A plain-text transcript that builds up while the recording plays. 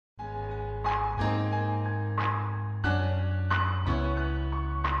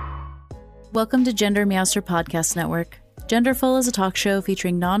Welcome to Gender Meowster Podcast Network. Genderful is a talk show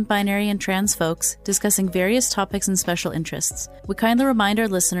featuring non-binary and trans folks discussing various topics and special interests. We kindly remind our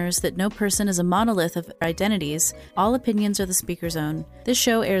listeners that no person is a monolith of identities. All opinions are the speaker's own. This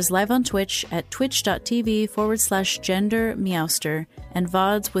show airs live on Twitch at twitch.tv/gendermeowster, and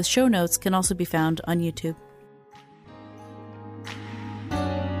VODs with show notes can also be found on YouTube.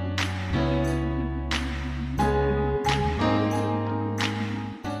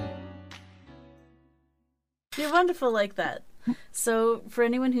 You're wonderful like that. So, for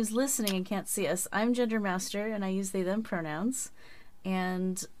anyone who's listening and can't see us, I'm Gender Master, and I use they, them pronouns.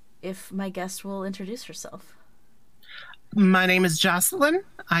 And if my guest will introduce herself. My name is Jocelyn.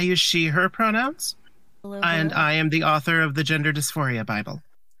 I use she, her pronouns. Hello, and hello. I am the author of the Gender Dysphoria Bible.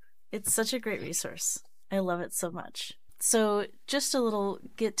 It's such a great resource. I love it so much. So, just a little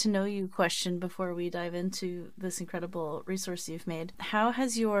get-to-know-you question before we dive into this incredible resource you've made. How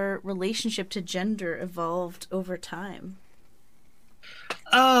has your relationship to gender evolved over time?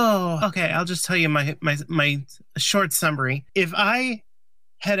 Oh, okay. I'll just tell you my short summary. If I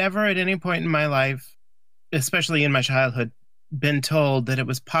had ever at any point in my life, especially in my childhood, been told that it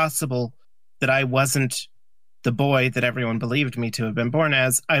was possible that I wasn't the boy that everyone believed me to have been born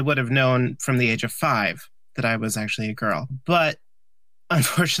as, I would have known from the age of 5 that I was actually a girl. But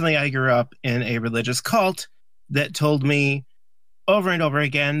unfortunately, I grew up in a religious cult that told me over and over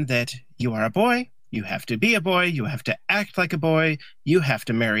again that you are a boy, you have to be a boy, you have to act like a boy, you have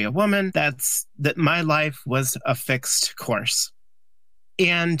to marry a woman. That my life was a fixed course.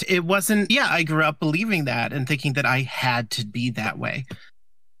 And it wasn't, I grew up believing that and thinking that I had to be that way,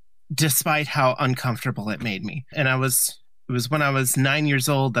 despite how uncomfortable it made me. And it was when I was 9 years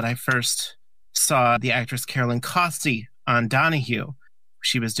old that I first saw the actress Carolyn Costy on Donahue.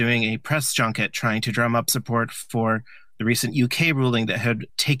 She was doing a press junket trying to drum up support for the recent UK ruling that had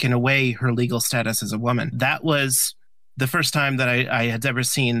taken away her legal status as a woman. That was the first time that I had ever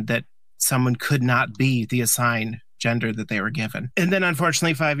seen that someone could not be the assigned gender that they were given. And then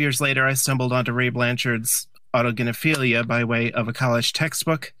unfortunately, 5 years later, I stumbled onto Ray Blanchard's Autogynephilia by way of a college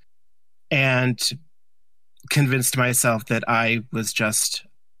textbook and convinced myself that I was just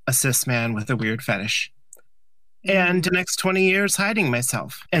a cis man with a weird fetish. And the next 20 years hiding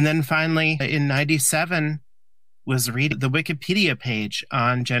myself. And then finally, in 97, was reading the Wikipedia page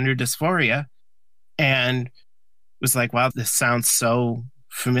on gender dysphoria and was like, wow, this sounds so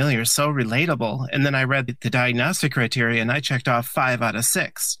familiar, so relatable. And then I read the diagnostic criteria and I checked off 5 out of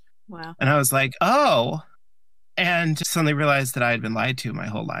 6. Wow. And I was like, oh, and suddenly realized that I had been lied to my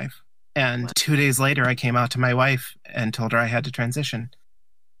whole life. And 2 days later, I came out to my wife and told her I had to transition.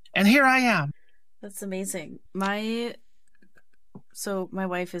 And here I am. That's amazing. My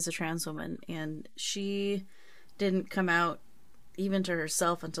wife is a trans woman, and she didn't come out even to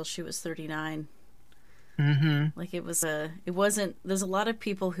herself until she was 39. Mm-hmm. Like it wasn't, there's a lot of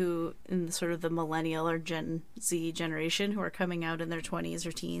people who in sort of the millennial or Gen Z generation who are coming out in their 20s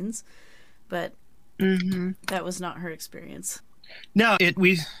or teens, but that was not her experience. No,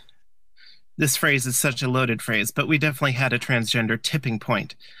 this phrase is such a loaded phrase, but we definitely had a transgender tipping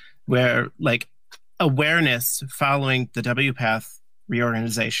point where like awareness following the WPATH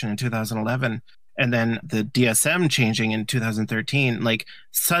reorganization in 2011 and then the DSM changing in 2013, like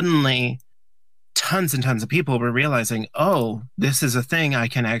suddenly tons and tons of people were realizing, oh, this is a thing I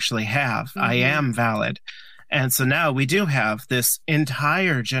can actually have. Mm-hmm. I am valid. And so now we do have this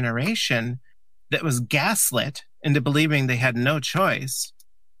entire generation that was gaslit into believing they had no choice.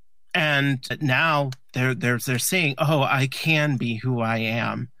 And now they're saying, oh, I can be who I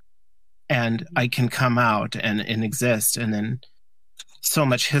am and I can come out and exist. And then so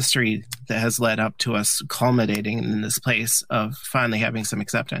much history that has led up to us culminating in this place of finally having some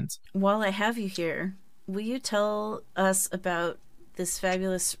acceptance. While I have you here, will you tell us about this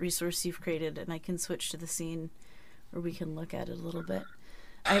fabulous resource you've created? And I can switch to the scene where we can look at it a little bit.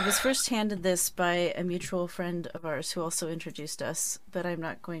 I was first handed this by a mutual friend of ours who also introduced us, but I'm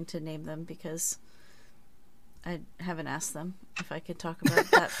not going to name them because I haven't asked them if I could talk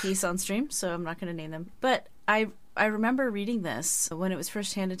about that piece on stream, so I'm not going to name them. But I remember reading this when it was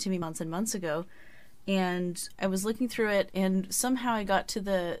first handed to me months and months ago, and I was looking through it, and somehow I got to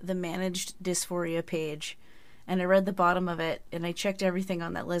the managed dysphoria page, and I read the bottom of it, and I checked everything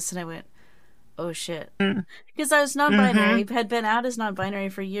on that list, and I went, oh shit. Because I was non-binary, had been out as non-binary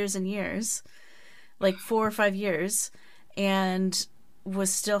for years and years, like 4 or 5 years, and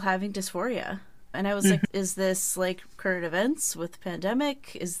was still having dysphoria. And I was like, is this like current events with the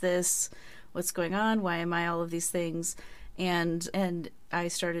pandemic? Is this what's going on? Why am I all of these things? And I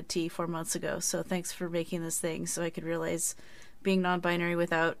started T 4 months ago. So thanks for making this thing so I could realize being non-binary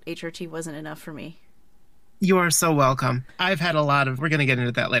without HRT wasn't enough for me. You are so welcome. I've had a lot of, we're going to get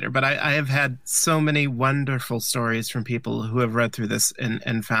into that later, but I have had so many wonderful stories from people who have read through this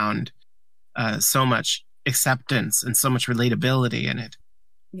and found so much acceptance and so much relatability in it.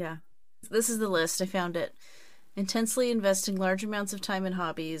 Yeah. This is the list. I found it. Intensely investing large amounts of time in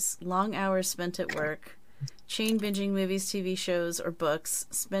hobbies, long hours spent at work, chain binging movies, TV shows, or books,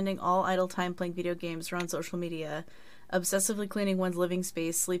 spending all idle time playing video games or on social media, obsessively cleaning one's living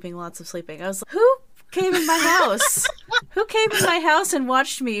space, sleeping lots of sleeping. I was like, who came in my house? Who came in my house and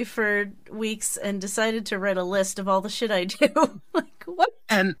watched me for weeks and decided to write a list of all the shit I do? Like, what?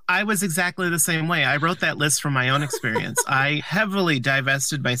 And I was exactly the same way. I wrote that list from my own experience. I heavily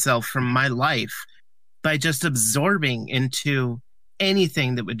divested myself from my life by just absorbing into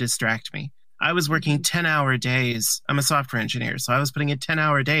anything that would distract me. I was working 10-hour days. I'm a software engineer, so I was putting in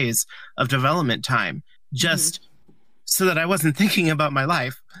 10-hour days of development time just so that I wasn't thinking about my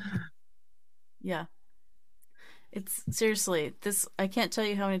life. Yeah. It's seriously, this, I can't tell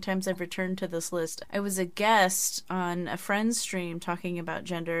you how many times I've returned to this list. I was a guest on a friend's stream talking about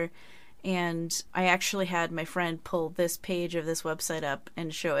gender, and I actually had my friend pull this page of this website up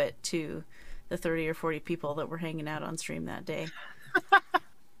and show it to the 30 or 40 people that were hanging out on stream that day.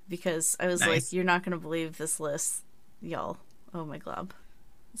 Because I was like, you're not going to believe this list, y'all. Oh my glob.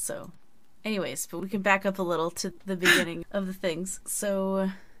 So, anyways, but we can back up a little to the beginning of the things.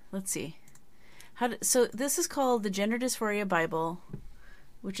 So, let's see. So this is called the Gender Dysphoria Bible,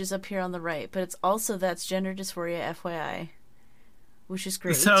 which is up here on the right, but it's also, that's Gender Dysphoria FYI, which is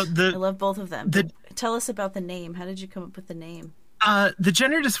great. So I love both of them. Tell us about the name. How did you come up with the name? The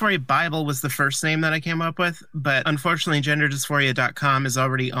Gender Dysphoria Bible was the first name that I came up with, but unfortunately genderdysphoria.com is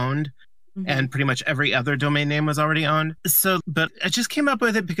already owned, and pretty much every other domain name was already owned. So, but I just came up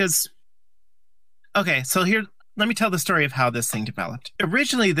with it because, okay, so here, let me tell the story of how this thing developed.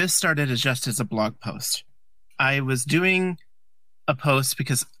 Originally, this started just as a blog post. I was doing a post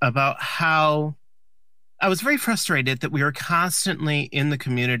about how I was very frustrated that we were constantly in the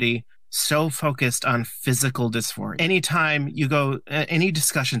community so focused on physical dysphoria. Anytime you go, any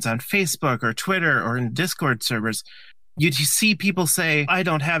discussions on Facebook or Twitter or in Discord servers, you see people say, I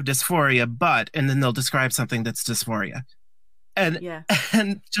don't have dysphoria, but, and then they'll describe something that's dysphoria.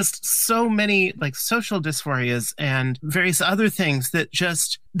 And just so many like social dysphorias and various other things that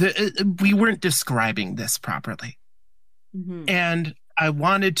just we weren't describing this properly. And I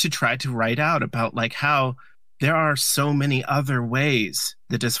wanted to try to write out about like how there are so many other ways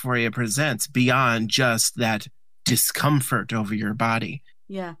that dysphoria presents beyond just that discomfort over your body.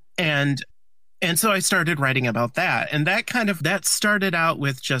 Yeah. And so I started writing about that. And that started out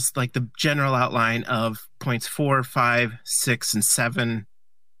with just like the general outline of points 4, 5, 6, and 7,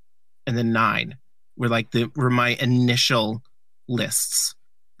 and then 9 were my initial lists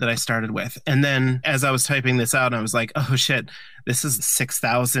that I started with. And then as I was typing this out, I was like, oh shit, this is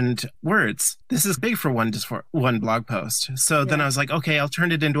 6,000 words. This is big for one blog post. So then I was like, okay, I'll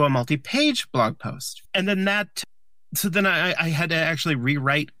turn it into a multi-page blog post. And then I had to actually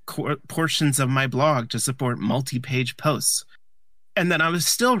rewrite portions of my blog to support multi-page posts. And then I was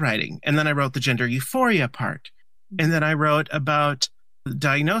still writing. And then I wrote the gender euphoria part. And then I wrote about the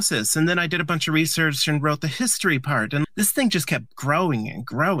diagnosis. And then I did a bunch of research and wrote the history part. And this thing just kept growing and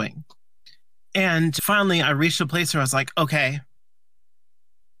growing. And finally, I reached a place where I was like, okay,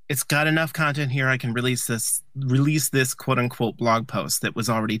 it's got enough content here. I can release this quote unquote blog post that was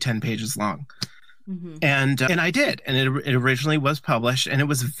already 10 pages long. And I did. And it originally was published, and it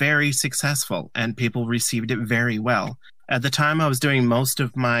was very successful, and people received it very well. At the time, I was doing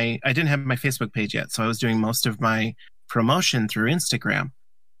I didn't have my Facebook page yet, so I was doing most of my promotion through Instagram.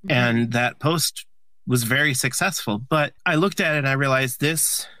 And that post was very successful. But I looked at it and I realized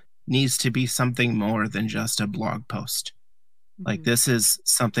this needs to be something more than just a blog post. Like, this is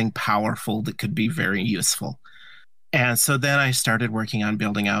something powerful that could be very useful. And so then I started working on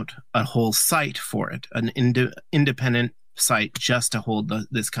building out a whole site for it, an independent site just to hold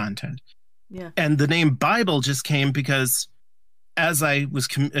this content. Yeah. And the name Bible just came because as I was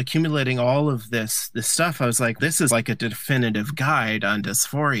accumulating all of this stuff, I was like, this is like a definitive guide on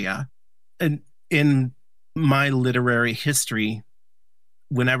dysphoria. And in my literary history,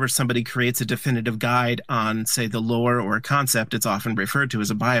 whenever somebody creates a definitive guide on, say, the lore or a concept, it's often referred to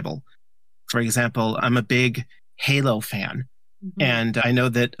as a Bible. For example, I'm a big Halo fan. And I know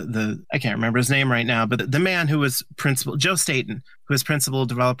that I can't remember his name right now, but the man who was Joe Staten, who was principal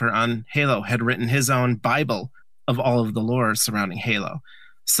developer on Halo, had written his own Bible of all of the lore surrounding Halo.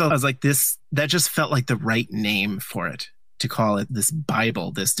 So I was like, that just felt like the right name for it, to call it this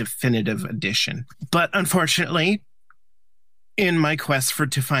Bible, this definitive edition. But unfortunately, in my quest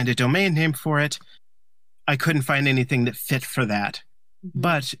to find a domain name for it, I couldn't find anything that fit for that. Mm-hmm.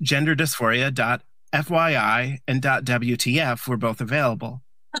 But genderdysphoria.fyi and .wtf were both available.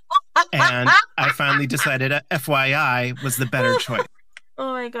 And I finally decided FYI was the better choice.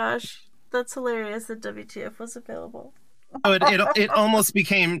 Oh my gosh. That's hilarious that WTF was available. So it almost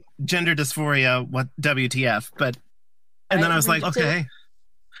became gender dysphoria, what WTF, and then I was like, okay.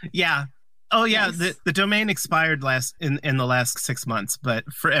 Yeah. Oh yeah, nice. The domain expired in the last 6 months, but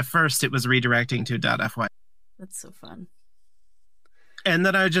at first it was redirecting to .fyi. That's so fun. And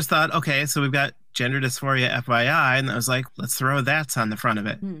then I just thought, okay, so we've got gender dysphoria FYI, and I was like, let's throw that's on the front of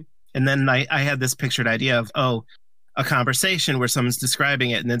it. And then I had this pictured idea of, a conversation where someone's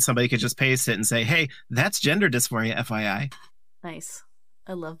describing it, and then somebody could just paste it and say, hey, that's gender dysphoria FYI. Nice.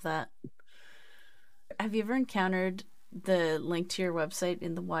 I love that. Have you ever encountered the link to your website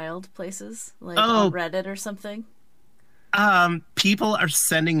in the wild places, like on Reddit or something? People are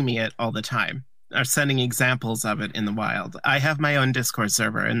sending me it all the time, are sending examples of it in the wild. I have my own Discord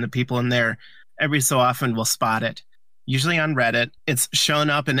server, and the people in there every so often will spot it. Usually on Reddit, it's shown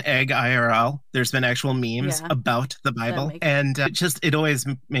up in Egg IRL. There's been actual memes about the Bible, and it always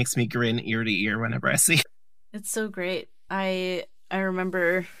makes me grin ear to ear whenever I see it. It's so great. I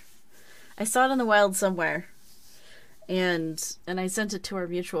remember I saw it in the wild somewhere, and I sent it to our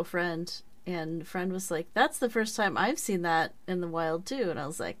mutual friend, and the friend was like, that's the first time I've seen that in the wild too. And I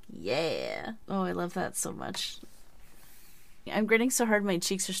was like, yeah. Oh, I love that so much. I'm grinning so hard my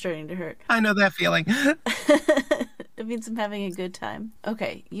cheeks are starting to hurt. I know that feeling. It means I'm having a good time.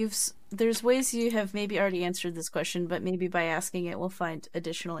 Okay, there's ways you have maybe already answered this question, but maybe by asking it we'll find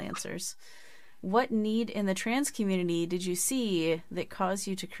additional answers. What need in the trans community did you see that caused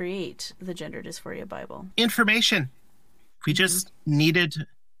you to create the Gender Dysphoria Bible? Information. We just needed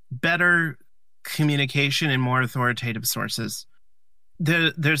better communication and more authoritative sources.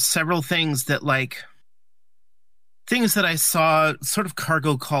 There's several things that I saw, sort of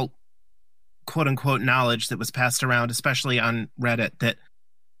cargo cult, quote unquote, knowledge that was passed around, especially on Reddit, that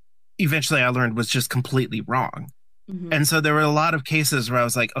eventually I learned was just completely wrong. And so there were a lot of cases where I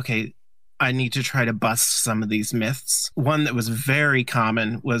was like, okay, I need to try to bust some of these myths. One that was very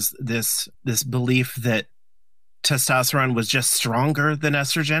common was this belief that testosterone was just stronger than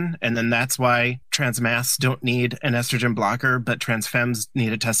estrogen, and then that's why trans mascs don't need an estrogen blocker, but trans femmes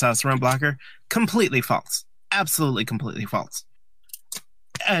need a testosterone blocker. Completely false. Absolutely completely false.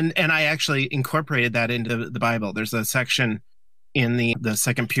 And I actually incorporated that into the Bible. There's a section in the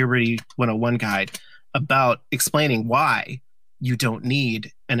Second Puberty 101 guide about explaining why you don't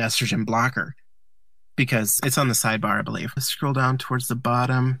need an estrogen blocker, because it's on the sidebar, I believe. Let's scroll down towards the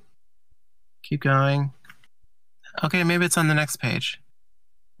bottom. Keep going. Okay, maybe it's on the next page.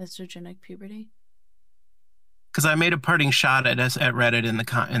 Estrogenic puberty? Because I made a parting shot at Reddit in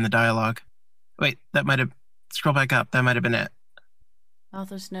the dialogue. Wait, that might have... Scroll back up. That might have been it.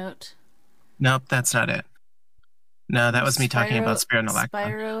 Author's note. Nope, that's not it. No, that was me talking about spironolactone.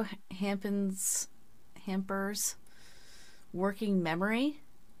 Spiro hampers working memory?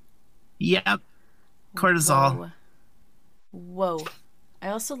 Yep. Cortisol. Whoa. I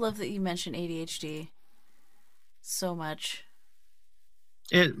also love that you mentioned ADHD so much.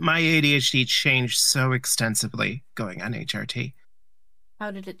 My ADHD changed so extensively going on HRT.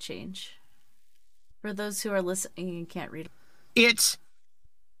 How did it change? For those who are listening and can't read.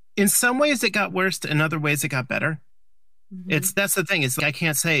 In some ways it got worse, in other ways it got better. That's the thing. It's I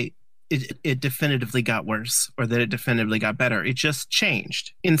can't say it definitively got worse or that it definitively got better. It just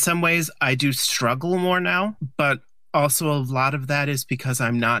changed. In some ways I do struggle more now, but also a lot of that is because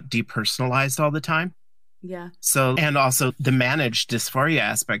I'm not depersonalized all the time. Yeah. So, and also the managed dysphoria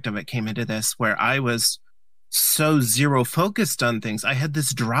aspect of it came into this, where I was so zero focused on things. I had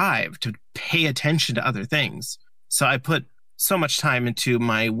this drive to pay attention to other things. So I put so much time into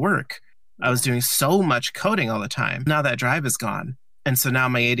my work. Yeah. I was doing so much coding all the time. Now that drive is gone. And so now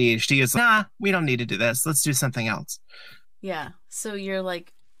my ADHD is like, we don't need to do this. Let's do something else. Yeah. So you're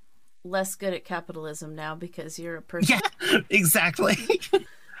like less good at capitalism now because you're a person. Yeah, exactly.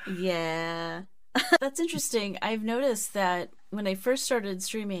 Yeah. That's interesting. I've noticed that when I first started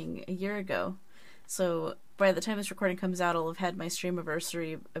streaming a year ago, so by the time this recording comes out, I'll have had my stream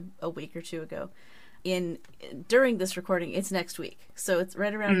anniversary a week or two ago. During this recording, it's next week. So it's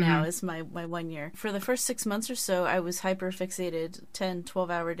right around now is my 1 year. For the first 6 months or so, I was hyper fixated, 10,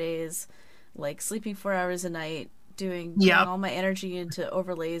 12-hour days, like sleeping 4 hours a night, doing all my energy into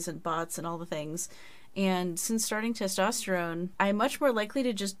overlays and bots and all the things. And since starting testosterone, I'm much more likely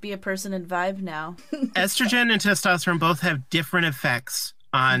to just be a person and vibe now. Estrogen and testosterone both have different effects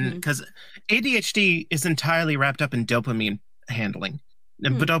on, because ADHD is entirely wrapped up in dopamine handling,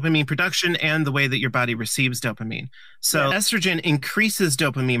 dopamine production, and the way that your body receives dopamine. So estrogen increases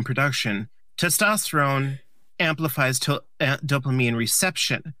dopamine production. Testosterone amplifies dopamine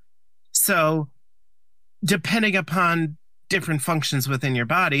reception. So depending upon different functions within your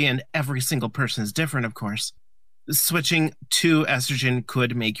body, and every single person is different, of course, switching to estrogen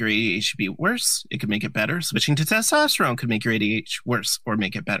could make your ADHD worse. It could make it better. Switching to testosterone could make your ADHD worse or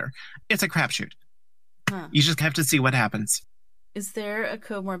make it better. It's a crapshoot. You just have to see what happens. Is there a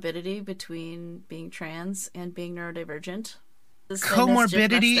comorbidity between being trans and being neurodivergent?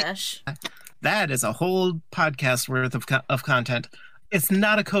 Comorbidity? That is a whole podcast worth of content. It's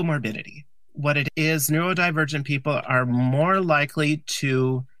not a comorbidity. What it is, neurodivergent people are more likely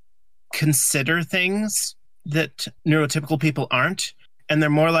to consider things that neurotypical people aren't, and they're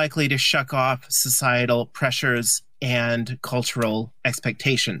more likely to shuck off societal pressures and cultural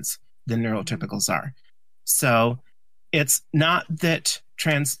expectations than neurotypicals are. So it's not that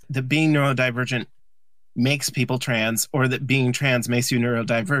being neurodivergent makes people trans, or that being trans makes you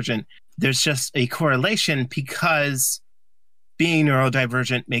neurodivergent. There's just a correlation because being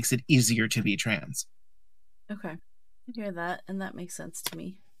neurodivergent makes it easier to be trans. Okay. I hear that, and that makes sense to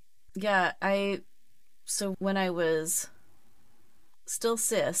me. Yeah, so when I was still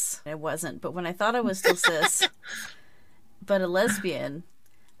cis, I wasn't, but when I thought I was still cis, but a lesbian,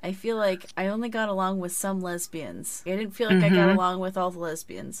 I feel like I only got along with some lesbians. I didn't feel like I got along with all the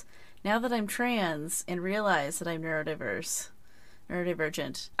lesbians. Now that I'm trans and realize that I'm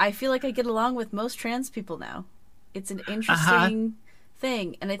neurodivergent, I feel like I get along with most trans people now. It's an interesting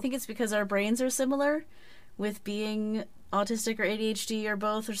thing, and I think it's because our brains are similar with being autistic or ADHD or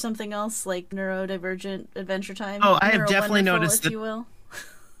both or something else, like neurodivergent Adventure Time. Oh, I have definitely noticed that. You will.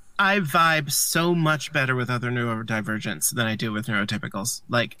 I vibe so much better with other neurodivergents than I do with neurotypicals.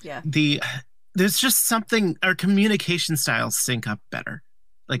 Like, there's just something, our communication styles sync up better.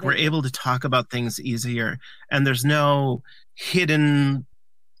 Like, we're able to talk about things easier, and there's no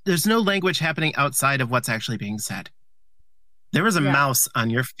language happening outside of what's actually being said. There is a mouse on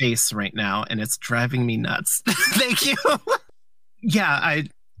your face right now, and it's driving me nuts. Thank you.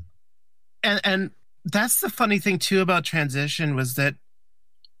 And that's the funny thing, too, about transition was that,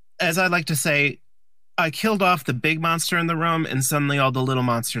 as I like to say, I killed off the big monster in the room, and suddenly all the little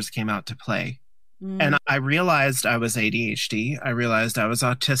monsters came out to play. And I realized I was ADHD. I realized I was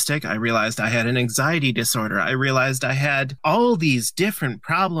autistic. I realized I had an anxiety disorder. I realized I had all these different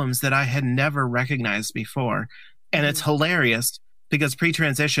problems that I had never recognized before. And it's hilarious because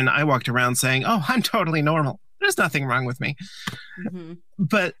pre-transition, I walked around saying, oh, I'm totally normal. There's nothing wrong with me.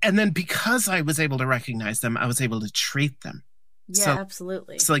 And then because I was able to recognize them, I was able to treat them. Yeah,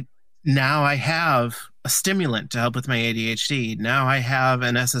 absolutely. It's like, now I have a stimulant to help with my ADHD. Now I have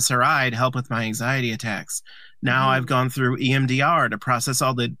an SSRI to help with my anxiety attacks. Now I've gone through EMDR to process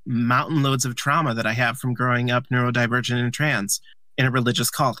all the mountain loads of trauma that I have from growing up neurodivergent and trans in a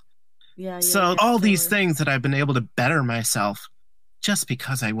religious cult. So all these things that I've been able to better myself just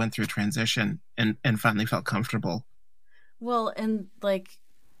because I went through transition and finally felt comfortable. Well, and like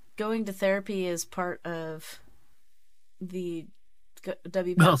going to therapy is part of the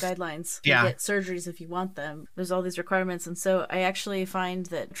WPATH guidelines. You get surgeries if you want them. There's all these requirements. And so I actually find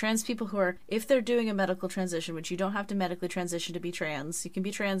that trans people who are, if they're doing a medical transition, which you don't have to medically transition to be trans, you can be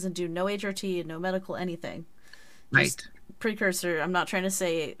trans and do no HRT and no medical anything. Just precursor. I'm not trying to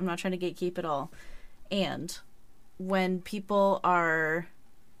gatekeep at all. And when people are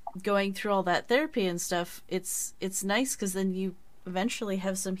going through all that therapy and stuff, it's nice because then you eventually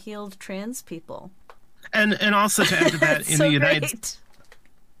have some healed trans people. And also to add to that, in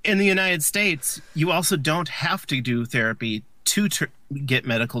the United States, you also don't have to do therapy to get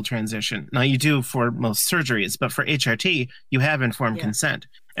medical transition. Now, you do for most surgeries, but for HRT, you have informed consent,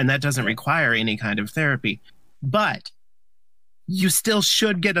 and that doesn't require any kind of therapy. But you still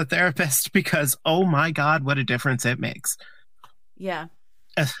should get a therapist because, oh my God, what a difference it makes. Yeah.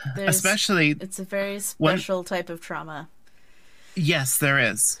 Especially... It's a very special type of trauma. Yes, there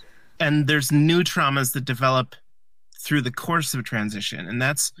is. And there's new traumas that develop through the course of transition. And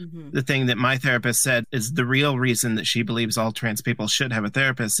that's the thing that my therapist said is the real reason that she believes all trans people should have a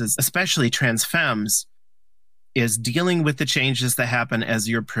therapist, is especially trans femmes, is dealing with the changes that happen as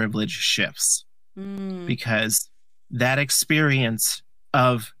your privilege shifts. Because that experience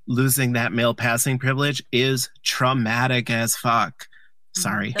of losing that male passing privilege is traumatic as fuck.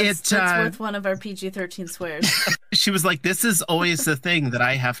 Sorry. That's worth one of our PG-13 swears. She was like, this is always the thing that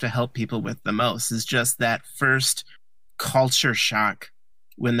I have to help people with the most, is just that first culture shock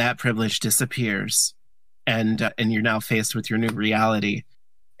when that privilege disappears and you're now faced with your new reality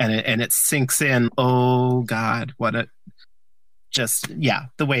and it sinks in. Oh God, just, yeah,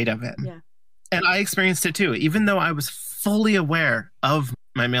 the weight of it. Yeah. And I experienced it too, even though I was fully aware of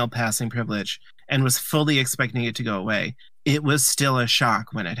my male passing privilege and was fully expecting it to go away. It was still a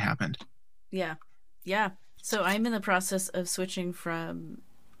shock when it happened. Yeah. Yeah. So I'm in the process of switching from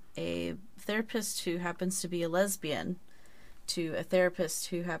a therapist who happens to be a lesbian to a therapist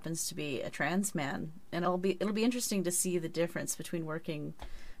who happens to be a trans man, and it'll be interesting to see the difference between working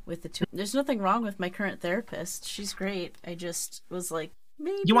with the two. There's nothing wrong with my current therapist. She's great. I just was like,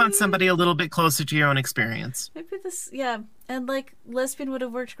 maybe you want somebody a little bit closer to your own experience. Maybe this, yeah. And like lesbian would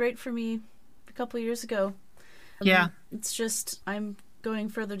have worked great for me a couple years ago. Yeah. It's just I'm going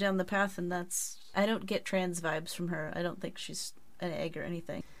further down the path, and I don't get trans vibes from her. I don't think she's an egg or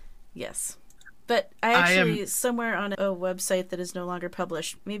anything. Yes. But I actually, somewhere on a website that is no longer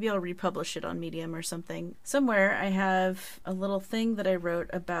published, maybe I'll republish it on Medium or something. Somewhere I have a little thing that I wrote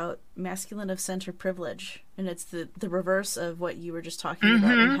about masculine of center privilege. And it's the reverse of what you were just talking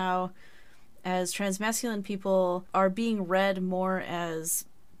about, and how as transmasculine people are being read more as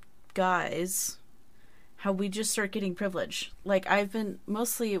guys, how we just start getting privilege. Like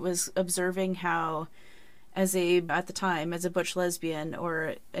mostly it was observing how at the time, as a butch lesbian,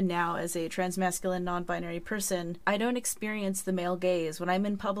 or now as a transmasculine non-binary person, I don't experience the male gaze. When I'm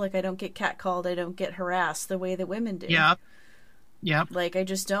in public, I don't get catcalled, I don't get harassed the way that women do. Yeah. Yep. Like, I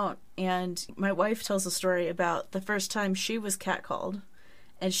just don't. And my wife tells a story about the first time she was catcalled,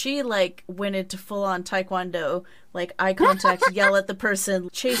 and she, like, went into full-on taekwondo, like, eye contact, yell at the person,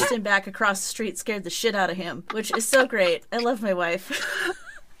 chased him back across the street, scared the shit out of him, which is so great. I love my wife.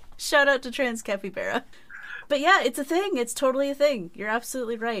 Shout out to Trans Capybara. But yeah, it's a thing. It's totally a thing. You're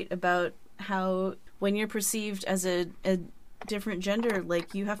absolutely right about how when you're perceived as a different gender,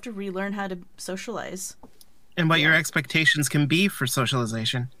 like, you have to relearn how to socialize. And what your expectations can be for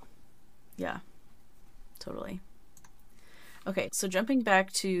socialization. Yeah, totally. Okay, so jumping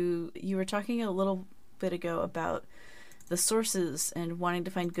back to, you were talking a little bit ago about the sources and wanting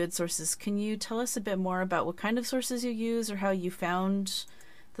to find good sources. Can you tell us a bit more about what kind of sources you use or how you found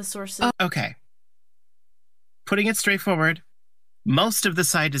the sources? Okay. Putting it straightforward, most of the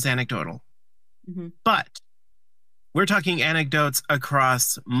site is anecdotal. But we're talking anecdotes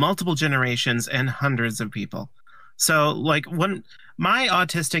across multiple generations and hundreds of people. So, like, my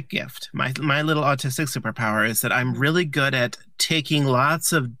autistic gift, my little autistic superpower is that I'm really good at taking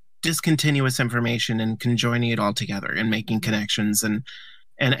lots of discontinuous information and conjoining it all together and making connections and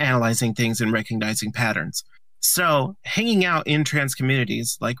analyzing things and recognizing patterns. So hanging out in trans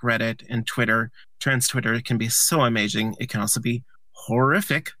communities like Reddit and Twitter, trans Twitter can be so amazing. It can also be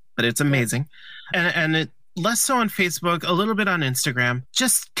horrific, but it's amazing. And it less so on Facebook, a little bit on Instagram,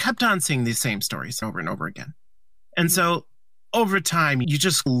 just kept on seeing these same stories over and over again. And so over time, you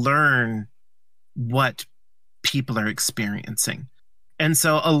just learn what people are experiencing. And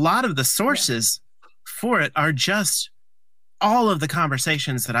so a lot of the sources for it are just all of the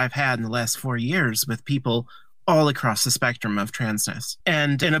conversations that I've had in the last 4 years with people all across the spectrum of transness.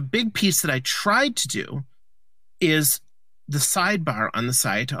 And a big piece that I tried to do is the sidebar on the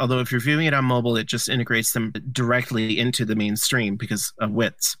site, although if you're viewing it on mobile, it just integrates them directly into the mainstream because of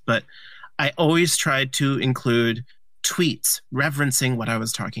widths. But I always tried to include tweets referencing what I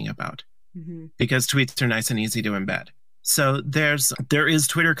was talking about, because tweets are nice and easy to embed. So there is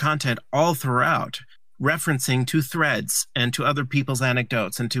Twitter content all throughout referencing to threads and to other people's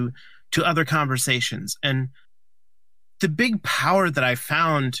anecdotes and to other conversations. And the big power that I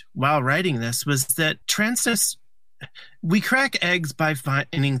found while writing this was that transness, we crack eggs by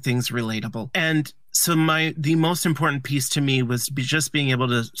finding things relatable. And so the most important piece to me was just being able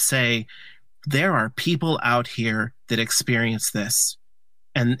to say, there are people out here that experience this.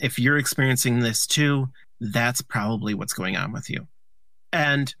 And if you're experiencing this too, that's probably what's going on with you.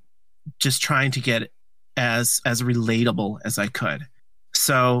 And just trying to get as relatable as I could.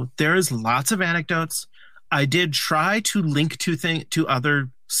 So there's lots of anecdotes. I did try to link to other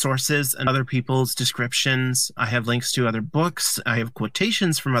sources and other people's descriptions. I have links to other books. I have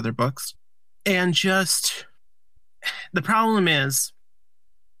quotations from other books. And just the problem is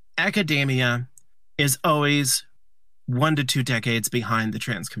academia is always 1 to 2 decades behind the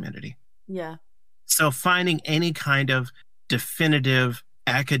trans community. Yeah. So finding any kind of definitive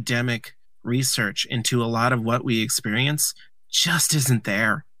academic research into a lot of what we experience just isn't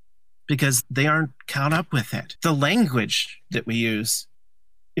there because they aren't caught up with it. The language that we use,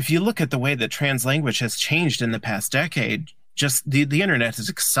 if you look at the way that trans language has changed in the past decade, just the internet has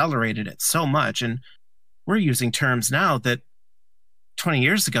accelerated it so much. And we're using terms now that 20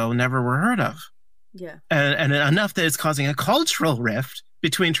 years ago never were heard of. Yeah. And enough that it's causing a cultural rift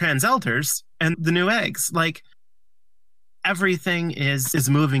between trans elders and the new eggs. Like, everything is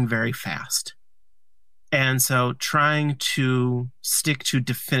moving very fast. And so trying to stick to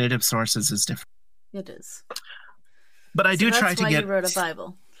definitive sources is different. It is. But I So do try that's to why get you wrote a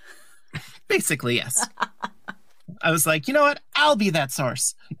Bible. basically, yes. I was like, you know what? I'll be that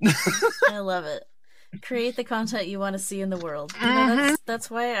source. I love it. Create the content you want to see in the world. You know, that's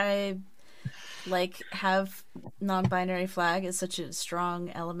why I like have non-binary flag is such a strong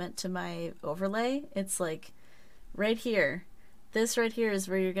element to my overlay. It's like right here. This right here is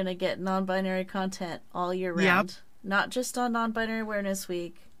where you're going to get non-binary content all year round. Yep. Not just on non-binary awareness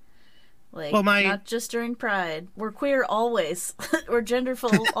week. Like, Well, not just during Pride. We're queer always. We're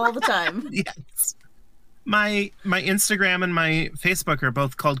genderful all the time. Yes. My Instagram and my Facebook are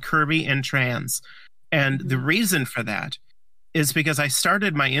both called Kirby and Trans. And the reason for that is because I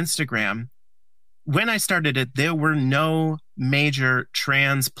started my Instagram. When I started it, there were no major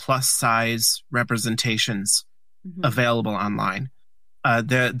trans plus size representations available online.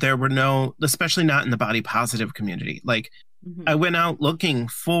 There were no, especially not in the body positive community. Like, I went out looking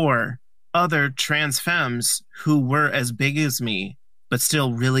for other trans femmes who were as big as me, but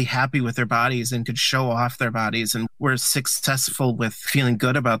still really happy with their bodies and could show off their bodies and were successful with feeling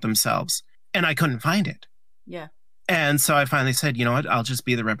good about themselves. And I couldn't find it. Yeah. And so I finally said, you know what? I'll just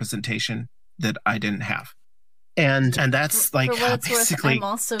be the representation that I didn't have. And that's for like what it's basically. worth, I'm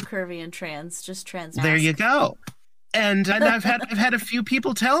also curvy and trans, just trans. There you go. And I've had a few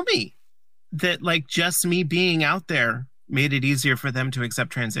people tell me that like just me being out there made it easier for them to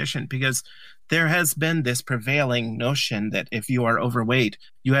accept transition, because there has been this prevailing notion that if you are overweight,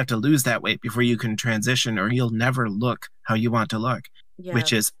 you have to lose that weight before you can transition, or you'll never look how you want to look,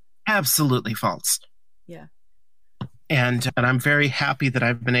 which is absolutely false. Yeah. And I'm very happy that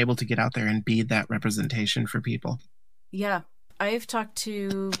I've been able to get out there and be that representation for people. Yeah. I've talked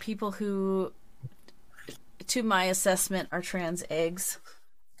to people who, to my assessment, are trans eggs.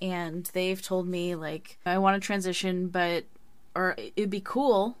 And they've told me, like, I want to transition, or it'd be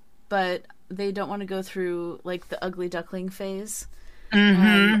cool, but they don't want to go through, like, the ugly duckling phase.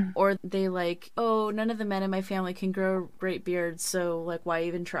 Or they like, oh, none of the men in my family can grow great beards, so, like, why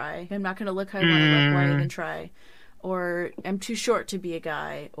even try? I'm not going to look how I want to look, why even try? Or I'm too short to be a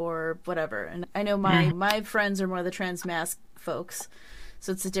guy, or whatever. And I know my friends are more the trans masc folks,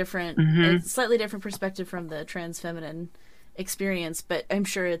 so it's a slightly different perspective from the trans feminine experience, but I'm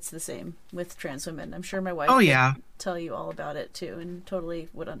sure it's the same with trans women. I'm sure my wife would tell you all about it too, and totally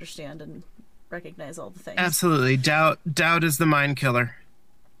would understand and recognize all the things. Absolutely. Doubt is the mind killer.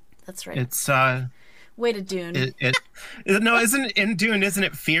 That's right. It's way to Dune. No, isn't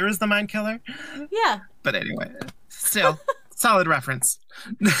it fear is the mind killer? Yeah. But anyway, still solid reference.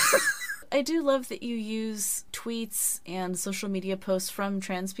 I do love that you use tweets and social media posts from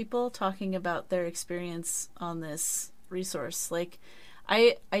trans people talking about their experience on this resource. Like,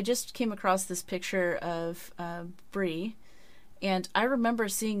 I just came across this picture of Brie, and I remember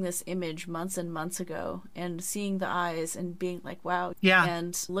seeing this image months and months ago and seeing the eyes and being like, wow. Yeah.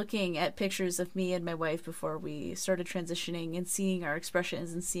 And looking at pictures of me and my wife before we started transitioning and seeing our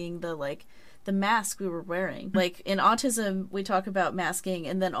expressions and seeing the mask we were wearing. Like, in autism, we talk about masking,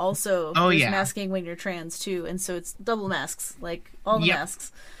 and then also there's masking when you're trans too, and so it's double masks, like all the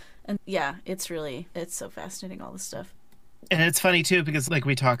masks. And yeah, it's so fascinating, all this stuff. And it's funny too, because like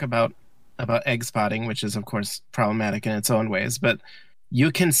we talk about egg spotting, which is of course problematic in its own ways, but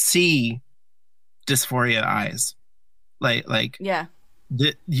you can see dysphoria eyes. Like yeah.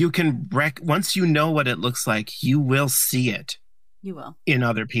 You can once you know what it looks like, you will see it. You will. In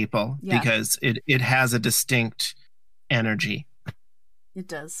other people, because it has a distinct energy. It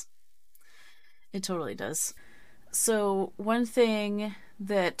does. It totally does. So one thing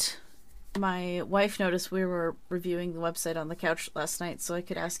that my wife noticed, we were reviewing the website on the couch last night so I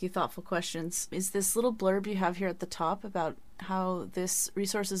could ask you thoughtful questions, is this little blurb you have here at the top about how this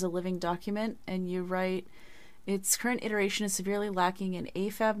resource is a living document, and you write, its current iteration is severely lacking in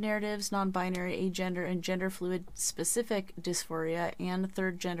AFAB narratives, non-binary, agender, and gender-fluid specific dysphoria, and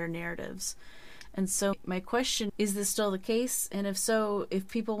third gender narratives. And so my question, is this still the case? And if so, if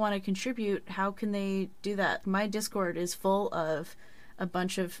people want to contribute, how can they do that? My Discord is full of a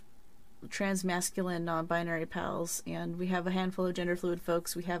bunch of trans-masculine, non-binary pals, and we have a handful of gender-fluid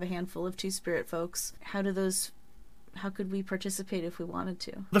folks, we have a handful of two-spirit folks. How could we participate if we wanted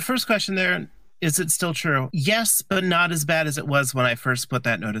to? The first question there, is it still true? Yes, but not as bad as it was when I first put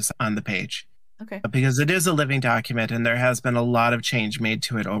that notice on the page. Okay. Because it is a living document, and there has been a lot of change made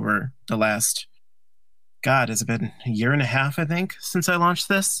to it over the last, has it been a year and a half, I think, since I launched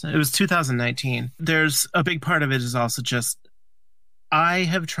this? It was 2019. There's a big part of it is also just, I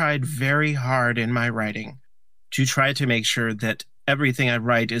have tried very hard in my writing to try to make sure that everything I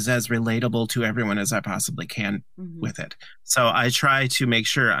write is as relatable to everyone as I possibly can with it. So I try to make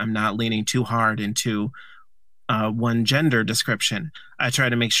sure I'm not leaning too hard into one gender description. I try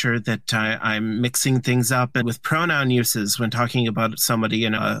to make sure that I'm mixing things up with pronoun uses when talking about somebody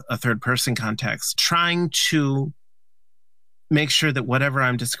in a third person context, trying to make sure that whatever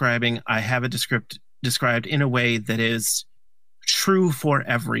I'm describing, I have it described in a way that is true for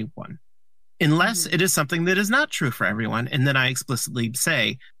everyone, unless it is something that is not true for everyone. And then I explicitly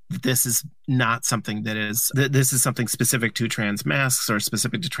say that this is not something that this is something specific to trans masks or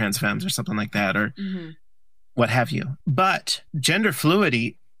specific to trans femmes or something like that, or what have you. But gender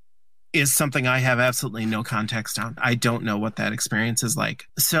fluidity is something I have absolutely no context on. I don't know what that experience is like.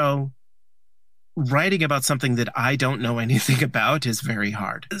 So writing about something that I don't know anything about is very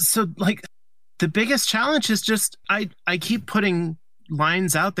hard. So like the biggest challenge is just I keep putting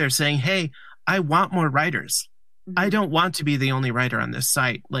lines out there saying, hey, I want more writers. I don't want to be the only writer on this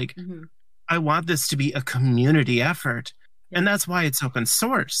site. Like I want this to be a community effort. And that's why it's open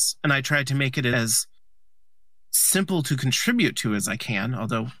source. And I try to make it as simple to contribute to as I can,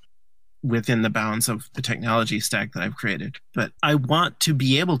 although within the bounds of the technology stack that I've created. But I want to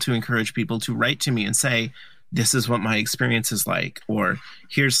be able to encourage people to write to me and say, this is what my experience is like, or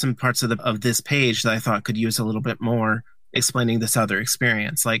here's some parts of this page that I thought could use a little bit more explaining this other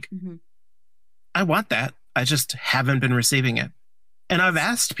experience. Like, I want that. I just haven't been receiving it. And I've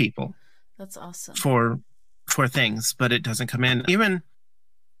asked people that's awesome for things, but it doesn't come in. Even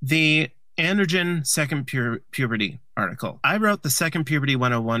the androgen second puberty article. I wrote the second puberty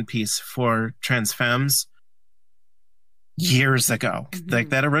 101 piece for trans femmes years ago. Like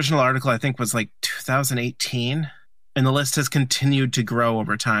that original article, I think, was like 2018. And the list has continued to grow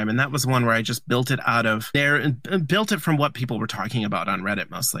over time. And that was one where I just built it out of there and built it from what people were talking about on Reddit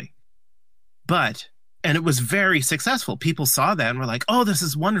mostly. And it was very successful. People saw that and were like, oh, this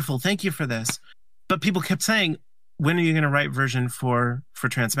is wonderful. Thank you for this. But people kept saying, when are you going to write version for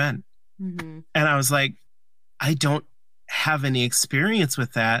trans men? And I was like, I don't have any experience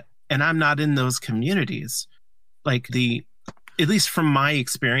with that. And I'm not in those communities. Like at least from my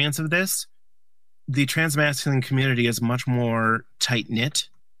experience of this, the trans masculine community is much more tight knit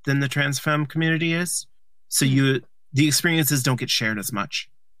than the trans femme community is. So the experiences don't get shared as much.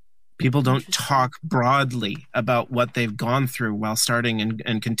 People don't talk broadly about what they've gone through while starting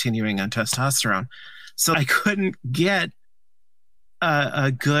and continuing on testosterone. So I couldn't get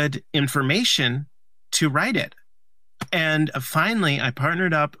a good information to write it. And finally, I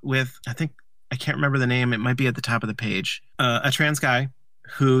partnered up with, I can't remember the name, it might be at the top of the page, a trans guy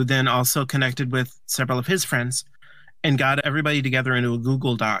who then also connected with several of his friends and got everybody together into a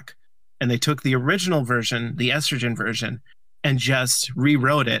Google Doc. And they took the original version, the estrogen version, and just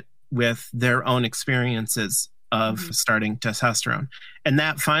rewrote it with their own experiences of starting testosterone. And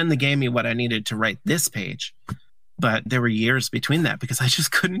that finally gave me what I needed to write this page. But there were years between that because I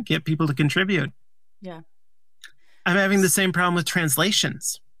just couldn't get people to contribute. Yeah. I'm having the same problem with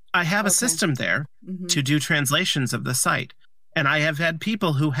translations. I have a system there to do translations of the site. And I have had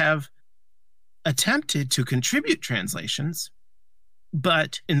people who have attempted to contribute translations.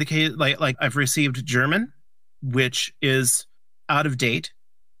 But in the case, like I've received German, which is out of date.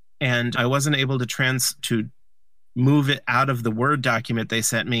 And I wasn't able to move it out of the Word document they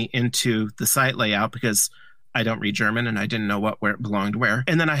sent me into the site layout because I don't read German and I didn't know where it belonged where.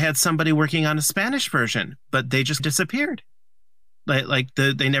 And then I had somebody working on a Spanish version, but they just disappeared.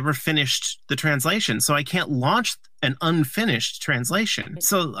 They never finished the translation. So I can't launch an unfinished translation.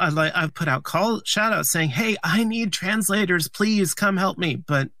 So I've put out shout outs saying, hey, I need translators. Please come help me.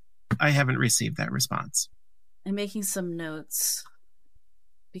 But I haven't received that response. I'm making some notes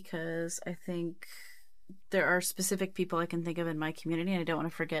because I think there are specific people I can think of in my community and I don't want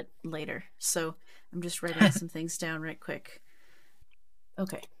to forget later. So I'm just writing some things down right quick.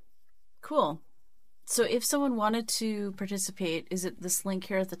 Okay, cool. So if someone wanted to participate, is it this link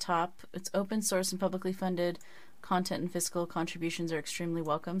here at the top? It's open source and publicly funded. Content and physical contributions are extremely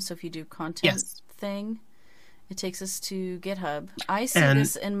welcome. So if you do content thing, it takes us to GitHub. I see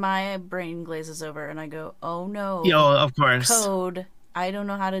this and my brain glazes over and I go, oh no. Of course. Code. I don't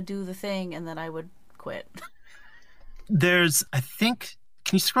know how to do the thing, and then I would quit. Can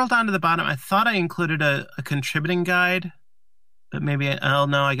you scroll down to the bottom? I thought I included a contributing guide, but maybe,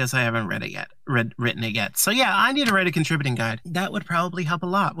 I guess I haven't written it yet. So yeah, I need to write a contributing guide. That would probably help a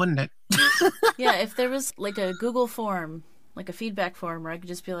lot, wouldn't it? Yeah, if there was like a Google form, like a feedback form where I could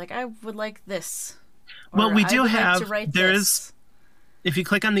just be like, I would like this. Well, we do have, if you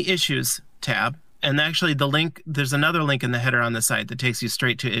click on the issues tab, and actually there's another link in the header on the site that takes you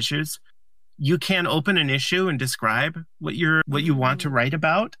straight to issues. you can open an issue and describe what you want to write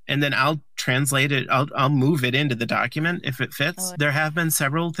about, and then I'll translate it. I'll move it into the document if it fits. There have been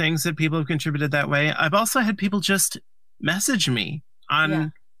several things that people have contributed that way. I've also had people just message me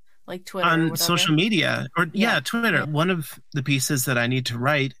on like Twitter on social media or Twitter. Yeah. One of the pieces that I need to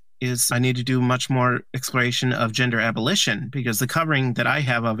write is I need to do much more exploration of gender abolition, because the covering that I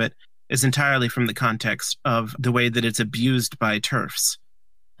have of it is entirely from the context of the way that it's abused by TERFs.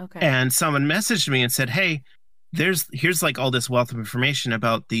 Okay. And someone messaged me and said, hey, here's like all this wealth of information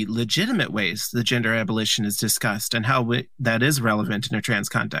about the legitimate ways the gender abolition is discussed and how that is relevant in a trans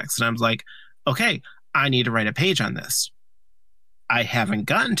context. And I was like, okay, I need to write a page on this. I haven't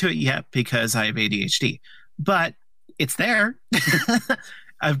gotten to it yet because I have ADHD, but it's there.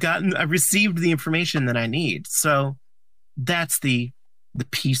 I've received the information that I need. So that's the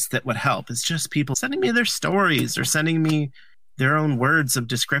piece that would help. It's just people sending me their stories or sending me their own words of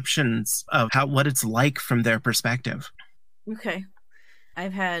descriptions of what it's like from their perspective. Okay.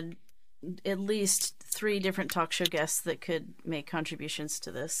 I've had at least 3 different talk show guests that could make contributions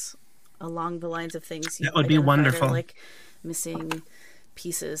to this along the lines of things you that would be wonderful, like missing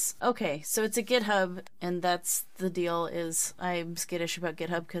pieces. Okay, so it's a GitHub, and that's the deal. Is I'm skittish about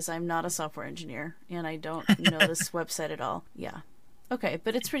GitHub because I'm not a software engineer and I don't know this website at all. Yeah. Okay,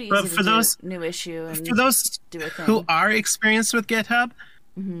 but it's pretty easy to do a new issue and for those do a thing. Who are experienced with GitHub,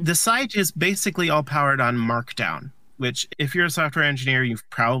 the site is basically all powered on Markdown, which if you're a software engineer, you've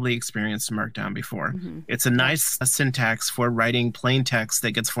probably experienced Markdown before. It's a nice syntax for writing plain text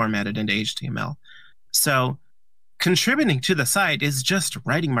that gets formatted into HTML. So contributing to the site is just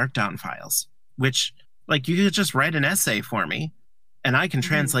writing Markdown files, which like you could just write an essay for me and I can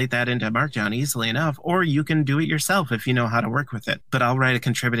translate that into Markdown easily enough, or you can do it yourself if you know how to work with it. But I'll write a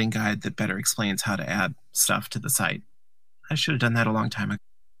contributing guide that better explains how to add stuff to the site. I should have done that a long time ago.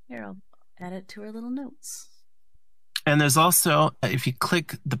 Here, I'll add it to our little notes. And there's also, if you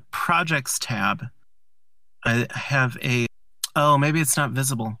click the projects tab, I have maybe it's not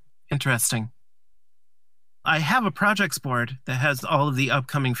visible. Interesting. I have a projects board that has all of the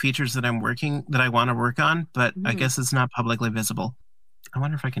upcoming features that I want to work on, but I guess it's not publicly visible. I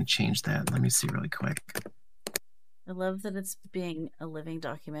wonder if I can change that. Let me see really quick. I love that it's being a living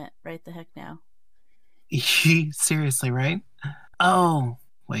document right the heck now. Seriously, right? Oh,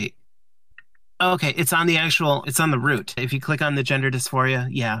 wait. Okay, it's on the root. If you click on the gender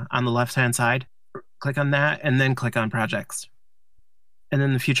dysphoria, on the left-hand side, click on that and then click on projects. And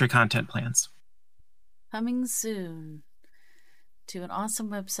then the future content plans. Coming soon to an awesome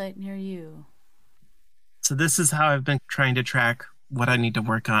website near you. So this is how I've been trying to track what I need to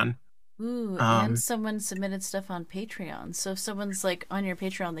work on. Ooh, and someone submitted stuff on Patreon. So if someone's like on your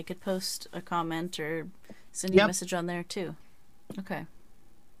Patreon, they could post a comment or send you a message on there too. Okay.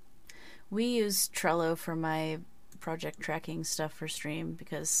 We use Trello for my project tracking stuff for stream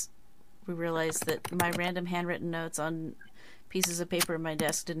because we realized that my random handwritten notes on pieces of paper in my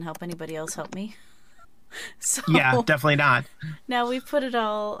desk didn't help anybody else help me. So yeah, definitely not. Now we've put it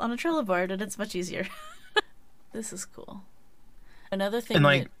all on a Trello board and it's much easier. This is cool. Another thing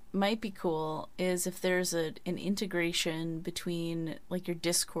that might be cool is if there's an integration between like your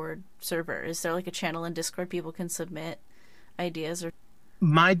Discord server. Is there like a channel in Discord people can submit ideas? Or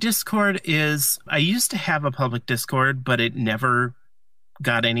my Discord I used to have a public Discord, but it never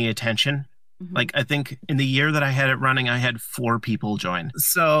got any attention. Like I think in the year that I had it running, I had 4 people join.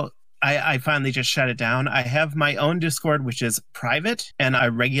 So I finally just shut it down. I have my own Discord, which is private, and I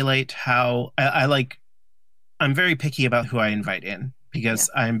regulate how I'm very picky about who I invite in because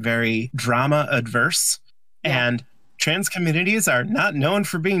I'm very drama adverse and trans communities are not known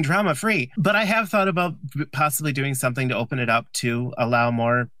for being drama free. But I have thought about possibly doing something to open it up to allow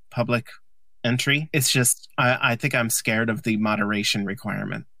more public entry. It's just, I think I'm scared of the moderation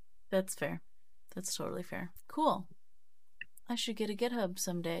requirement. That's fair. That's totally fair. Cool. I should get a GitHub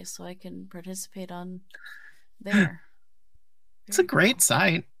someday so I can participate on there. It's a great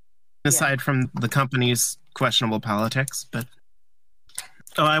site, aside from the company's questionable politics. But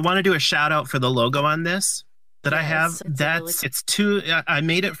I want to do a shout out for the logo on this that I have. I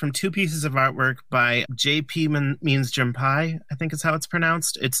made it from 2 pieces of artwork by JP Means Jumpai, I think is how it's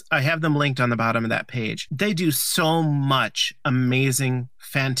pronounced. I have them linked on the bottom of that page. They do so much amazing,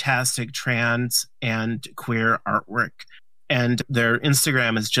 fantastic trans and queer artwork. And their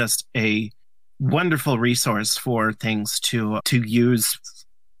Instagram is just a wonderful resource for things to use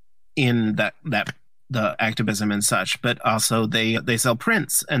in the activism and such. But also they sell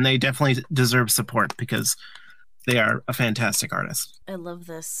prints, and they definitely deserve support because they are a fantastic artist. I love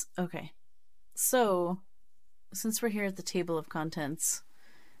this. Okay. So, since we're here at the table of contents,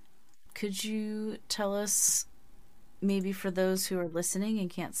 Could you tell us, maybe for those who are listening and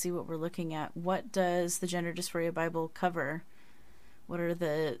can't see what we're looking at, what does the Gender Dysphoria Bible cover? What are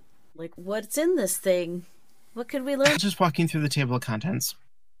the, like, what's in this thing? What could we learn? Just walking through the table of contents,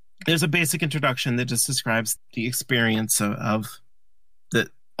 there's a basic introduction that just describes the experience of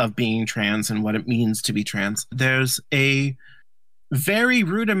being trans and what it means to be trans. There's a very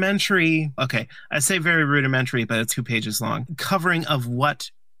rudimentary, okay, I say very rudimentary, but it's 2 pages long, covering of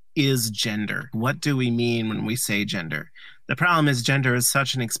what is gender. What do we mean when we say gender? The problem is gender is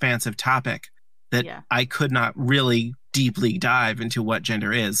such an expansive topic that I could not really deeply dive into what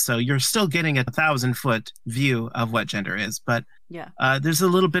gender is. So you're still getting a 1,000-foot view of what gender is. But there's a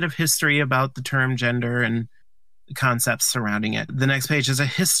little bit of history about the term gender and concepts surrounding it. The next page is a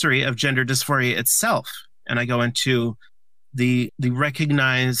history of gender dysphoria itself. And I go into the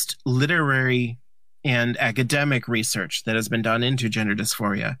recognized literary and academic research that has been done into gender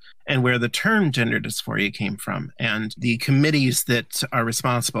dysphoria and where the term gender dysphoria came from and the committees that are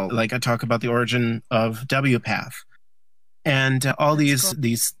responsible. Like I talk about the origin of WPATH and all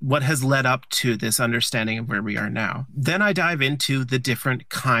these what has led up to this understanding of where we are now. Then I dive into the different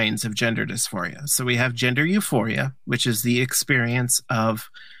kinds of gender dysphoria. So we have gender euphoria, which is the experience of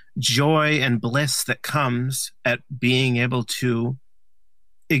joy and bliss that comes at being able to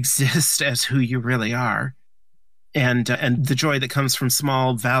exist as who you really are, and the joy that comes from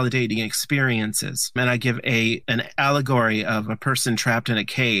small validating experiences. And I give an allegory of a person trapped in a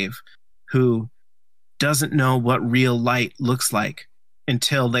cave who doesn't know what real light looks like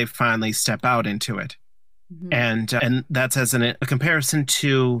until they finally step out into it. Mm-hmm. And that's as a comparison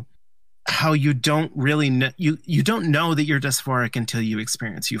to how you don't really know, you don't know that you're dysphoric until you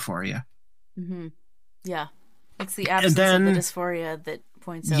experience euphoria. Mm-hmm. Yeah, it's the absence of the dysphoria that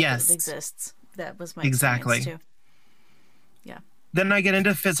points out that it exists. That was my experience too. Yeah. Then I get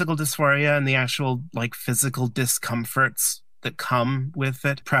into physical dysphoria and the actual physical discomforts that come with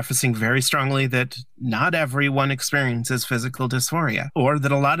it, prefacing very strongly that not everyone experiences physical dysphoria, or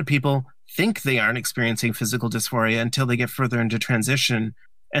that a lot of people think they aren't experiencing physical dysphoria until they get further into transition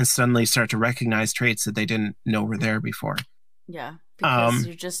and suddenly start to recognize traits that they didn't know were there before. Yeah, because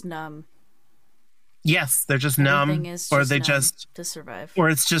you're just numb. Yes, they're just numb, or they just to survive,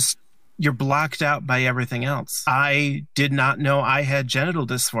 or it's just you're blocked out by everything else. I did not know I had genital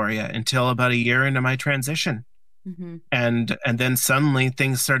dysphoria until about a year into my transition, and then suddenly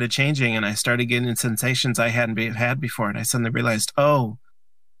things started changing, and I started getting sensations I hadn't had before, and I suddenly realized, oh,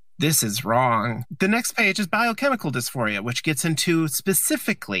 this is wrong. The next page is biochemical dysphoria, which gets into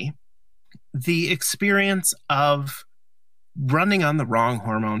specifically the experience of running on the wrong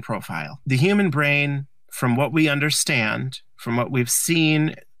hormone profile. The human brain, from what we understand, from what we've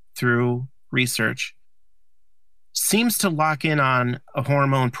seen through research, seems to lock in on a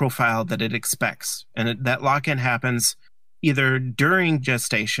hormone profile that it expects. And that lock-in happens either during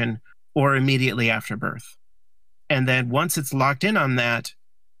gestation or immediately after birth. And then once it's locked in on that,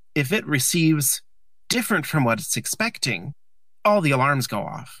 if it receives different from what it's expecting, all the alarms go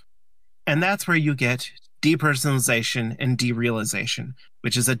off. And that's where you get depersonalization and derealization,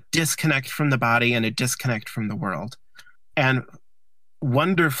 which is a disconnect from the body and a disconnect from the world. And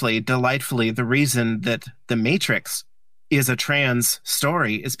wonderfully, delightfully, the reason that The Matrix is a trans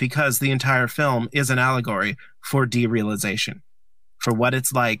story is because the entire film is an allegory for derealization, for what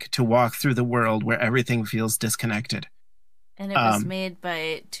it's like to walk through the world where everything feels disconnected. And it was made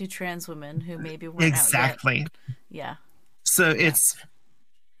by 2 trans women who maybe weren't out yet. Yeah. So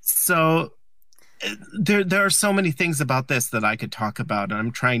there are so many things about this that I could talk about, and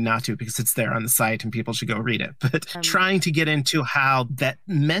I'm trying not to because it's there on the site and people should go read it. But trying to get into how that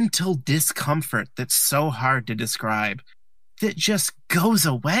mental discomfort that's so hard to describe, that just goes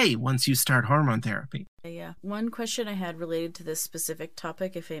away once you start hormone therapy. Yeah. One question I had related to this specific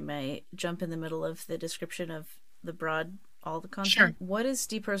topic, if I may jump in the middle of the description of all the content. Sure. What is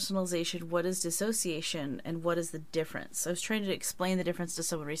depersonalization? What is dissociation? And what is the difference? I was trying to explain the difference to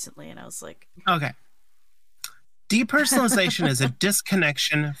someone recently, and I was like... Okay. Depersonalization is a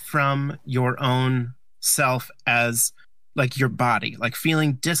disconnection from your own self as, your body,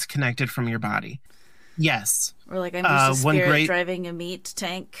 feeling disconnected from your body. Yes. Or I'm just a spirit driving a meat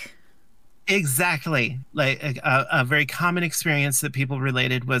tank. Exactly. A very common experience that people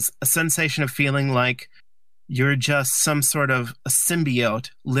related was a sensation of feeling like you're just some sort of a symbiote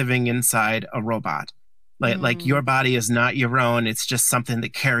living inside a robot. Like your body is not your own. It's just something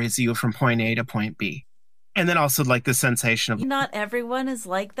that carries you from point A to point B. And then also the sensation of... Not everyone is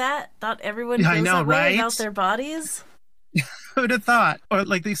like that. Not everyone feels that way about their bodies. Who'd have thought? Or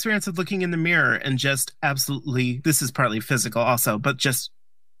the experience of looking in the mirror and just absolutely... This is partly physical also, but just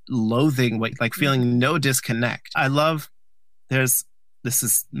loathing, like feeling no disconnect. I love, there's, this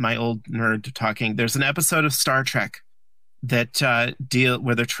is my old nerd talking. There's an episode of Star Trek that deal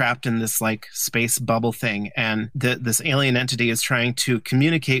where they're trapped in this like space bubble thing, and this alien entity is trying to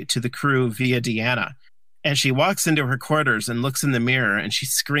communicate to the crew via Deanna. And she walks into her quarters and looks in the mirror and she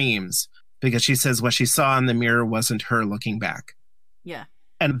screams because she says what she saw in the mirror wasn't her looking back. Yeah.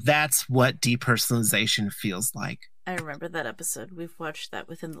 And that's what depersonalization feels like. I remember that episode. We've watched that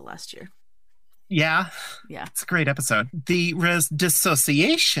within the last year. Yeah. Yeah. It's a great episode. The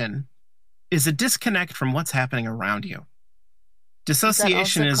dissociation is a disconnect from what's happening around you.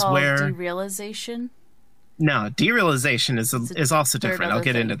 Dissociation is where derealization. No, derealization is also different. I'll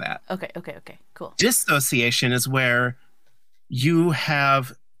get into that. Okay, cool. Dissociation is where you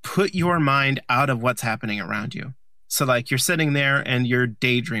have put your mind out of what's happening around you. So like you're sitting there and you're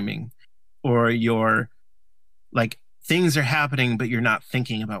daydreaming, or you're like things are happening but you're not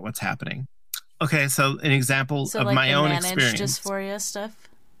thinking about what's happening. Okay, so an example of like my own experience. Dysphoria stuff?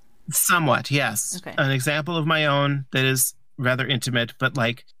 Somewhat, yes. Okay. An example of my own that is rather intimate, but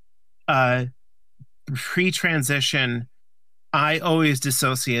like pre-transition, I always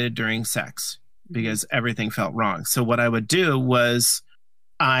dissociated during sex because everything felt wrong. So what I would do was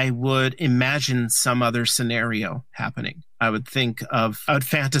I would imagine some other scenario happening. I would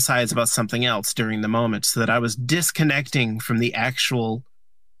fantasize about something else during the moment so that I was disconnecting from the actual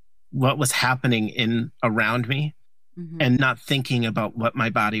what was happening around me and not thinking about what my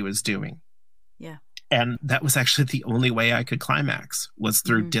body was doing. Yeah. And that was actually the only way I could climax was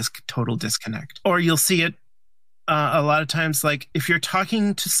through total disconnect. Or you'll see it a lot of times, like if you're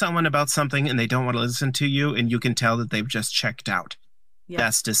talking to someone about something and they don't want to listen to you and you can tell that they've just checked out. Yeah.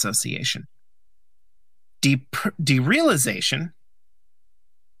 That's dissociation. Derealization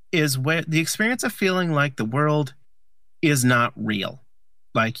is where the experience of feeling like the world is not real.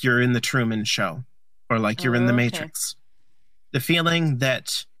 Like you're in the Truman Show or like you're in the Matrix. The feeling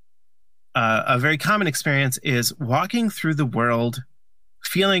that a very common experience is walking through the world,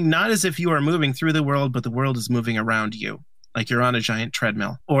 feeling not as if you are moving through the world, but the world is moving around you, like you're on a giant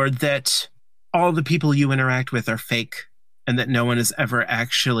treadmill, or that all the people you interact with are fake and that no one is ever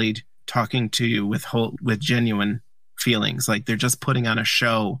actually talking to you with genuine feelings. Like they're just putting on a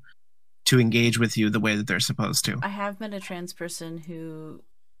show to engage with you the way that they're supposed to. I have met a trans person who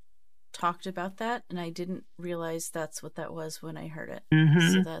talked about that, and I didn't realize that's what that was when I heard it.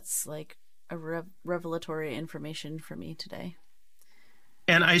 So that's like a revelatory information for me today.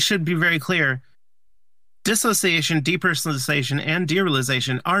 And I should be very clear, dissociation, depersonalization, and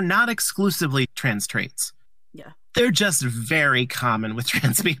derealization are not exclusively trans traits. Yeah. They're just very common with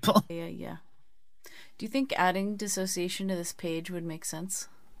trans people. Yeah. Do you think adding dissociation to this page would make sense?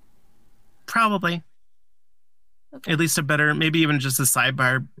 Probably. Okay. At least maybe even just a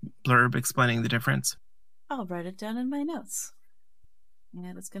sidebar blurb explaining the difference. I'll write it down in my notes.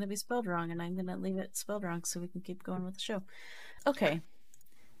 And it's going to be spelled wrong, and I'm going to leave it spelled wrong so we can keep going with the show. Okay.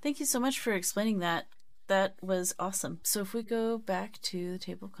 Thank you so much for explaining that. That was awesome. So if we go back to the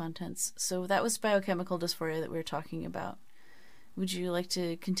table of contents, so that was biochemical dysphoria that we were talking about. Would you like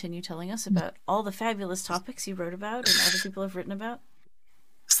to continue telling us about all the fabulous topics you wrote about and other people have written about?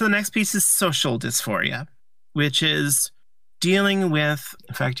 So the next piece is social dysphoria, which is dealing with,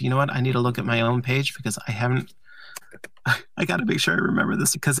 in fact, you know what? I need to look at my own page because I got to make sure I remember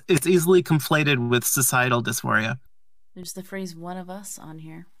this because it's easily conflated with societal dysphoria. There's the phrase "one of us" on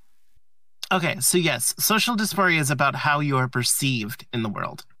here. Okay, so yes, social dysphoria is about how you are perceived in the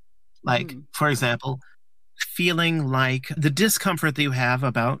world. Like, for example, feeling like the discomfort that you have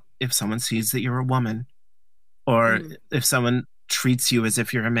about if someone sees that you're a woman or if someone treats you as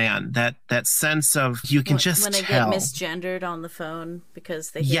if you're a man. That sense of you can just when I tell. get misgendered on the phone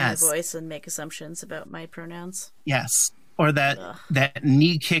because they hear my voice and make assumptions about my pronouns. Yes. Or that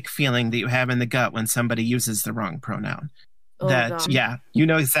knee kick feeling that you have in the gut when somebody uses the wrong pronoun. God. Yeah, you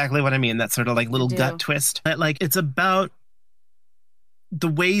know exactly what I mean. That sort of like little gut twist. That like it's about the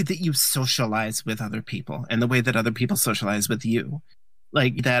way that you socialize with other people and the way that other people socialize with you.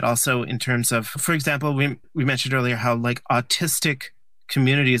 Like that also in terms of, for example, we mentioned earlier how like autistic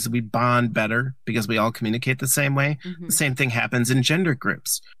communities, we bond better because we all communicate the same way. The same thing happens in gender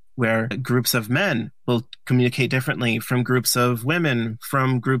groups where groups of men will communicate differently from groups of women,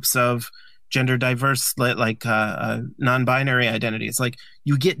 from groups of gender diverse, like non-binary identities. Like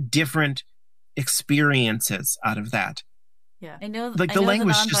you get different experiences out of that. Yeah, I know. Like the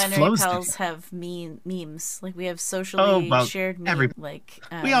language just flows. Pals have memes. Like we have socially shared memes. Like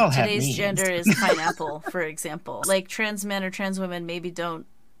we all have today's memes. gender is pineapple, for example. Like trans men or trans women maybe don't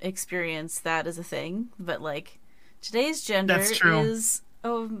experience that as a thing, but like today's gender is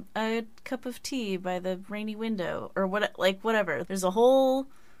oh, a cup of tea by the rainy window, or what, like whatever. There's a whole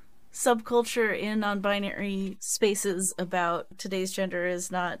subculture in non-binary spaces about today's gender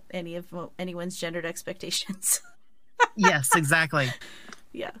is not any of anyone's gendered expectations. Yes, exactly.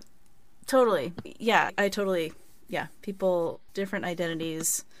 Yeah, totally. Yeah, I totally. Yeah, people, different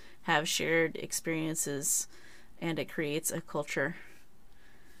identities have shared experiences, and it creates a culture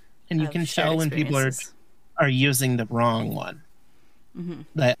And you of can shared tell when people experiences. are using the wrong one. Mm-hmm.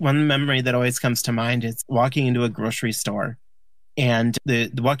 That one memory that always comes to mind is walking into a grocery store and the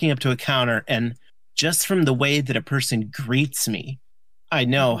walking up to a counter, and just from the way that a person greets me, I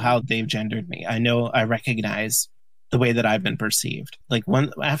know Mm-hmm. how they've gendered me. I recognize the way that I've been perceived. Like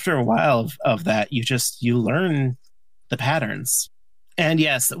one after a while of that, you learn the patterns. And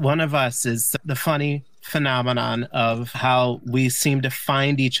yes, one of us is the funny phenomenon of how we seem to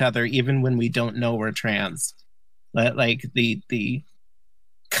find each other even when we don't know we're trans. Like the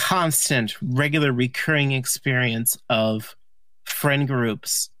constant, regular, recurring experience of friend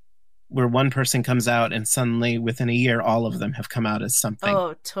groups where one person comes out and suddenly within a year all of them have come out as something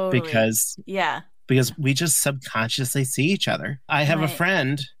Oh, totally. because Yeah. we just subconsciously see each other. I have a My,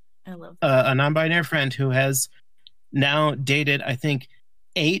 friend, I love that. a non-binary friend who has now dated, I think,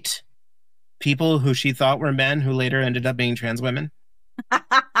 8 people who she thought were men who later ended up being trans women.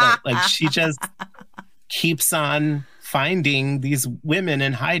 Like she just keeps on finding these women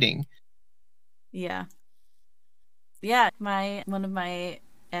and hiding. Yeah. Yeah, my one of my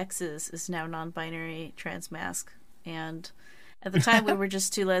exes is now non-binary trans masc, and at the time we were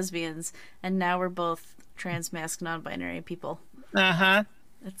just two lesbians, and now we're both trans masc non-binary people. Uh-huh.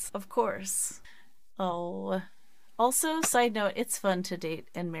 It's of course. Oh, also side note, it's fun to date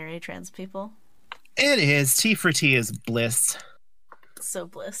and marry trans people. It is. Tea for tea is bliss. So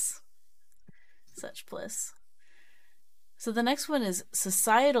bliss, such bliss. So the next one is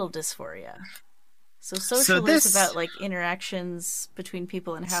societal dysphoria. So So social is this about like interactions between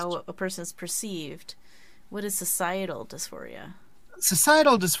people and how a person is perceived. What is societal dysphoria?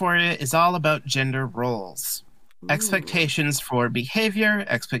 societal dysphoria is all about gender roles. Ooh. Expectations for behavior,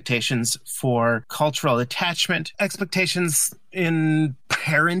 expectations for cultural attachment, expectations in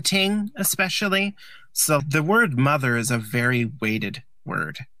parenting, especially. So the word mother is a very weighted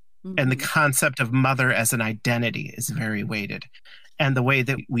word. And the Mm-hmm. concept of mother as an identity is very weighted. And the way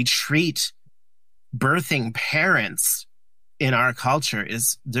that we treat birthing parents in our culture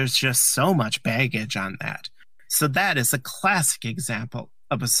is there's just so much baggage on that. So that is a classic example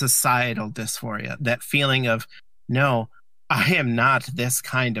of a societal dysphoria, that feeling of, no, I am not this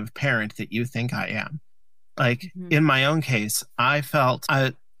kind of parent that you think I am. Like Mm-hmm. in my own case, I felt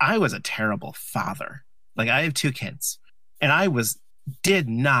I was a terrible father. Like I have 2 kids and did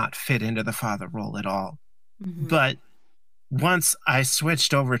not fit into the father role at all. Mm-hmm. But once I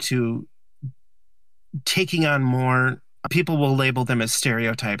switched over to taking on more, people will label them as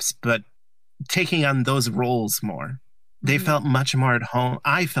stereotypes, but taking on those roles more, they Mm-hmm. felt much more at home.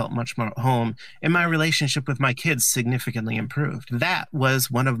 I felt much more at home, and my Yeah. relationship with my kids significantly improved. That was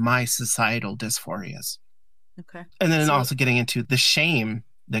one of my societal dysphorias. Okay. And then So, also getting into the shame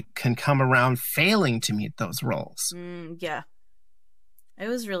that can come around failing to meet those roles. yeah, I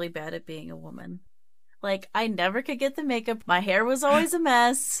was really bad at being a woman. Like, I never could get the makeup. My hair was always a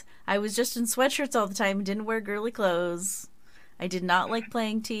mess. I was just in sweatshirts all the time and didn't wear girly clothes. I did not like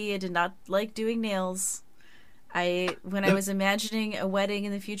playing tea. I did not like doing nails. When I was imagining a wedding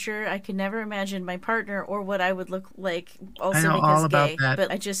in the future, I could never imagine my partner or what I would look like, I also know because all about gay. that.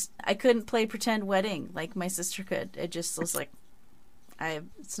 But I couldn't play pretend wedding like my sister could. It just was like,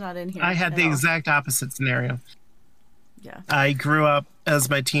 it's not in I here had at the all. exact opposite scenario. Yeah. I grew up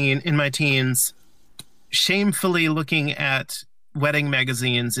in my teens, shamefully looking at wedding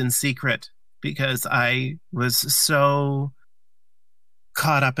magazines in secret because I was so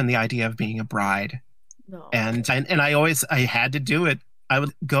caught up in the idea of being a bride. No. And I had to do it. I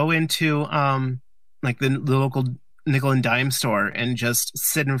would go into like the local nickel and dime store and just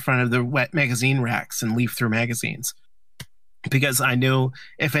sit in front of the wet magazine racks and leaf through magazines because I knew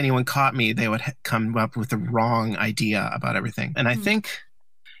if anyone caught me, they would come up with the wrong idea about everything. And I think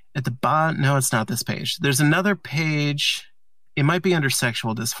at the bottom, no, it's not this page. There's another page. It might be under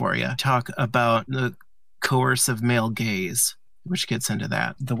sexual dysphoria. Talk about the coercive male gaze, which gets into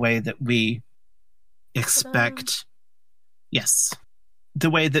that. The way that we expect, yes, the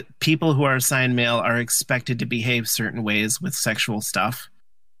way that people who are assigned male are expected to behave certain ways with sexual stuff,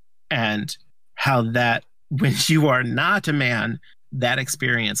 and how that when you are not a man, that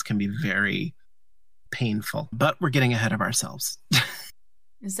experience can be very painful. But we're getting ahead of ourselves.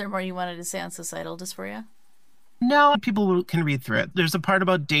 Is there more you wanted to say on societal dysphoria? No, can read through it. There's a part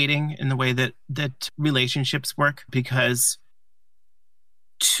about dating and the way that relationships work, because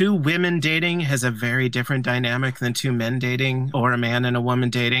two women dating has a very different dynamic than two men dating or a man and a woman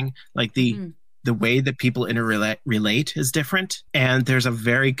dating. Like the way that people interrelate is different. And there's a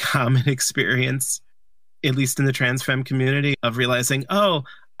very common experience, at least in the trans femme community, of realizing, oh,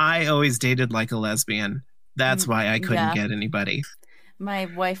 I always dated like a lesbian. That's why I couldn't get anybody. My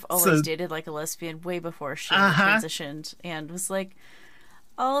wife always dated like a lesbian way before she transitioned, and was like,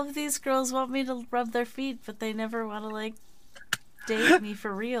 all of these girls want me to rub their feet, but they never want to like date me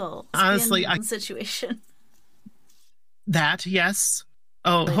for real. Honestly, situation. That, yes.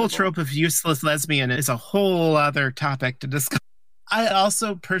 Oh, the whole trope of useless lesbian is a whole other topic to discuss. I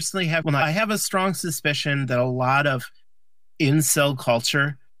also personally I have a strong suspicion that a lot of incel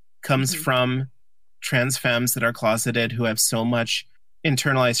culture comes from trans femmes that are closeted who have so much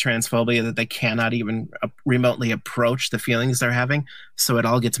internalized transphobia that they cannot even remotely approach the feelings they're having. So it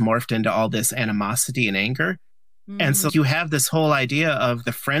all gets morphed into all this animosity and anger. And so you have this whole idea of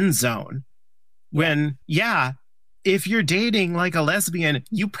the friend zone when, if you're dating like a lesbian,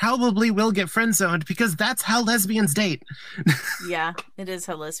 you probably will get friend zoned because that's how lesbians date. Yeah, it is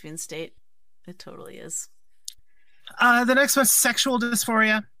how lesbians date. It totally is. The next one's sexual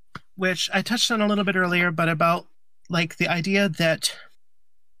dysphoria, which I touched on a little bit earlier, but about like the idea that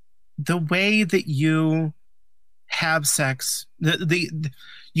the way that you have sex,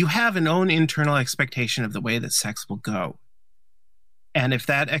 you have an own internal expectation of the way that sex will go. And if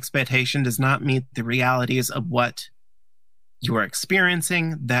that expectation does not meet the realities of what you are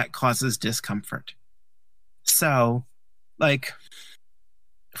experiencing, that causes discomfort. So, like,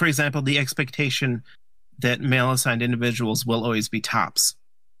 for example, the expectation that male-assigned individuals will always be tops.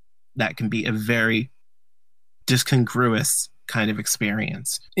 That can be a very discongruous kind of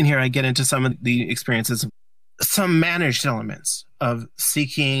experience. In here, I get into some of the experiences, some managed elements of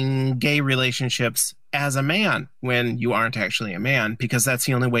seeking gay relationships as a man when you aren't actually a man, because that's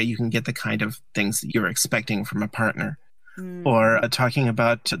the only way you can get the kind of things that you're expecting from a partner. Or talking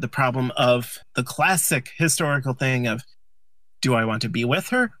about the problem of the classic historical thing of, do I want to be with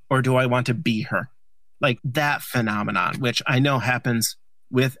her or do I want to be her? Like that phenomenon, which I know happens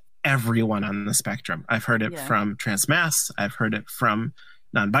with everyone on the spectrum. I've heard it from trans masks. I've heard it from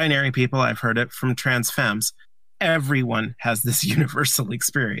non-binary people. I've heard it from trans femmes. Everyone has this universal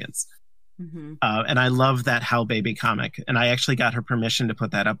experience. And I love that How Baby comic. And I actually got her permission to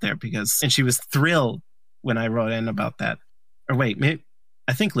put that up there and she was thrilled when I wrote in about that. Or wait, maybe,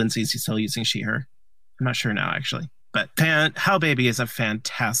 I think Lindsay's still using she, her. I'm not sure now, actually. But How Baby is a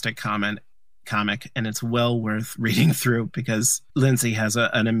fantastic comic, and it's well worth reading through because Lindsay has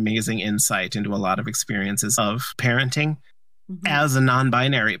an amazing insight into a lot of experiences of parenting as a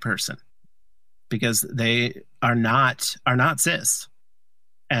non-binary person, because they are not cis.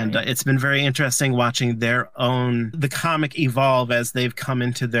 And it's been very interesting watching the comic evolve as they've come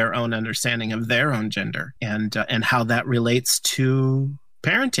into their own understanding of their own gender and how that relates to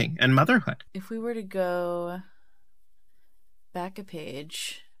parenting and motherhood. If we were to go back a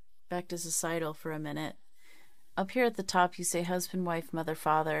page, back to societal for a minute, up here at the top you say husband, wife, mother,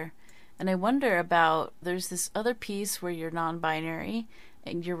 father. And I wonder about, there's this other piece where you're non-binary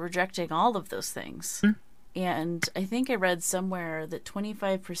and you're rejecting all of those things. And I think I read somewhere that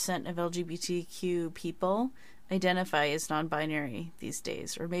 25% of LGBTQ people identify as non-binary these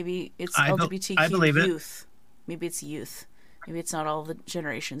days. Or maybe it's LGBTQ youth. Maybe it's youth. Maybe it's not all the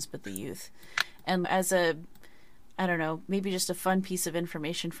generations, but the youth. And as I don't know, maybe just a fun piece of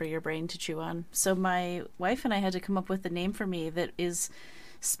information for your brain to chew on. So my wife and I had to come up with a name for me that is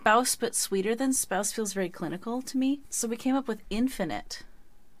spouse but sweeter than spouse. Feels very clinical to me. So we came up with Infinite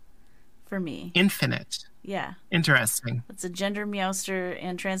for me. Infinite. Yeah. Interesting. It's a Gender Meowster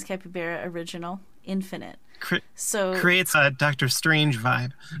and Trans Capybara original. Infinite. So creates a Doctor Strange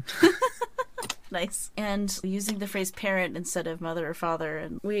vibe. Nice. And using the phrase parent instead of mother or father.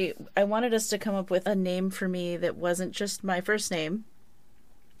 And I wanted us to come up with a name for me that wasn't just my first name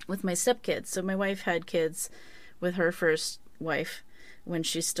with my stepkids. So my wife had kids with her first wife when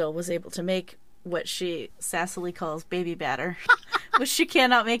she still was able to make what she sassily calls baby batter, which she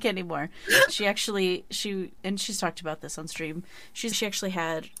cannot make anymore. And she's talked about this on stream. She actually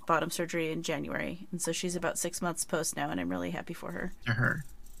had bottom surgery in January, and so she's about 6 months post now, and I'm really happy for her.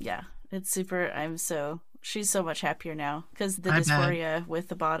 Yeah, it's super. She's so much happier now because the dysphoria with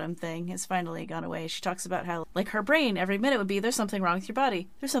the bottom thing has finally gone away. She talks about how, like, her brain every minute would be, there's something wrong with your body.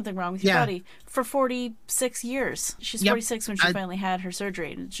 There's something wrong with your body for 46 years. She's 46 when she finally had her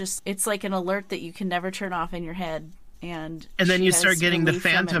surgery. And it's like an alert that you can never turn off in your head. And then you start getting the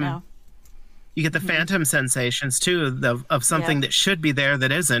phantom. You get the phantom sensations too of something Yep. that should be there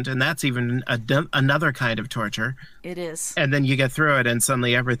that isn't, and that's even another kind of torture. It is. And then you get through it, and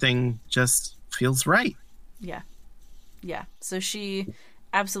suddenly everything just feels right. Yeah. Yeah. So she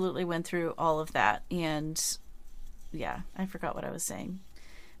absolutely went through all of that, and yeah, I forgot what I was saying.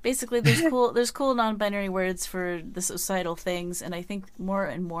 Basically, there's cool non-binary words for the societal things, and I think more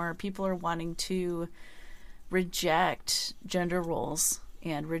and more people are wanting to reject gender roles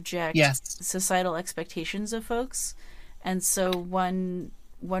and reject Yes. societal expectations of folks. And so one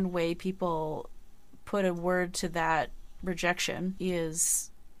way people put a word to that rejection is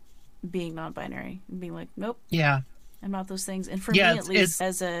being non-binary and being like, nope, Yeah. I'm not those things. And for Yeah, me, at least,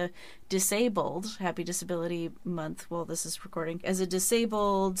 as a disabled, happy disability month, well, this is recording, as a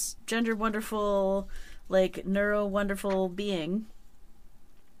disabled, gender wonderful, like neuro wonderful being,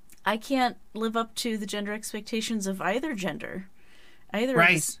 I can't live up to the gender expectations of either gender, either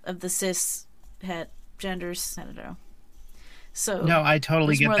right. of the cis het genders. I don't know. So No, I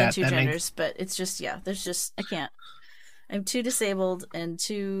totally there's get more that. than two That genders, makes but it's just, yeah, there's just, I can't. I'm too disabled and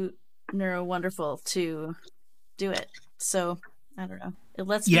too neuro wonderful to do it. So I don't know. It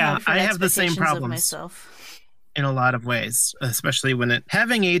lets me have different I have the same expectations of problems myself. in a lot of ways, especially when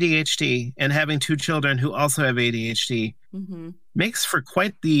having ADHD and having two children who also have ADHD makes for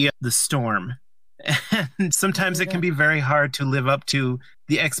quite the storm. And sometimes it can be very hard to live up to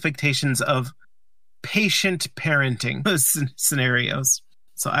the expectations of patient parenting scenarios.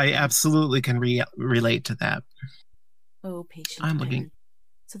 So I absolutely can relate to that. Oh, patient I'm parent. looking.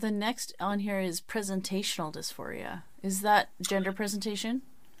 So the next on here is presentational dysphoria. Is that gender presentation?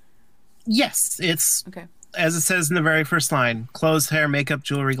 Yes, it's okay. As it says in the very first line: clothes, hair, makeup,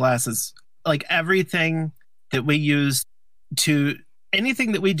 jewelry, glasses. Like everything that we use to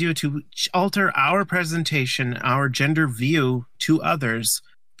anything that we do to alter our presentation, our gender view to others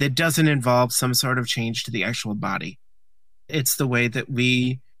that doesn't involve some sort of change to the actual body. It's the way that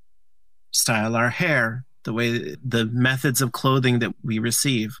we style our hair, the methods of clothing that we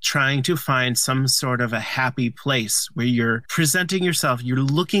receive, trying to find some sort of a happy place where you're presenting yourself, you're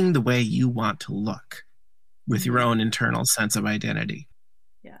looking the way you want to look with your own internal sense of identity.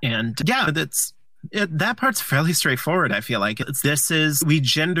 Yeah. And yeah, that part's fairly straightforward. I feel like we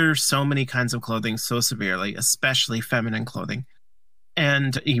gender so many kinds of clothing so severely, especially feminine clothing.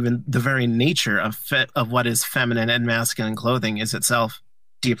 And even the very nature of what is feminine and masculine clothing is itself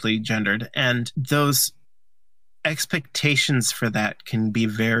deeply gendered. And those expectations for that can be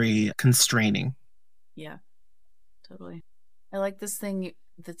very constraining. Yeah, totally. I like this thing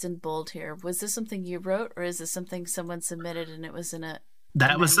that's in bold here. Was this something you wrote, or is this something someone submitted and it was in a...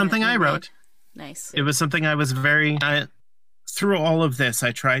 That was something I wrote. Nice. It was something I was through all of this,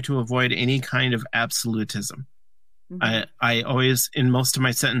 I try to avoid any kind of absolutism. I always, in most of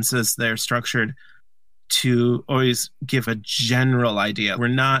my sentences, they're structured to always give a general idea. We're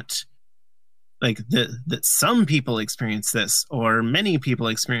not like that some people experience this or many people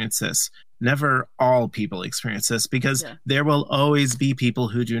experience this. Never all people experience this, because there will always be people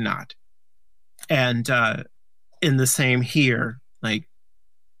who do not. And in the same here, like,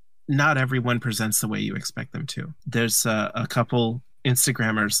 not everyone presents the way you expect them to. There's a couple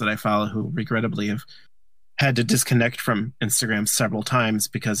Instagrammers that I follow who regrettably have had to disconnect from Instagram several times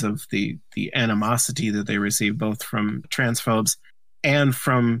because of the animosity that they receive, both from transphobes and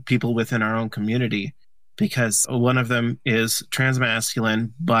from people within our own community. Because one of them is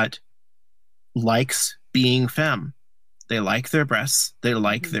transmasculine, but likes being femme. They like their breasts, they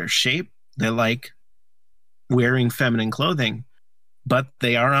like their shape, they like wearing feminine clothing, but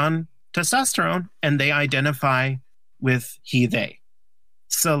they are on testosterone and they identify with he, they.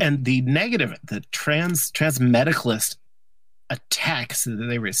 So, and the negative, the trans medicalist attacks that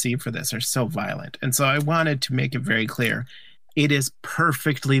they receive for this are so violent. And so I wanted to make it very clear. It is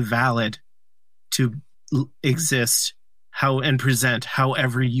perfectly valid to exist and present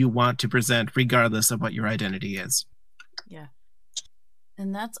however you want to present, regardless of what your identity is. Yeah.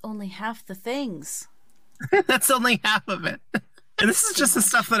 And that's only half the things. That's only half of it. And this is just the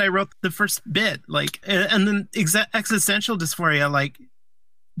stuff that I wrote the first bit. Like, and then existential dysphoria, like,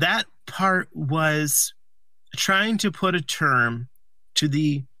 that part was trying to put a term to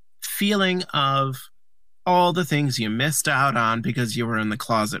the feeling of all the things you missed out on because you were in the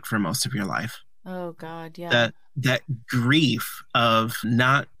closet for most of your life. Oh God, yeah. That grief of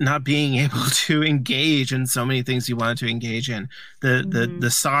not being able to engage in so many things you wanted to engage in. The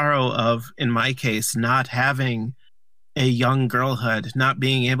sorrow of, in my case, not having a young girlhood, not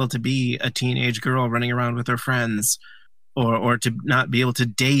being able to be a teenage girl running around with her friends, or to not be able to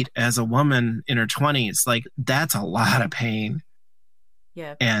date as a woman in her 20s. Like, that's a lot of pain.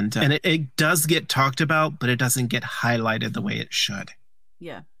 Yeah. And it does get talked about, but it doesn't get highlighted the way it should.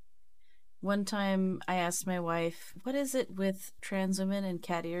 Yeah. One time I asked my wife, what is it with trans women and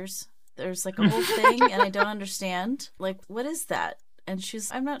cat ears? There's like a whole thing and I don't understand. Like, what is that? And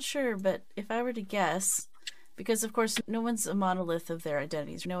she's, I'm not sure, but if I were to guess, because of course no one's a monolith of their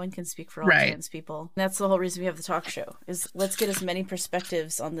identities. No one can speak for all Right. trans people. That's the whole reason we have the talk show, is let's get as many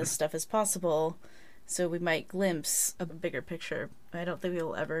perspectives on this stuff as possible so we might glimpse a bigger picture. I don't think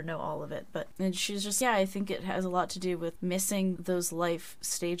we'll ever know all of it, but and she's just, yeah, I think it has a lot to do with missing those life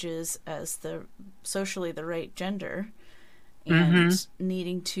stages as the socially the right gender and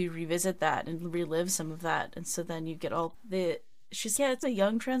needing to revisit that and relive some of that. And so then you get all the, she's, yeah, it's a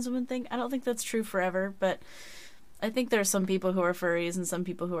young trans woman thing. I don't think that's true forever, but I think there are some people who are furries and some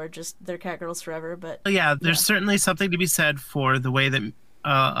people who are just, they're cat girls forever. But yeah, there's certainly something to be said for the way that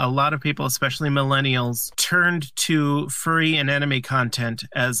a lot of people, especially millennials, turned to furry and anime content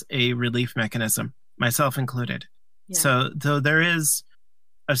as a relief mechanism, myself included. yeah. So though there is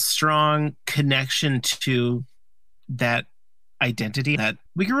a strong connection to that identity, that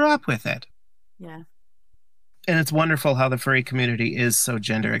we grew up with it. Yeah. And it's wonderful how the furry community is so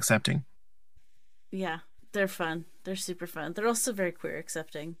gender accepting. Yeah, they're fun. They're super fun. They're also very queer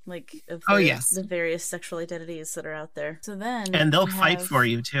accepting, like of the various sexual identities that are out there. So then, and they'll fight for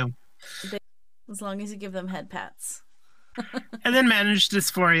you too, as long as you give them head pats. And then managed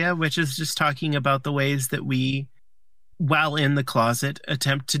dysphoria, which is just talking about the ways that we, while in the closet,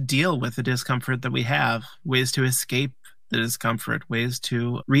 attempt to deal with the discomfort that we have, ways to escape the discomfort, ways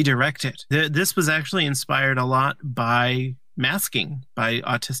to redirect it. This was actually inspired a lot by masking, by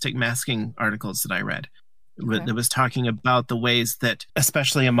autistic masking articles that I read. Okay. That was talking about the ways that,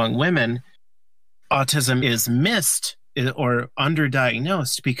 especially among women, autism is missed or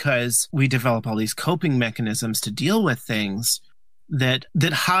underdiagnosed because we develop all these coping mechanisms to deal with things that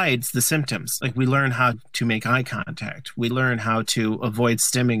hides the symptoms. Like we learn how to make eye contact. We learn how to avoid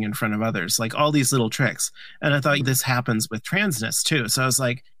stimming in front of others, like all these little tricks. And I thought this happens with transness too. So I was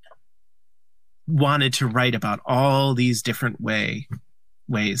like, wanted to write about all these different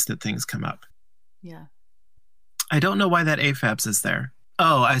ways that things come up. Yeah. I don't know why that AFABs is there.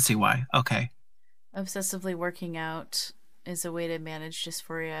 Oh, I see why. Okay. Obsessively working out is a way to manage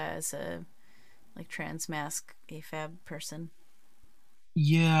dysphoria as a like trans mask AFAB person.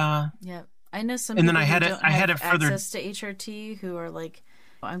 Yeah. Yeah. I know some and people then I had it further access to HRT who are like,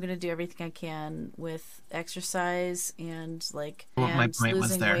 I'm going to do everything I can with exercise and like and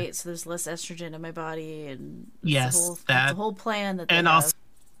losing weight so there's less estrogen in my body, and yes, the whole plan that they have.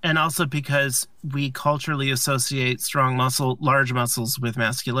 And also because we culturally associate large muscles with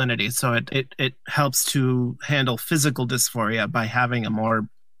masculinity. So it helps to handle physical dysphoria by having a more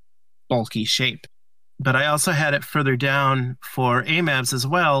bulky shape. But I also had it further down for AMABs as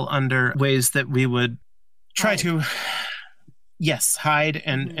well, under ways that we would try to, hide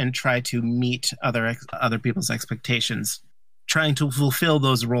and try to meet other people's expectations, trying to fulfill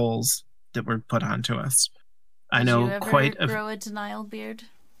those roles that were put onto us. Did you ever grow a denial beard?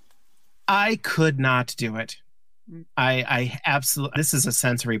 I could not do it. I absolutely, this is a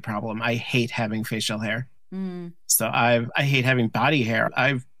sensory problem. I hate having facial hair. So I hate having body hair.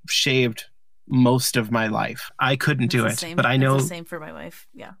 I've shaved most of my life. I couldn't do it, but I know the same for my wife.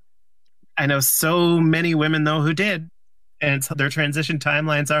 Yeah. I know so many women though who did, and their transition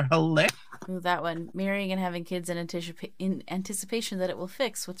timelines are hilarious. Ooh, that one, marrying and having kids in anticipation that it will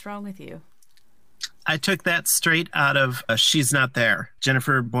fix what's wrong with you. I took that straight out of She's Not There,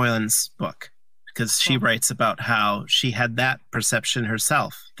 Jennifer Boylan's book, because she writes about how she had that perception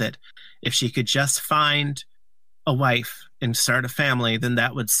herself, that if she could just find a wife and start a family, then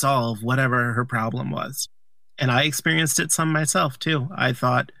that would solve whatever her problem was. And I experienced it some myself too. I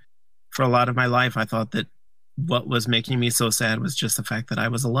thought for a lot of my life, I thought that what was making me so sad was just the fact that I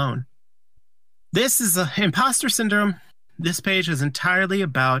was alone. This is imposter syndrome. This page is entirely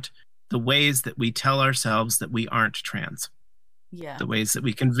about the ways that we tell ourselves that we aren't trans. Yeah. The ways that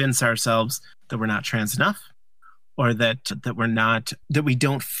we convince ourselves that we're not trans enough, or that we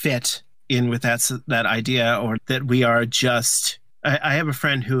don't fit in with that idea, or that we are just. I have a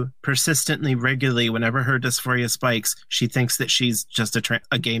friend who persistently, regularly, whenever her dysphoria spikes, she thinks that she's just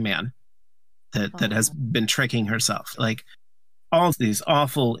a gay man that has been tricking herself. Like all these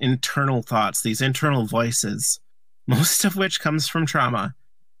awful internal thoughts, these internal voices, most of which comes from trauma,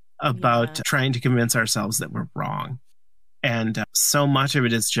 about trying to convince ourselves that we're wrong. And so much of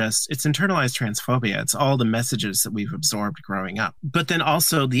it is it's internalized transphobia. It's all the messages that we've absorbed growing up. But then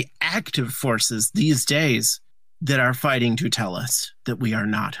also the active forces these days that are fighting to tell us that we are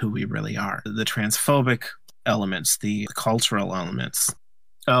not who we really are. The transphobic elements, the cultural elements,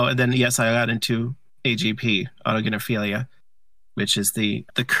 Oh, and then yes, I got into AGP, autogynephilia, which is the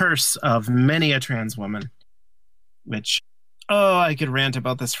curse of many a trans woman. Which, oh, I could rant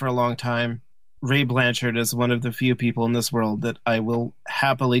about this for a long time. Ray Blanchard is one of the few people in this world that I will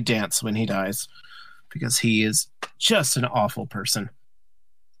happily dance when he dies, because he is just an awful person.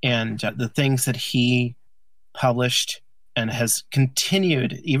 And the things that he published and has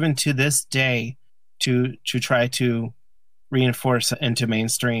continued even to this day to try to reinforce into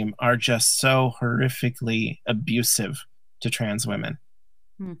mainstream are just so horrifically abusive to trans women.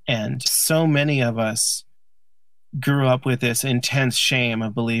 And so many of us grew up with this intense shame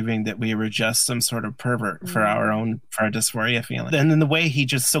of believing that we were just some sort of pervert for our dysphoria feeling. And then the way he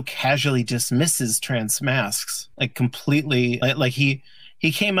just so casually dismisses trans masks, like completely, like he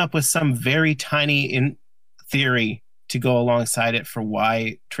came up with some very tiny in theory to go alongside it for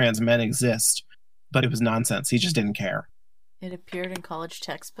why trans men exist, but it was nonsense. He just didn't care. It appeared in college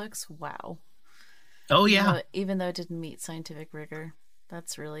textbooks. Wow. Oh yeah. Even though it didn't meet scientific rigor.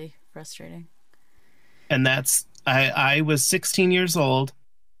 That's really frustrating. And that's, I was 16 years old.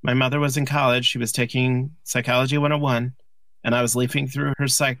 My mother was in college. She was taking Psychology 101, and I was leafing through her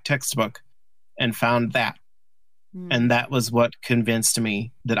psych textbook and found that. And that was what convinced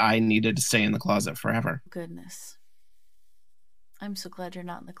me that I needed to stay in the closet forever. Goodness. I'm so glad you're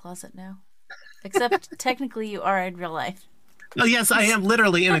not in the closet now. Except technically you are in real life. Oh, yes, I am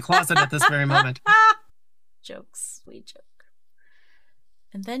literally in a closet at this very moment. Jokes. Sweet joke.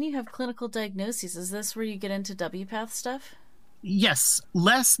 And then you have clinical diagnoses. Is this where you get into WPATH stuff? Yes,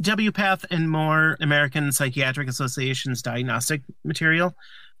 less WPATH and more American Psychiatric Association's diagnostic material,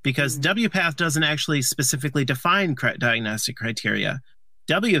 because WPATH doesn't actually specifically define diagnostic criteria.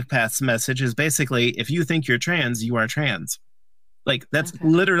 WPATH's message is basically, if you think you're trans, you are trans. Like, that's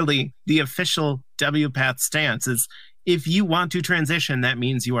literally the official WPATH stance is, if you want to transition, that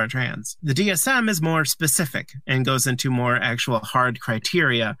means you are trans. The DSM is more specific and goes into more actual hard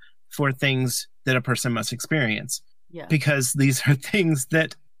criteria for things that a person must experience. Yeah. Because these are things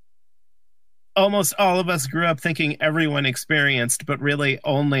that almost all of us grew up thinking everyone experienced, but really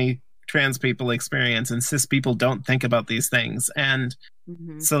only trans people experience, and cis people don't think about these things. And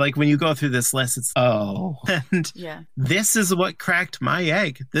so, like, when you go through this list, it's, and this is what cracked my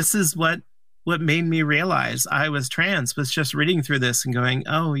egg. This is what made me realize I was trans, was just reading through this and going,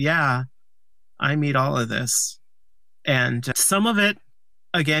 oh yeah, I meet all of this. And some of it,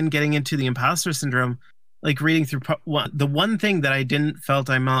 again, getting into the imposter syndrome, like reading through the one thing that I didn't felt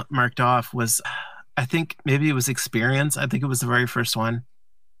I marked off was, I think maybe it was experience. I think it was the very first one.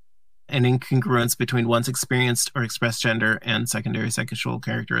 An incongruence between one's experienced or expressed gender and secondary sexual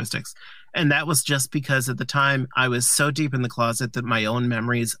characteristics. And that was just because at the time I was so deep in the closet that my own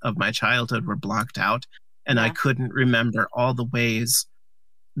memories of my childhood were blocked out. And I couldn't remember all the ways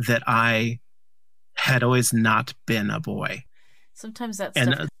that I had always not been a boy. Sometimes that's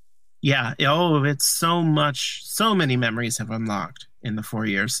stuff. It's so many memories have unlocked in the 4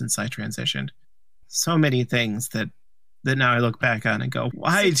 years since I transitioned. So many things that now I look back on and go,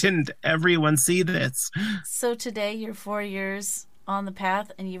 why didn't everyone see this? So today you're 4 years on the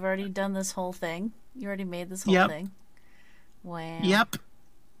path and you've already done this whole thing. You already made this whole thing. Wow. Yep.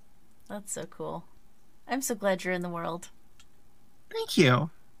 That's so cool. I'm so glad you're in the world. Thank you.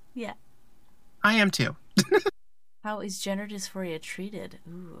 Yeah. I am too. How is gender dysphoria treated?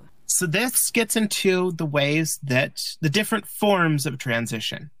 Ooh. So this gets into the ways that the different forms of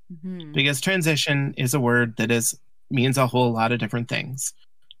transition, because transition is a word that means a whole lot of different things.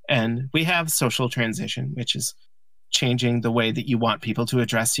 And we have social transition, which is changing the way that you want people to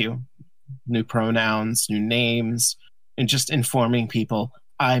address you. New pronouns, new names, and just informing people,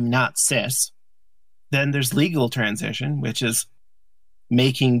 I'm not cis. Then there's legal transition, which is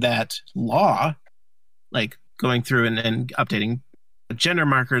making that law, like going through and updating gender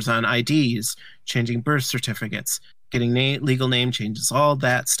markers on IDs, changing birth certificates, getting legal name changes, all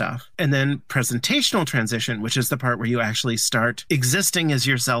that stuff. And then presentational transition, which is the part where you actually start existing as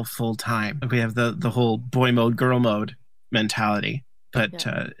yourself full time. We have the whole boy mode, girl mode mentality, but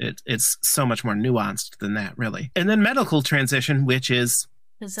it's so much more nuanced than that, really. And then medical transition, which is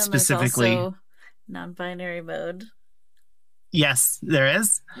specifically also non-binary mode. Yes, there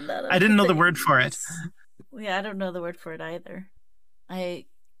is. I didn't know the word for it. Yeah, I don't know the word for it either. I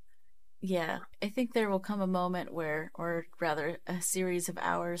think there will come a moment where, or rather a series of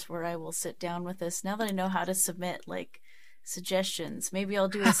hours where I will sit down with this. Now that I know how to submit like suggestions, maybe I'll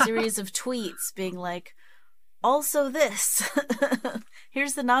do a series of tweets being like, also this,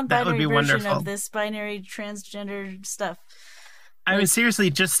 here's the non-binary version of this binary transgender stuff. I mean, Like, seriously,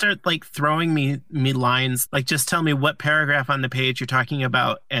 just start like throwing me lines. Like, just tell me what paragraph on the page you're talking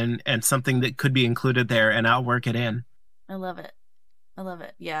about, and something that could be included there, and I'll work it in. I love it. I love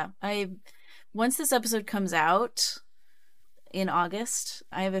it. Yeah. Once this episode comes out in August,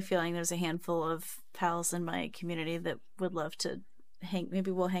 I have a feeling there's a handful of pals in my community that would love to hang.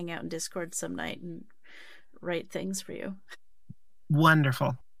 Maybe we'll hang out in Discord some night and write things for you.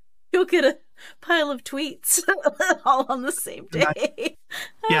 Wonderful. You'll get a pile of tweets all on the same day.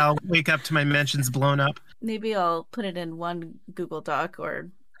 Yeah, I'll wake up to my mentions blown up. Maybe I'll put it in one Google Doc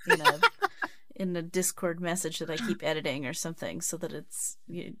or in a Discord message that I keep editing or something, so that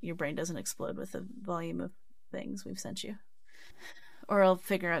your brain doesn't explode with the volume of things we've sent you. Or I'll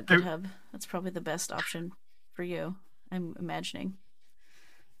figure out GitHub. That's probably the best option for you, I'm imagining.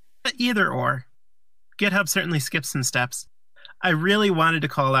 Either or. GitHub certainly skips some steps. I really wanted to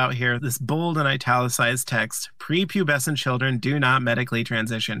call out here this bold and italicized text: prepubescent children do not medically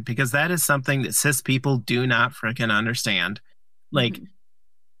transition, because that is something that cis people do not freaking understand. Like,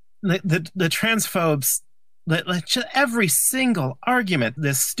 the transphobes, every single argument,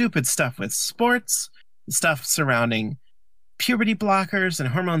 this stupid stuff with sports, stuff surrounding puberty blockers and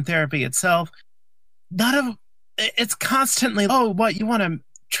hormone therapy itself, it's constantly, oh, what, you want to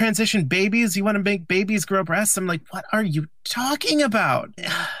transition babies? You want to make babies grow breasts? I'm like, what are you talking about?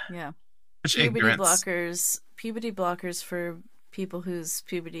 Yeah. Ignorance. Puberty blockers for people whose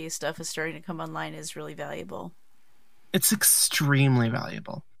puberty stuff is starting to come online is really valuable. It's extremely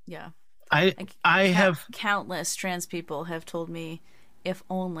valuable. Yeah. I have countless trans people have told me, if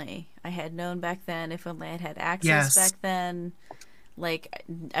only I had known back then, if only I'd had access Yes. back then, like,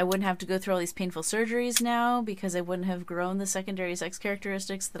 I wouldn't have to go through all these painful surgeries now, because I wouldn't have grown the secondary sex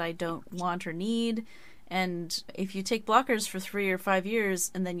characteristics that I don't want or need. And if you take blockers for 3 or 5 years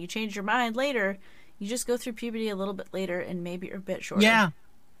and then you change your mind later, you just go through puberty a little bit later and maybe a bit shorter. Yeah.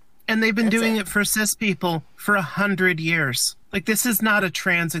 And they've been doing it for cis people for 100 years. Like, this is not a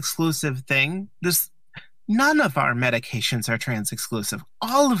trans exclusive thing. None of our medications are trans exclusive.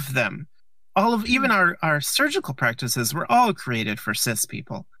 All of them. Even our surgical practices were all created for cis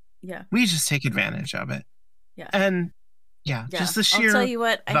people. Yeah. We just take advantage of it. Yeah. And just the sheer I'll tell you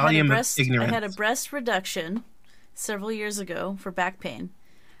what, volume of ignorance. I had a breast reduction several years ago for back pain.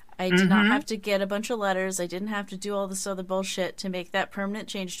 I did not have to get a bunch of letters. I didn't have to do all this other bullshit to make that permanent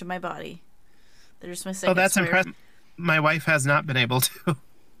change to my body. There's my second. Oh, that's impressive. My wife has not been able to.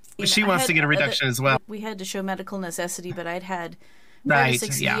 She wants to get a reduction as well. We had to show medical necessity, but I'd had 5 or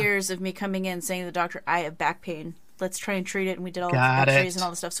 6 years of me coming in saying to the doctor, I have back pain. Let's try and treat it. And we did all the x-rays and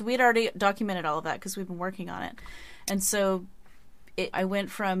all the stuff. So we had already documented all of that because we've been working on it. And so I went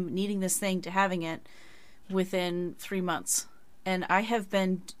from needing this thing to having it within 3 months. And I have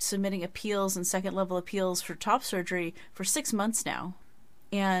been submitting appeals and second level appeals for top surgery for 6 months now.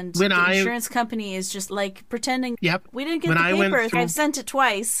 And the insurance company is just like pretending, we didn't get the paperwork. I've sent it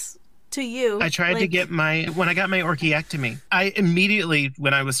twice to you. I tried to get when I got my orchiectomy, I immediately,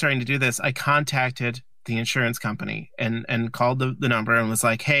 when I was starting to do this, I contacted the insurance company and called the number and was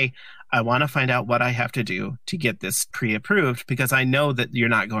like, hey, I want to find out what I have to do to get this pre-approved, because I know that you're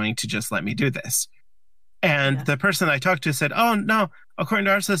not going to just let me do this. And the person I talked to said, oh, no, according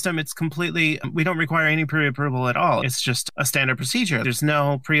to our system, it's completely, we don't require any pre-approval at all. It's just a standard procedure. There's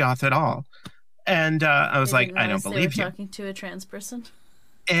no pre-auth at all. And I was like, I don't believe you. Talking to a trans person?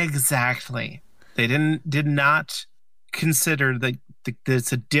 Exactly. They did not consider that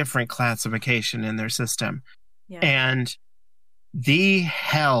it's a different classification in their system. Yeah. And the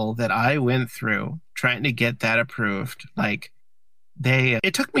hell that I went through trying to get that approved,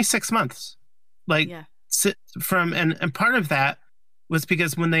 it took me 6 months. And part of that was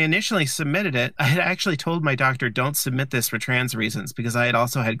because when they initially submitted it, I had actually told my doctor, don't submit this for trans reasons, because I had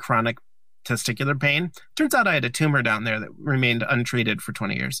also had chronic testicular pain. Turns out I had a tumor down there that remained untreated for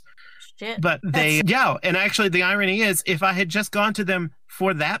 20 years. Shit. But and actually the irony is, if I had just gone to them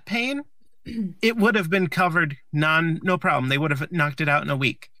for that pain, it would have been covered no problem. They would have knocked it out in a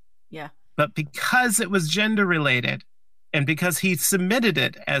week. Yeah. But because it was gender related, and because he submitted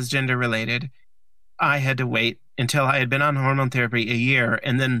it as gender related, I had to wait until I had been on hormone therapy a year,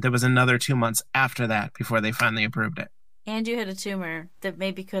 and then there was another 2 months after that before they finally approved it. And you had a tumor that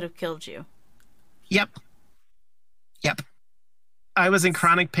maybe could have killed you. Yep. I was in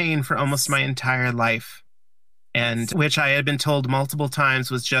chronic pain for almost my entire life, and which I had been told multiple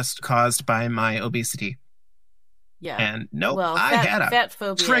times was just caused by my obesity. Yeah. And I had a fat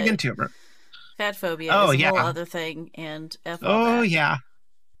phobia. Friggin' tumor. Fat phobia is a whole other thing, and F all that. Yeah.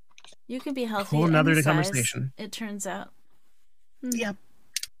 You can be healthy whole nother any size, conversation. it turns out. Yep.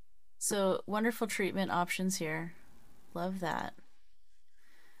 So, wonderful treatment options here. Love that.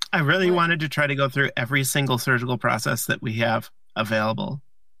 I really What? wanted to try to go through every single surgical process that we have available.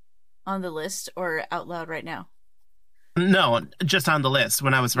 On the list or out loud right now? No, just on the list.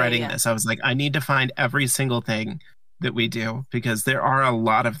 When I was Yeah, writing yeah. this, I was like, I need to find every single thing that we do because there are a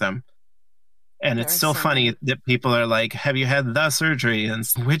lot of them. And There it's are so so funny many. that people are like, have you had the surgery? And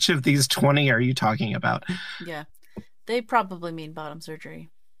which of these 20 are you talking about? Yeah. They probably mean bottom surgery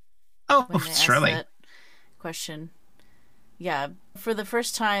Oh, when they ask surely. that question. Yeah. For the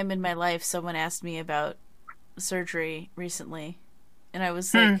first time in my life, someone asked me about surgery recently, and I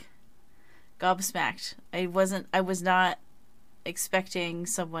was Hmm. like gobsmacked. I was not expecting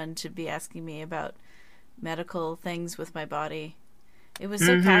someone to be asking me about medical things with my body. It was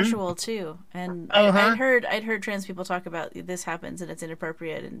so Mm-hmm. casual too, and Uh-huh. I'd heard trans people talk about this happens and it's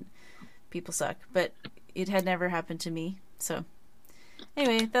inappropriate and people suck, but it had never happened to me. So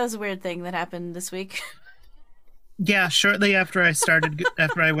anyway, that was a weird thing that happened this week. Yeah, shortly after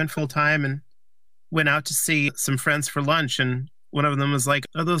I went full time and went out to see some friends for lunch, and one of them was like,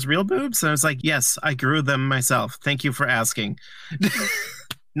 "Are those real boobs?" And I was like, "Yes, I grew them myself. Thank you for asking."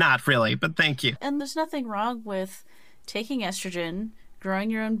 Not really, but thank you. And there's nothing wrong with taking estrogen, growing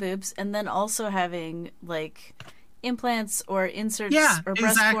your own boobs, and then also having like implants or inserts Yeah, or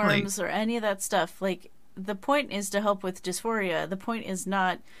breast exactly. forms or any of that stuff. Like the point is to help with dysphoria. The point is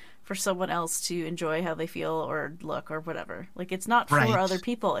not for someone else to enjoy how they feel or look or whatever. Like it's not for Right. other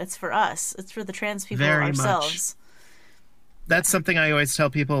people. It's for us. It's for the trans people Very much. ourselves. Yeah. That's something I always tell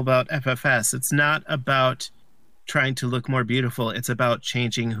people about FFS. It's not about trying to look more beautiful, it's about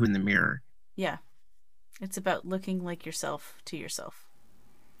changing who in the mirror. Yeah. It's about looking like yourself to yourself.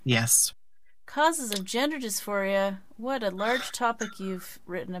 Yes. Causes of gender dysphoria. What a large topic you've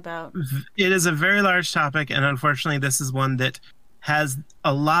written about. It is a very large topic, and unfortunately, this is one that has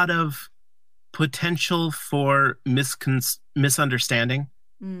a lot of potential for misunderstanding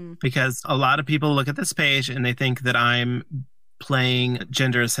Mm. because a lot of people look at this page and they think that I'm playing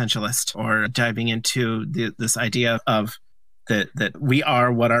gender essentialist or diving into this idea of that we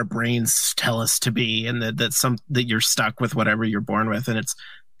are what our brains tell us to be, and that you're stuck with whatever you're born with, and it's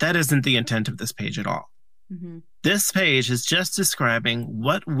that isn't the intent of this page at all. Mm-hmm. This page is just describing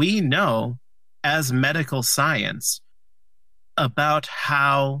what we know as medical science about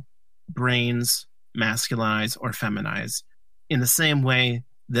how brains masculinize or feminize in the same way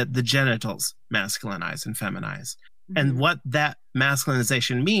that the genitals masculinize and feminize. Mm-hmm. And what that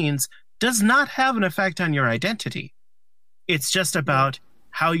masculinization means does not have an effect on your identity. It's just Yeah. about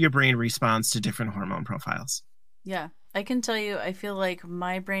how your brain responds to different hormone profiles. Yeah. I can tell you, I feel like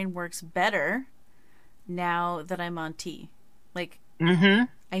my brain works better now that I'm on T. Like, Mm-hmm.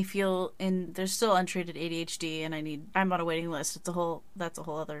 I feel in there's still untreated ADHD, and I'm on a waiting list. That's a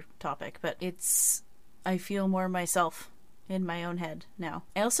whole other topic, but I feel more myself in my own head now.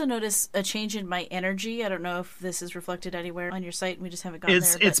 I also notice a change in my energy. I don't know if this is reflected anywhere on your site, and we just haven't gotten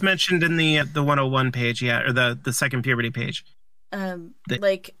It's there, but it's mentioned in the 101 page, yeah, or the second puberty page. The,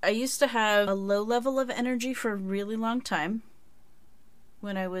 like I used to have a low level of energy for a really long time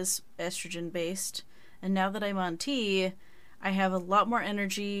when I was estrogen based, and now that I'm on T, I have a lot more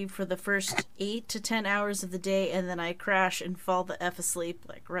energy for the first 8 to 10 hours of the day, and then I crash and fall the f asleep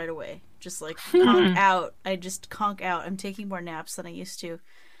like right away. Just like conk out. I just conk out. I'm taking more naps than I used to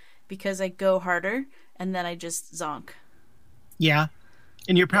because I go harder, and then I just zonk. yeah,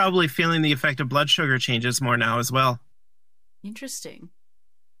 and you're Yeah, probably feeling the effect of blood sugar changes more now as well. interesting.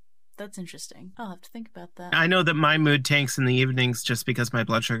 That's interesting. I'll have to think about that. I know that my mood tanks in the evenings just because my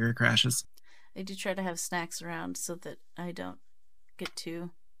blood sugar crashes. I do try to have snacks around so that I don't get too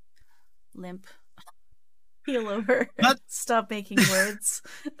limp. Heel over. But Stop making words.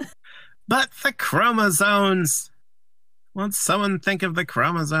 but the chromosomes. Won't someone think of the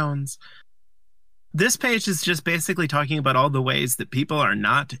chromosomes? This page is just basically talking about all the ways that people are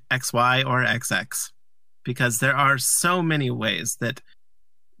not XY or XX, because there are so many ways that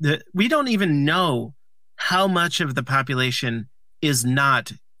we don't even know how much of the population is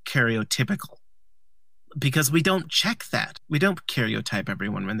not karyotypical because we don't check that. We don't karyotype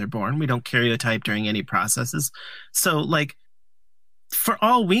everyone when they're born. We don't karyotype during any processes. So, like, for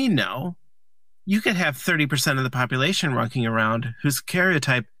all we know, you could have 30% of the population walking around whose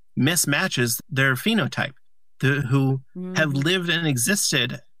karyotype mismatches their phenotype, who have Mm-hmm. lived and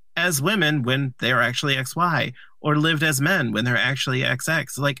existed as women when they're actually XY, or lived as men when they're actually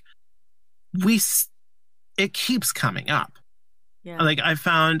XX. Like, it keeps coming up. Yeah. Like, I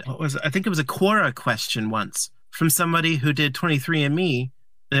found, I think it was a Quora question once from somebody who did 23andMe.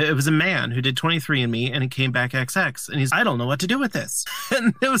 It was a man who did 23andMe and it came back XX. And I don't know what to do with this.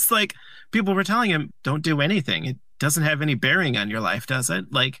 And it was like, people were telling him, don't do anything. doesn't have any bearing on your life, does it?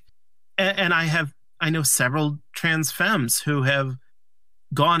 Like, and I know several trans femmes who have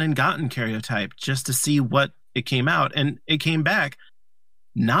gone and gotten karyotyped just to see what it came out, and it came back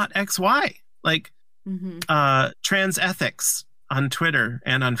not XY. Like, trans ethics on Twitter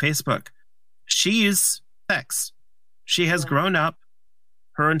and on Facebook, she's sex. She has grown up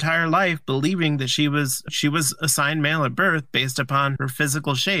her entire life believing that she was assigned male at birth based upon her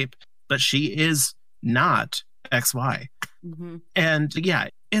physical shape, but she is not XY. And yeah,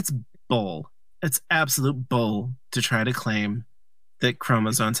 it's bull. It's absolute bull to try to claim that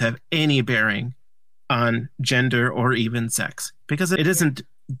chromosomes have any bearing on gender or even sex, because it isn't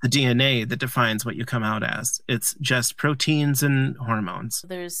the DNA that defines what you come out as. It's just proteins and hormones.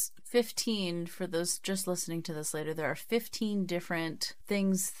 There's 15, for those just listening to this later, there are 15 different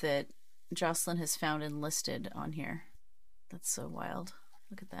things that Jocelyn has found and listed on here. That's so wild.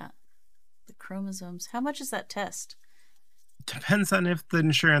 Look at that. The chromosomes. How much is that test? Depends on if the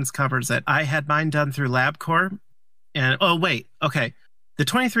insurance covers it. I had mine done through LabCorp. And, the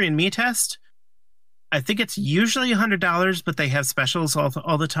 23andMe test, I think it's usually $100, but they have specials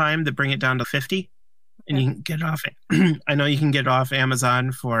all the time that bring it down to $50. And you can get it off. I know you can get it off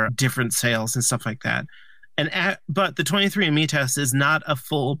Amazon for different sales and stuff like that. But the 23andMe test is not a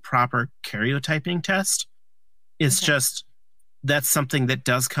full proper karyotyping test. It's just, that's something that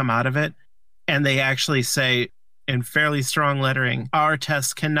does come out of it. And they actually say in fairly strong lettering, our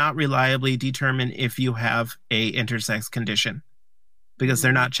test cannot reliably determine if you have a intersex condition, because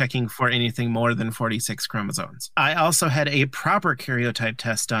they're not checking for anything more than 46 chromosomes. I also had a proper karyotype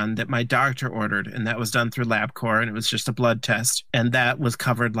test done that my doctor ordered, and that was done through LabCorp, and it was just a blood test, and that was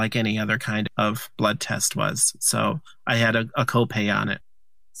covered like any other kind of blood test was. So I had a copay on it.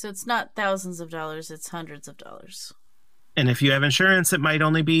 So it's not thousands of dollars, it's hundreds of dollars. And if you have insurance, it might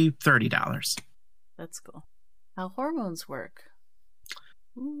only be $30. That's cool. How hormones work.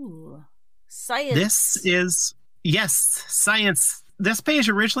 Ooh. Science. This is, yes, science. This page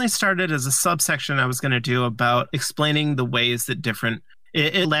originally started as a subsection I was going to do about explaining the ways that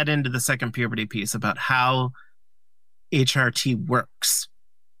it led into the second puberty piece about how HRT works.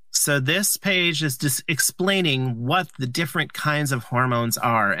 So this page is just explaining what the different kinds of hormones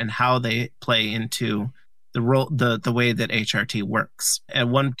are and how they play into the role, the way that HRT works. And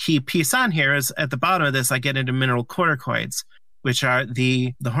one key piece on here is at the bottom of this, I get into mineralocorticoids, which are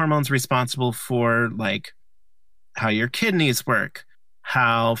the hormones responsible for like how your kidneys work,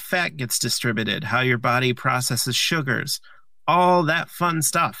 how fat gets distributed, how your body processes sugars, all that fun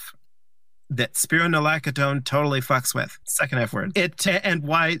stuff that spironolactone totally fucks with. Second F word. And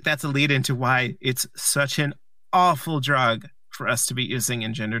why that's a lead into why it's such an awful drug for us to be using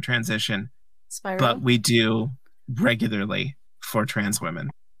in gender transition. Spyro? But we do regularly for trans women.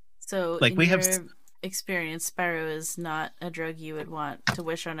 So like in your experience, Spyro is not a drug you would want to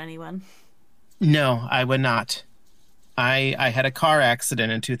wish on anyone? No, I would not. I had a car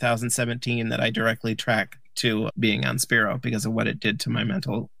accident in 2017 that I directly track to being on Spiro because of what it did to my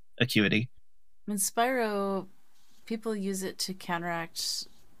mental acuity. In Spyro, people use it to counteract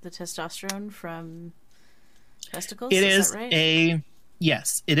the testosterone from testicles? Is that right?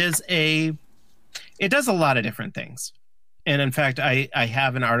 Yes, it is it does a lot of different things. And in fact, I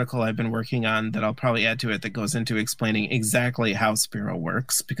have an article I've been working on that I'll probably add to it that goes into explaining exactly how Spiro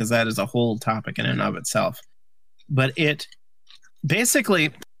works, because that is a whole topic in and of itself. But it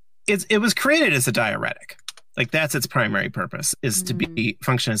basically, it was created as a diuretic. Like that's its primary purpose, is to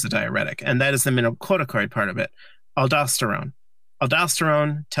function as a diuretic. And that is the mineralocorticoid part of it. Aldosterone.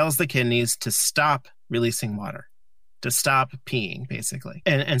 Aldosterone tells the kidneys to stop releasing water, to stop peeing, basically.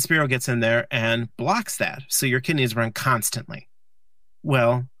 And Spiro gets in there and blocks that. So your kidneys run constantly.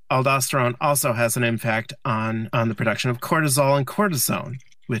 Well, aldosterone also has an impact on the production of cortisol and cortisone,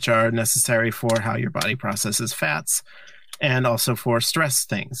 which are necessary for how your body processes fats and also for stress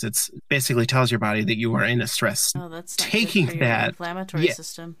things. It's basically tells your body that you are in a stress. Oh, that's not taking good for your inflammatory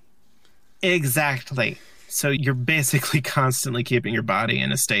system. Exactly. So you're basically constantly keeping your body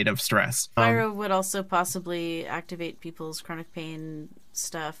in a state of stress. Spyro would also possibly activate people's chronic pain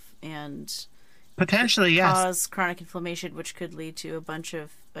stuff and potentially cause chronic inflammation, which could lead to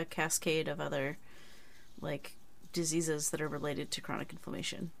a cascade of other like diseases that are related to chronic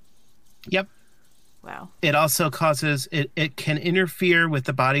inflammation. Yep. Wow. It also causes it can interfere with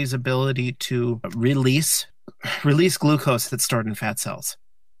the body's ability to release glucose that's stored in fat cells.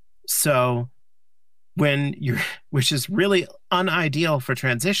 So which is really unideal for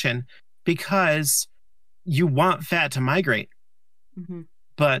transition, because you want fat to migrate,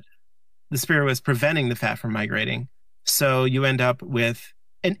 but the Spiro is preventing the fat from migrating. So you end up with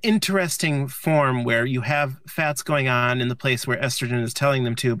an interesting form where you have fats going on in the place where estrogen is telling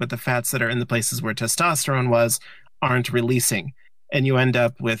them to, but the fats that are in the places where testosterone was aren't releasing. And you end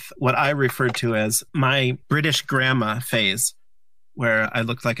up with what I referred to as my British grandma phase, where I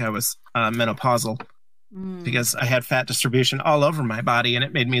looked like I was menopausal because I had fat distribution all over my body and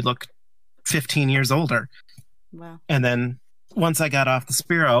it made me look 15 years older. Wow. And then once I got off the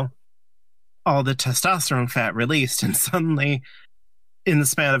Spiro, all the testosterone fat released, and suddenly in the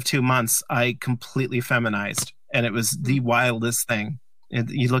span of 2 months, I completely feminized, and it was the wildest thing. And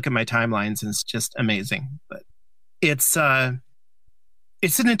you look at my timelines, and it's just amazing. But it's an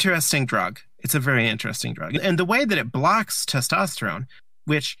interesting drug. It's a very interesting drug, and the way that it blocks testosterone,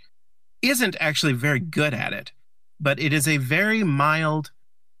 which isn't actually very good at it, but it is a very mild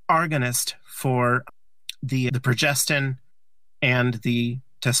agonist for the progestin and the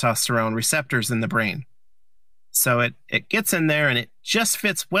testosterone receptors in the brain. So it gets in there and it just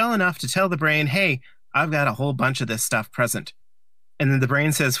fits well enough to tell the brain, hey, I've got a whole bunch of this stuff present. And then the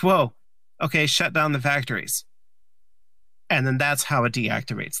brain says, whoa, okay, shut down the factories. And then that's how it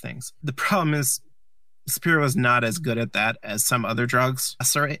deactivates things. The problem is Spiro is not as good at that as some other drugs.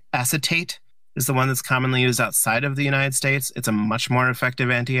 Acetate is the one that's commonly used outside of the United States. It's a much more effective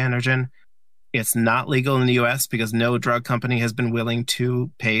anti-androgen. It's not legal in the US because no drug company has been willing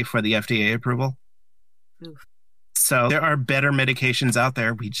to pay for the FDA approval. Oof. So there are better medications out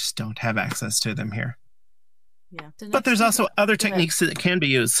there. We just don't have access to them here. Yeah. But there's also other techniques that can be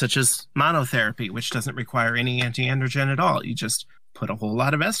used, such as monotherapy, which doesn't require any anti-androgen at all. You just put a whole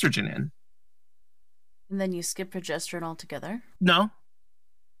lot of estrogen in. And then you skip progesterone altogether? No.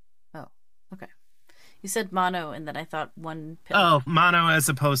 Oh, okay. You said mono, and then I thought one pill. Oh, mono as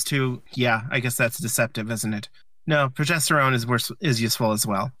opposed to, yeah, I guess that's deceptive, isn't it? No, progesterone is useful as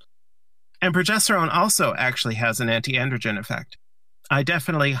well. And progesterone also actually has an anti-androgen effect. I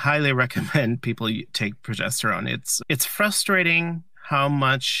definitely highly recommend people take progesterone. It's frustrating how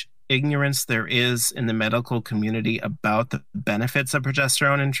much ignorance there is in the medical community about the benefits of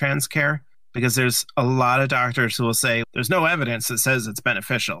progesterone in trans care, because there's a lot of doctors who will say there's no evidence that says it's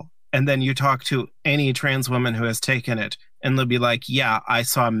beneficial. And then you talk to any trans woman who has taken it, and they'll be like, yeah, I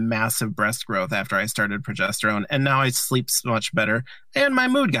saw massive breast growth after I started progesterone, and now I sleep so much better, and my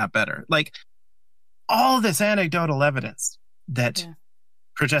mood got better. Like, all this anecdotal evidence that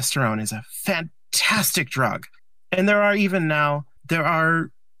progesterone is a fantastic drug. And there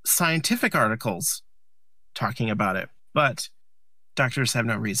are scientific articles talking about it, but doctors have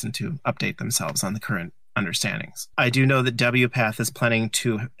no reason to update themselves on the current understandings. I do know that WPATH is planning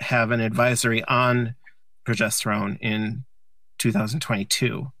to have an advisory on progesterone in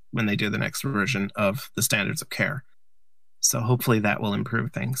 2022 when they do the next version of the standards of care. So hopefully that will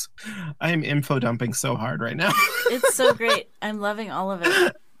improve things. I am info dumping so hard right now. It's so great. I'm loving all of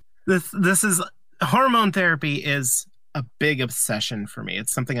it. This is hormone therapy is a big obsession for me.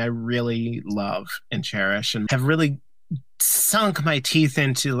 It's something I really love and cherish, and have really sunk my teeth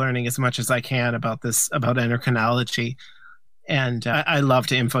into learning as much as I can about endocrinology. And I love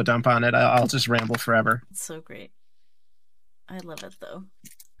to info dump on it. I'll just ramble forever. It's so great. I love it, though.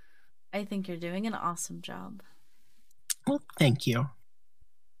 I think you're doing an awesome job. Well, thank you.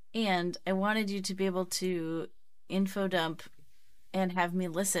 And I wanted you to be able to info dump and have me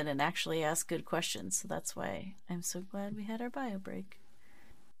listen and actually ask good questions. So that's why I'm so glad we had our bio break.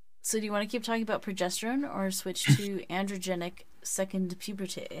 So do you want to keep talking about progesterone or switch to androgenic second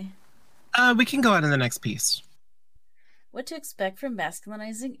puberty? We can go on to the next piece. What to expect from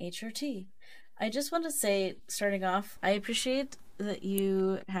masculinizing HRT. I just want to say, starting off, I appreciate that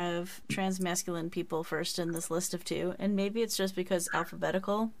you have trans masculine people first in this list of two, and maybe it's just because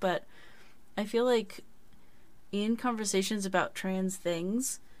alphabetical, but I feel like in conversations about trans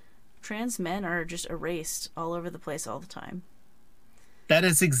things, trans men are just erased all over the place all the time. That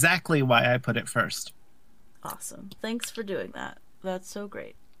is exactly why I put it first. Awesome. Thanks for doing that. That's so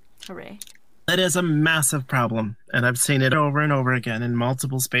great. Hooray. That is a massive problem, and I've seen it over and over again in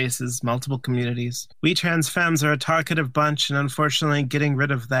multiple spaces, multiple communities. We trans femmes are a talkative bunch, and unfortunately getting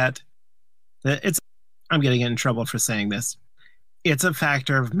rid of that, I'm going to get in trouble for saying this. It's a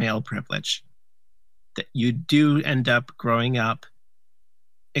factor of male privilege that you do end up growing up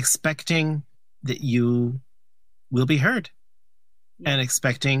expecting that you will be heard and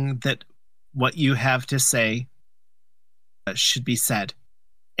expecting that what you have to say should be said.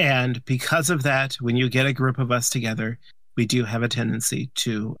 And because of that, when you get a group of us together, we do have a tendency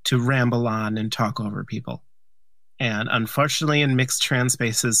to ramble on and talk over people. And unfortunately, in mixed trans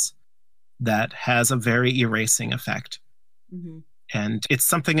spaces, that has a very erasing effect. Mm-hmm. And it's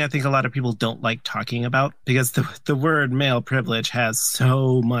something I think a lot of people don't like talking about because the word male privilege has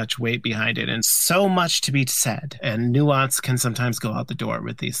so much weight behind it and so much to be said. And nuance can sometimes go out the door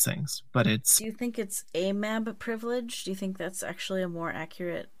with these things. But it's... Do you think it's AMAB privilege? Do you think that's actually a more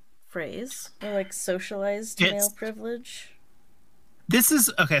accurate phrase? Or like socialized male privilege? This is...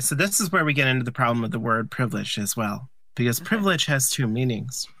 Okay, so this is where we get into the problem of the word privilege as well. Because privilege has two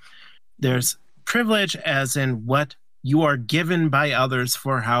meanings. There's privilege as in what you are given by others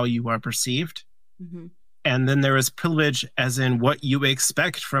for how you are perceived. Mm-hmm. And then there is privilege as in what you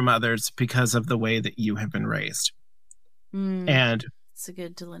expect from others because of the way that you have been raised. And it's a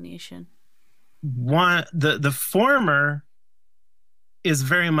good delineation. The former is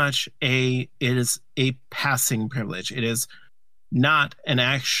very much it is a passing privilege. It is not an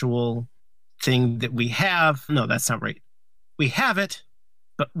actual thing that we have. No, that's not right. We have it,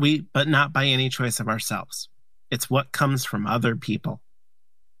 but not by any choice of ourselves. It's what comes from other people.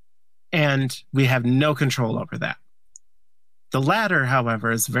 And we have no control over that. The latter,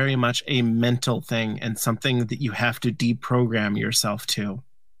 however, is very much a mental thing and something that you have to deprogram yourself to.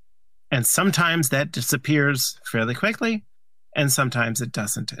 And sometimes that disappears fairly quickly, and sometimes it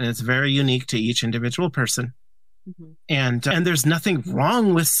doesn't. And it's very unique to each individual person. Mm-hmm. And there's nothing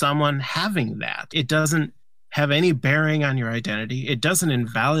wrong with someone having that. It doesn't have any bearing on your identity. It doesn't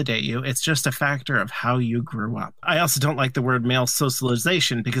invalidate you. It's just a factor of how you grew up. I also don't like the word male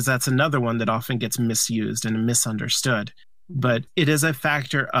socialization because that's another one that often gets misused and misunderstood. But it is a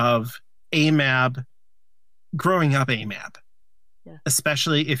factor of AMAB, growing up AMAB,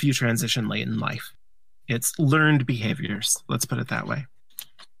 especially if you transition late in life. It's learned behaviors. Let's put it that way.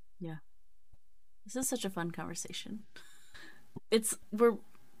 Yeah. This is such a fun conversation.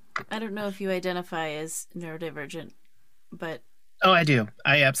 I don't know if you identify as neurodivergent, but... Oh, I do.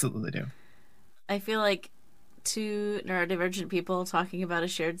 I absolutely do. I feel like two neurodivergent people talking about a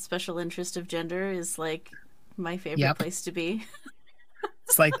shared special interest of gender is like my favorite place to be.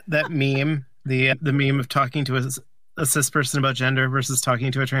 It's like that meme, the meme of talking to a cis person about gender versus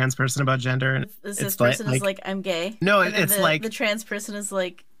talking to a trans person about gender. And the cis person is like, I'm gay. No, it's like... The trans person is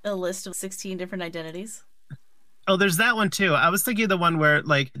like a list of 16 different identities. Oh, there's that one too. I was thinking the one where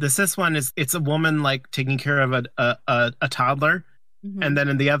like the cis one it's a woman like taking care of a toddler. Mm-hmm. And then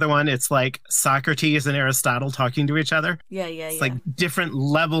in the other one, it's like Socrates and Aristotle talking to each other. Yeah. It's like different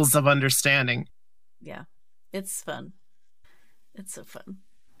levels of understanding. Yeah. It's fun. It's so fun.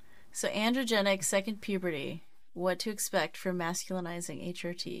 So androgenic second puberty, what to expect from masculinizing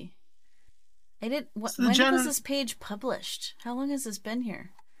HRT. When was this page published? How long has this been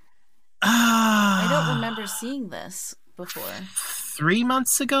here? I don't remember seeing this before. 3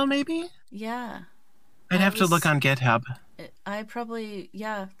 months ago, maybe? Yeah. I'd have to look on GitHub. That's probably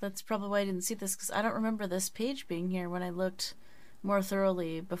why I didn't see this, because I don't remember this page being here when I looked more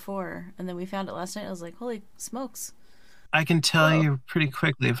thoroughly before. And then we found it last night. I was like, holy smokes. I can tell you pretty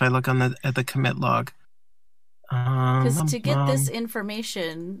quickly if I look at the commit log. Because to get this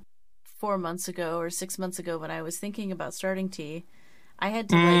information 4 months ago or 6 months ago when I was thinking about starting T, I had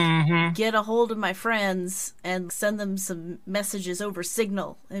to get a hold of my friends and send them some messages over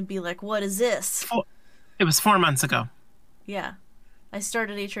Signal and be like, what is this? It was 4 months ago. Yeah. I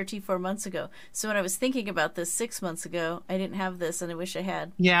started HRT 4 months ago. So when I was thinking about this 6 months ago, I didn't have this and I wish I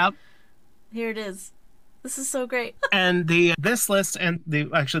had. Yeah. Here it is. This is so great. And this list and the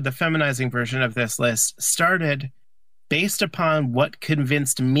feminizing version of this list started based upon what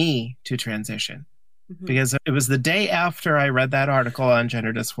convinced me to transition. Because it was the day after I read that article on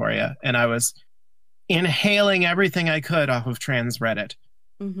gender dysphoria, and I was inhaling everything I could off of trans Reddit.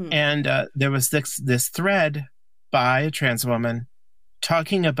 Mm-hmm. And there was this thread by a trans woman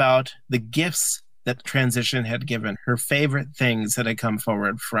talking about the gifts that transition had given her, favorite things that had come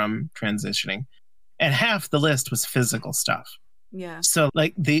forward from transitioning. And half the list was physical stuff. Yeah. So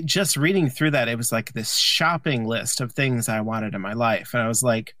like just reading through that, it was like this shopping list of things I wanted in my life. And I was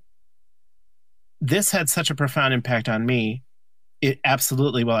like, this had such a profound impact on me. It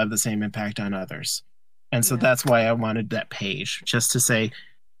absolutely will have the same impact on others. And so that's why I wanted that page, just to say,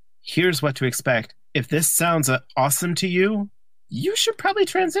 here's what to expect. If this sounds awesome to you, you should probably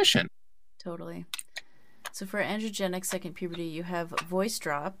transition. Totally. So for androgenic second puberty, you have voice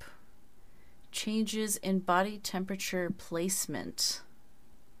drop, changes in body temperature placement.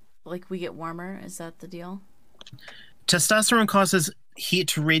 Like we get warmer, is that the deal? Testosterone causes heat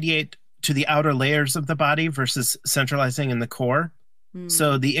to radiate to the outer layers of the body versus centralizing in the core.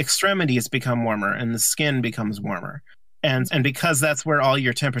 So the extremities become warmer and the skin becomes warmer. And because that's where all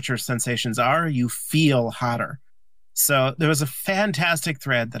your temperature sensations are, you feel hotter. So there was a fantastic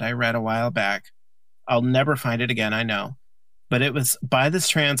thread that I read a while back. I'll never find it again, I know. but it was by this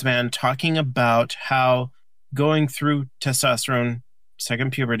trans man talking about how going through testosterone,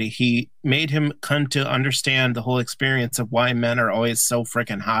 second puberty, he made him come to understand the whole experience of why men are always so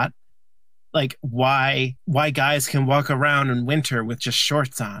freaking hot. Like why guys can walk around in winter with just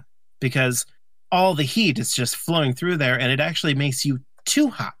shorts on, because all the heat is just flowing through there, and it actually makes you too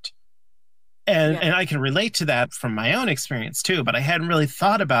hot. And I can relate to that from my own experience too, but I hadn't really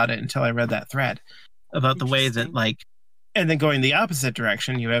thought about it until I read that thread about the way that, like, and then going the opposite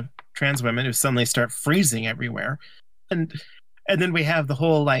direction, you have trans women who suddenly start freezing everywhere. And then we have the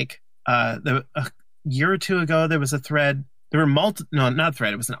whole, like, a year or two ago, there was a thread, there were not a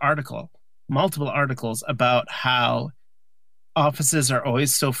thread, it was an article, multiple articles about how offices are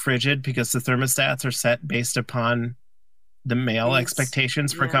always so frigid because the thermostats are set based upon the male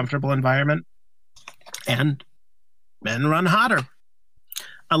expectations for a comfortable environment, and men run hotter.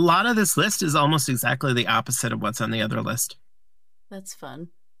 A lot of this list is almost exactly the opposite of what's on the other list. That's fun.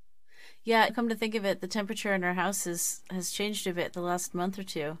 Yeah, come to think of it, the temperature in our house has changed a bit the last month or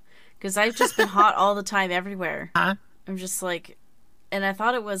two, because I've just been hot all the time everywhere. Huh? I'm just like, and I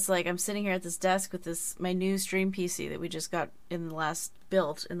thought it was like, I'm sitting here at this desk with my new stream PC that we just got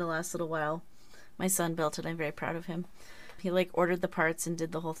built in the last little while. My son built it. I'm very proud of him. He like ordered the parts and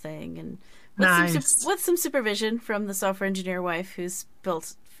did the whole thing, and with some supervision from the software engineer wife who's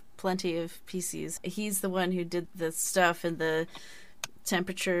built plenty of PCs. He's the one who did the stuff and the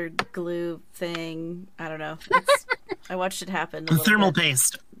temperature glue thing. I don't know. I watched it happen. The thermal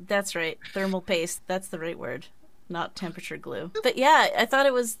paste. That's right. Thermal paste. That's the right word. Not temperature glue. But yeah, I thought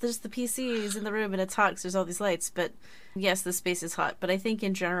it was there's the PCs in the room and it's hot because there's all these lights. But yes, the space is hot. But I think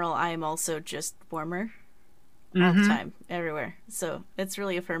in general, I am also just warmer all the time, everywhere. So it's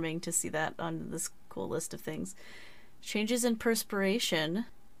really affirming to see that on this cool list of things. Changes in perspiration,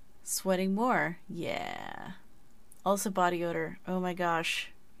 sweating more. Yeah. Also body odor. Oh my gosh.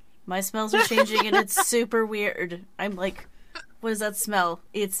 My smells are changing and it's super weird. I'm like, what does that smell?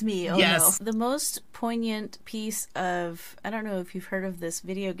 It's me. Oh yes. No. The most poignant piece of, I don't know if you've heard of this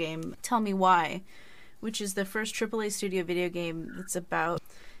video game, Tell Me Why, which is the first AAA studio video game that's about...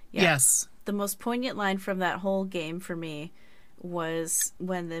 Yeah, yes. The most poignant line from that whole game for me was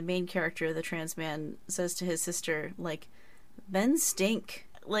when the main character, the trans man, says to his sister, like, men stink.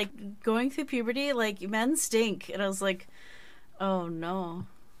 Like, going through puberty, like, men stink. And I was like, oh no.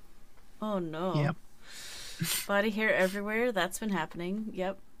 Oh no. Yep. Body hair everywhere. That's been happening.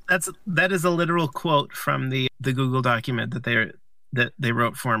 Yep. That is a literal quote from the Google document that they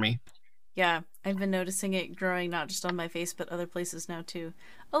wrote for me. Yeah, I've been noticing it growing not just on my face but other places now too.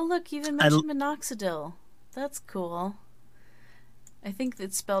 Oh look, you even mentioned minoxidil. That's cool. I think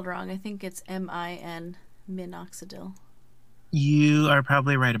it's spelled wrong. I think it's M-I-N, minoxidil. You are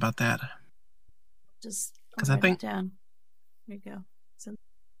probably right about that. Just I think it down. There you go.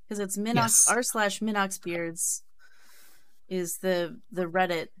 Because it's Minox r/MinoxBeards is the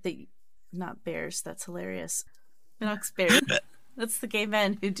Reddit that not bears. That's hilarious. MinoxBeards. That's the gay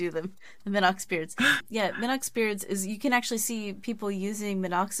men who do them. The MinoxBeards. Yeah, MinoxBeards is you can actually see people using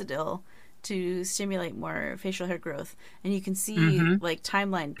minoxidil to stimulate more facial hair growth, and you can see like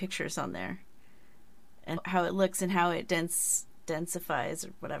timeline pictures on there, and how it looks and how it densifies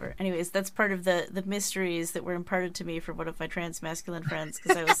or whatever. Anyways, that's part of the mysteries that were imparted to me from one of my trans masculine friends,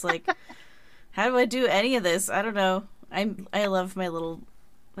 because I was like, how do I do any of this? I don't know. I love my little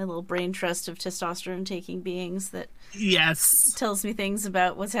brain trust of testosterone taking beings that tells me things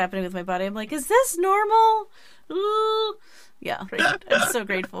about what's happening with my body. I'm like, is this normal? Ooh. Yeah, right. I'm so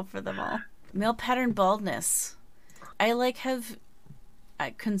grateful for them all. Male pattern baldness. I have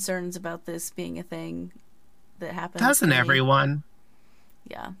concerns about this being a thing that happens. Doesn't everyone?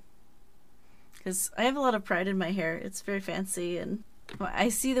 Yeah. Because I have a lot of pride in my hair. It's very fancy, and I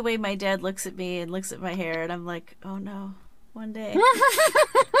see the way my dad looks at me and looks at my hair, and I'm like, oh no, one day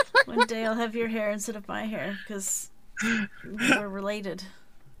I'll have your hair instead of my hair, because we're related.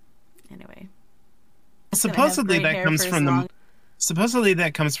 Anyway. Supposedly that comes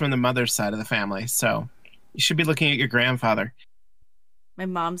from the mother's side of the family, so you should be looking at your grandfather. My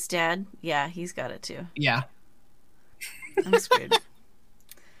mom's dad? Yeah, he's got it too. Yeah. I'm screwed.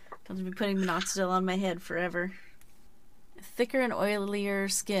 I'll be putting minoxidil on my head forever. Thicker and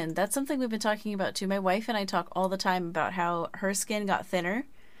oilier skin. That's something we've been talking about too. My wife and I talk all the time about how her skin got thinner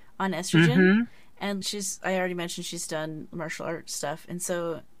on estrogen. And I already mentioned she's done martial arts stuff. And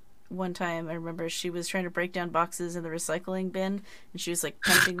so one time I remember she was trying to break down boxes in the recycling bin, and she was like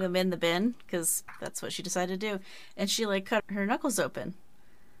punching them in the bin because that's what she decided to do. And she like cut her knuckles open.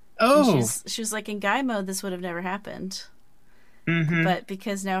 Oh. She was like, in guy mode, this would have never happened. Mm-hmm. But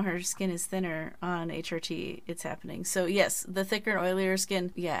because now her skin is thinner on HRT, it's happening. So yes, the thicker and oilier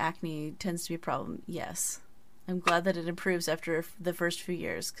skin, yeah, acne tends to be a problem. Yes. I'm glad that it improves after the first few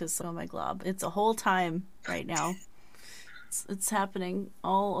years because, oh my glob, it's a whole time right now. It's happening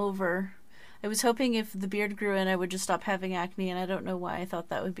all over. I was hoping if the beard grew in, I would just stop having acne, and I don't know why I thought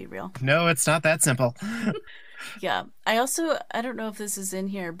that would be real. No, it's not that simple. Yeah. I don't know if this is in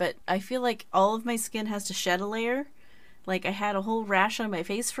here, but I feel like all of my skin has to shed a layer. Like, I had a whole rash on my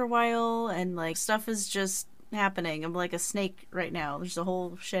face for a while, and, like, stuff is just happening. I'm like a snake right now. There's a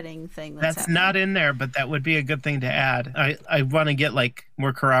whole shedding thing that's happening. Not in there, but that would be a good thing to add. I want to get, like,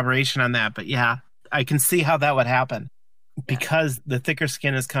 more corroboration on that, but yeah, I can see how that would happen. Because the thicker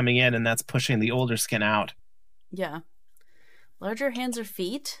skin is coming in and that's pushing the older skin out. Yeah. Larger hands or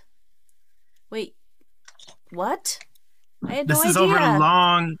feet? Wait, what? I had no idea.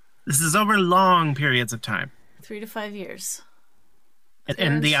 This is over long periods of time. 3 to 5 years.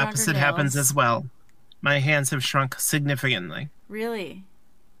 And the opposite happens as well. My hands have shrunk significantly. Really?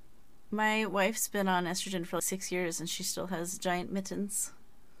 My wife's been on estrogen for like 6 years and she still has giant mittens.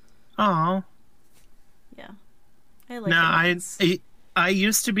 Oh. Yeah. I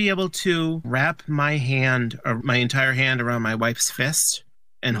used to be able to wrap my hand or my entire hand around my wife's fist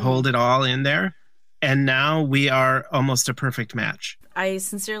and hold it all in there. And now we are almost a perfect match. I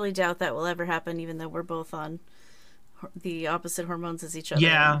sincerely doubt that will ever happen, even though we're both on the opposite hormones as each other.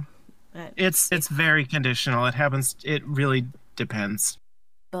 Yeah. It's very conditional. It happens. It really depends.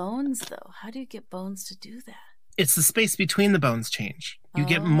 Bones, though. How do you get bones to do that? It's the space between the bones change. You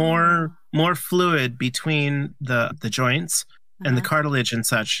get more fluid between the joints and the cartilage and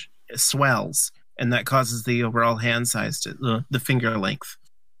such swells, and that causes the overall hand size to the finger length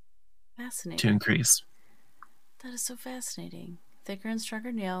to increase. That is so fascinating. Thicker and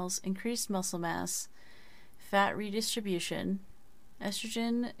stronger nails, increased muscle mass, fat redistribution.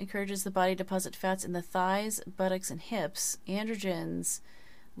 Estrogen encourages the body to deposit fats in the thighs, buttocks, and hips. Androgens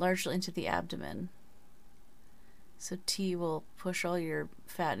largely into the abdomen. So T will push all your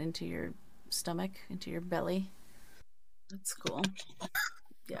fat into your stomach, into your belly. That's cool.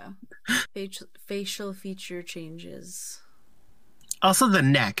 Yeah. Facial feature changes. Also the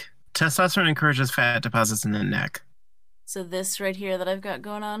neck. Testosterone encourages fat deposits in the neck. So this right here that I've got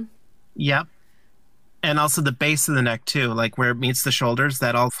going on? Yep. And also the base of the neck too, like where it meets the shoulders,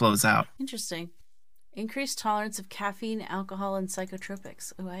 that all flows out. Interesting. Increased tolerance of caffeine, alcohol, and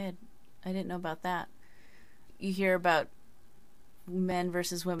psychotropics. Oh, I didn't know about that. You hear about men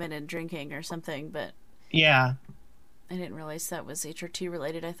versus women and drinking or something, but yeah, I didn't realize that was HRT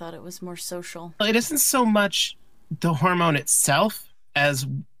related. I thought it was more social. Well, it isn't so much the hormone itself as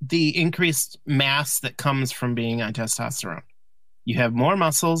the increased mass that comes from being on testosterone. You have more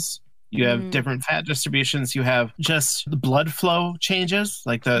muscles, you have different fat distributions, you have just the blood flow changes,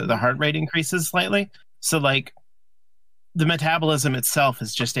 like the heart rate increases slightly. So like the metabolism itself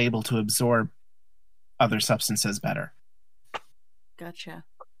is just able to absorb other substances better. Gotcha.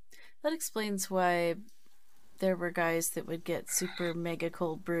 That explains why there were guys that would get super mega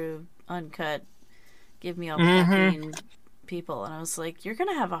cold brew, uncut, give me all the caffeine people, and I was like, you're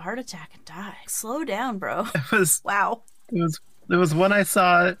gonna have a heart attack and die. Slow down, bro. Wow. There was one I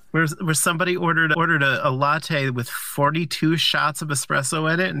saw where somebody ordered a latte with 42 shots of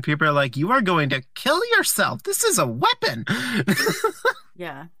espresso in it, and people are like, you are going to kill yourself. This is a weapon.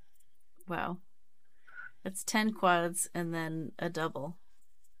 Yeah. Wow. That's 10 quads and then a double.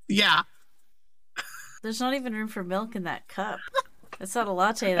 Yeah. There's not even room for milk in that cup. That's not a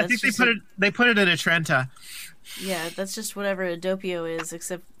latte. That's I think they put it in a Trenta. Yeah, that's just whatever a doppio is,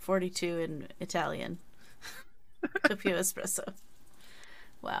 except 42 in Italian. Doppio espresso.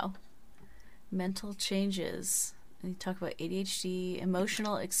 Wow. Mental changes. And you talk about ADHD,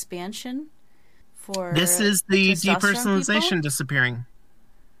 emotional expansion for this is the depersonalization people? Disappearing.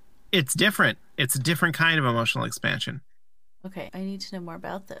 It's different. It's a different kind of emotional expansion. Okay, I need to know more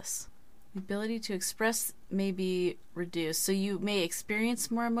about this. The ability to express may be reduced. So you may experience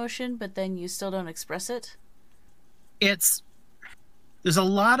more emotion, but then you still don't express it? There's a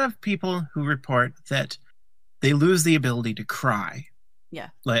lot of people who report that they lose the ability to cry. Yeah.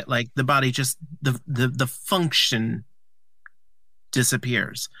 Like the body just, the function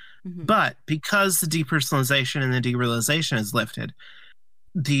disappears. Mm-hmm. But because the depersonalization and the derealization is lifted,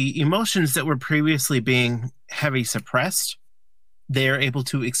 the emotions that were previously being heavy suppressed, they're able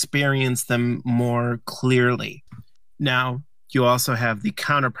to experience them more clearly. Now, you also have the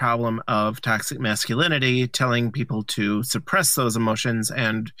counter problem of toxic masculinity telling people to suppress those emotions,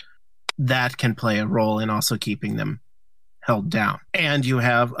 and that can play a role in also keeping them held down. And you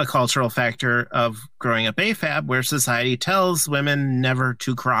have a cultural factor of growing up AFAB where society tells women never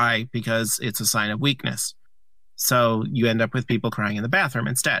to cry because it's a sign of weakness. So you end up with people crying in the bathroom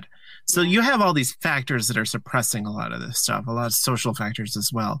instead. So you have all these factors that are suppressing a lot of this stuff, a lot of social factors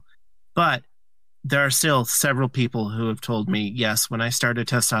as well. But there are still several people who have told me, yes, when I started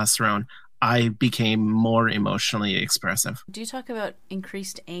testosterone, I became more emotionally expressive. Do you talk about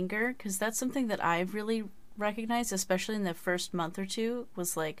increased anger? Because that's something that I've really recognized, especially in the first month or two,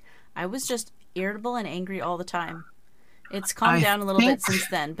 was like I was just irritable and angry all the time. It's calmed down a little bit since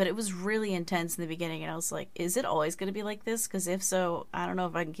then, but it was really intense in the beginning, and I was like, is it always going to be like this? Because if so, I don't know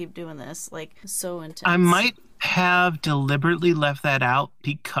if I can keep doing this. Like, so intense. I might have deliberately left that out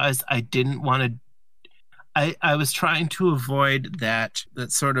because I didn't want to. I was trying to avoid that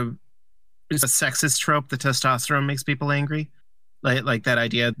sort of is a sexist trope that testosterone makes people angry. Like that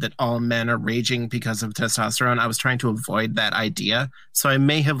idea that all men are raging because of testosterone. I was trying to avoid that idea. So I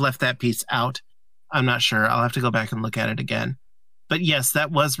may have left that piece out. I'm not sure. I'll have to go back and look at it again. But yes,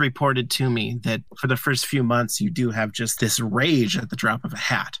 that was reported to me that for the first few months, you do have just this rage at the drop of a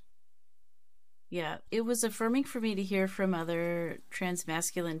hat. Yeah, it was affirming for me to hear from other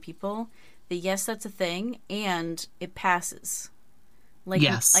transmasculine people that yes, that's a thing, and it passes. Like,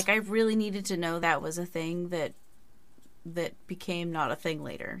 yes. Like I really needed to know that was a thing that became not a thing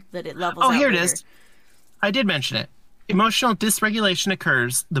later. That it levels out. Oh, here later. it is. I did mention it. Emotional dysregulation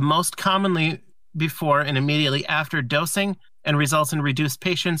occurs the most commonly before and immediately after dosing and results in reduced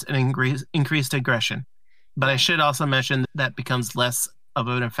patience and increased aggression. But I should also mention that becomes less of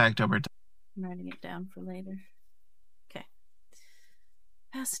an effect over time. I'm writing it down for later. Okay.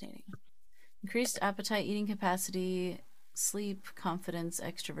 Fascinating. Increased appetite, eating capacity, sleep, confidence,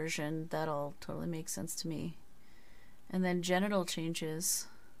 extroversion. That all totally makes sense to me. And then genital changes.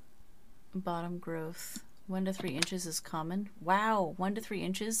 Bottom growth. 1 to 3 inches is common. Wow, 1 to 3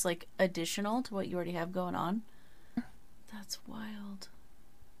 inches, like additional to what you already have going on. That's wild.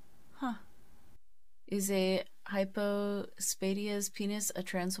 Huh. Is a hypospadia's penis a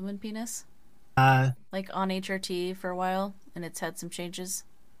trans woman penis? Like on HRT for a while, and it's had some changes?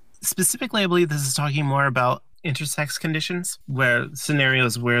 Specifically, I believe this is talking more about intersex conditions, where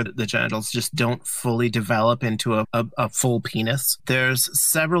scenarios where the genitals just don't fully develop into a full penis. There's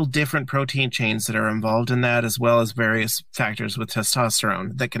several different protein chains that are involved in that, as well as various factors with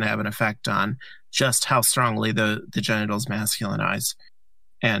testosterone that can have an effect on just how strongly the genitals masculinize.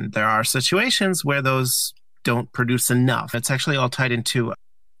 And there are situations where those don't produce enough. It's actually all tied into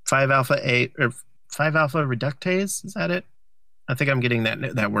 5-alpha reductase. Is that it? I think I'm getting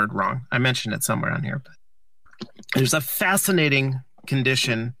that word wrong. I mentioned it somewhere on here. But there's a fascinating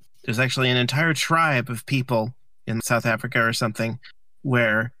condition. There's actually an entire tribe of people in South Africa or something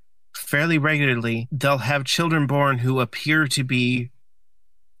where fairly regularly they'll have children born who appear to be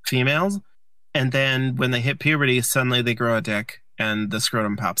females. And then when they hit puberty, suddenly they grow a dick and the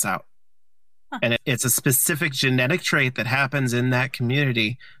scrotum pops out. Huh. And it's a specific genetic trait that happens in that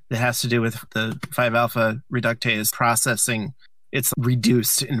community that has to do with the 5-alpha reductase processing. It's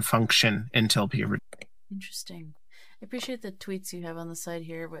reduced in function until puberty. Interesting. I appreciate the tweets you have on the side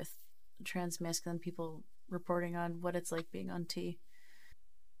here with trans masculine people reporting on what it's like being on T.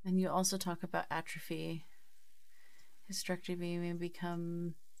 And you also talk about atrophy. Hysterectomy may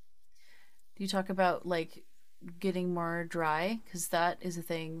become... Do you talk about like getting more dry? Because that is a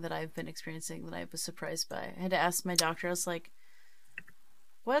thing that I've been experiencing that I was surprised by. I had to ask my doctor. I was like,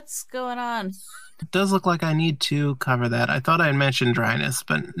 what's going on? It does look like I need to cover that. I thought I had mentioned dryness,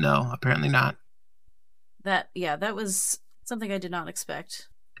 but no, apparently not. That was something I did not expect.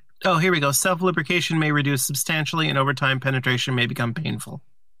 Oh, here we go. Self-lubrication may reduce substantially, and over time, penetration may become painful.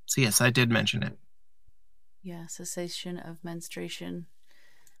 So yes, I did mention it. Yeah, cessation of menstruation.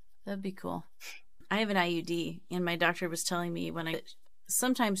 That'd be cool. I have an IUD, and my doctor was telling me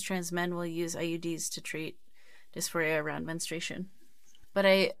sometimes trans men will use IUDs to treat dysphoria around menstruation. But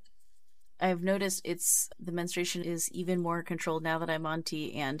I've noticed the menstruation is even more controlled now that I'm on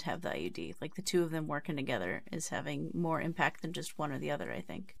T and have the IUD. Like the two of them working together is having more impact than just one or the other, I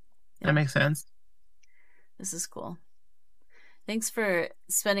think. Yeah. That makes sense. This is cool. Thanks for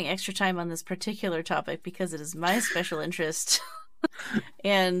spending extra time on this particular topic because it is my special interest.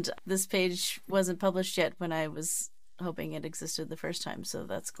 And this page wasn't published yet when I was hoping it existed the first time, so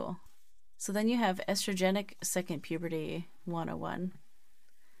that's cool. So then you have estrogenic second puberty 101.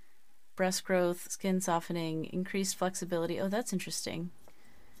 Breast growth, skin softening, increased flexibility. Oh, that's interesting.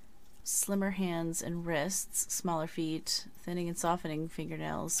 Slimmer hands and wrists, smaller feet, thinning and softening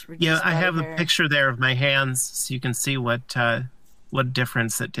fingernails. Yeah, I have a picture there of my hands so you can see what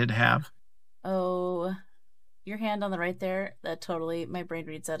difference it did have. Oh, Your hand on the right there, that totally, my brain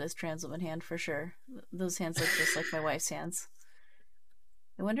reads that as trans woman hand for sure. Those hands look just like my wife's hands.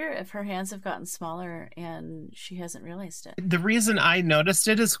 I wonder if her hands have gotten smaller and she hasn't realized it. The reason I noticed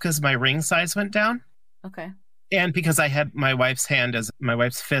it is because my ring size went down. Okay. And because I had my wife's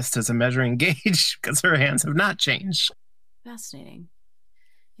fist as a measuring gauge because her hands have not changed. Fascinating.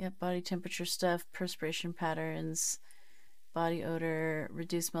 Yep, body temperature stuff, perspiration patterns, body odor,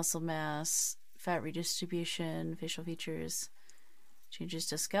 reduced muscle mass, fat redistribution, facial features, changes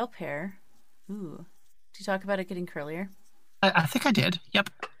to scalp hair. Ooh. Do you talk about it getting curlier? I think I did.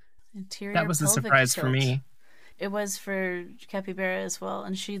 Yep. Interior that was a surprise tilt for me. It was for Capybara as well,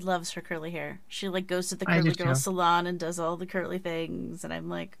 and she loves her curly hair. She like goes to the curly girl salon and does all the curly things, and I'm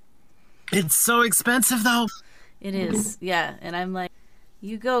like, it's so expensive though. It is, yeah. And I'm like,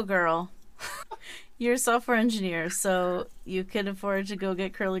 you go, girl. You're a software engineer, so you can afford to go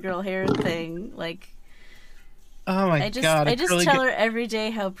get curly girl hair thing. Like, oh my god! I just tell her every day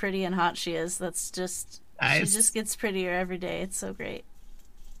how pretty and hot she is. That's just she just gets prettier every day. It's so great.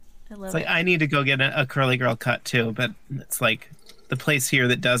 I love it. I need to go get a curly girl cut too, but it's like the place here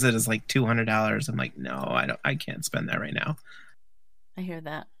that does it is like $200. I'm like, no, I can't spend that right now. I hear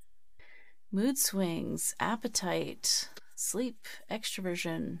that. Mood swings, appetite, sleep,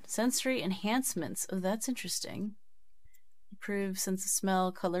 extroversion, sensory enhancements. Oh, that's interesting. Improve sense of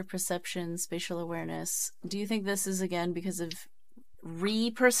smell, color perception, spatial awareness. Do you think this is again because of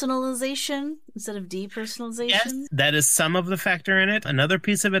repersonalization instead of depersonalization? Yes, that is some of the factor in it. Another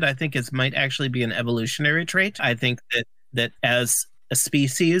piece of it, I think, might actually be an evolutionary trait. I think that as a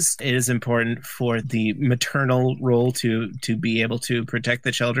species, it is important for the maternal role to be able to protect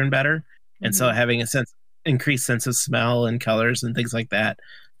the children better. And so having a increased sense of smell and colors and things like that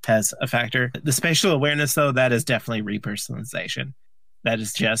has a factor. The spatial awareness, though, that is definitely repersonalization. That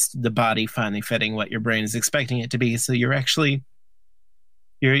is just the body finally fitting what your brain is expecting it to be. So you're actually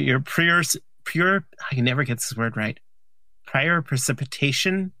your pure I can never get this word right. Prior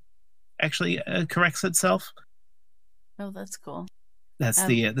precipitation actually corrects itself. Oh, that's cool. That's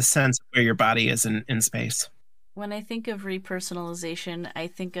the sense of where your body is in space. When I think of repersonalization, I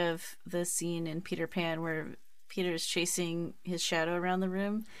think of the scene in Peter Pan where Peter is chasing his shadow around the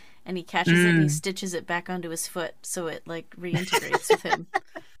room and he catches it and he stitches it back onto his foot so it like reintegrates with him.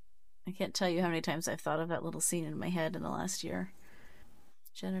 I can't tell you how many times I've thought of that little scene in my head in the last year.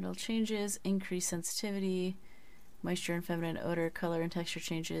 Genital changes, increased sensitivity, moisture and feminine odor, color and texture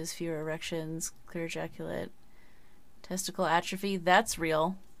changes, fewer erections, clear ejaculate, testicle atrophy. That's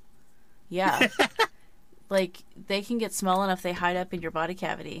real. Yeah. Like, they can get small enough they hide up in your body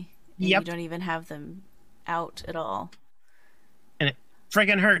cavity. And you don't even have them out at all. And it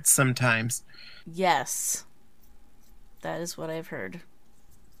friggin' hurts sometimes. Yes. That is what I've heard.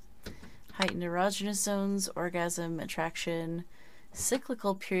 Heightened erogenous zones, orgasm, attraction,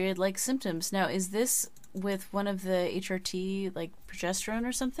 cyclical period-like symptoms. Now, is this with one of the HRT, like progesterone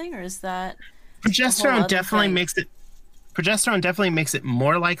or something? Or is that... Progesterone definitely makes it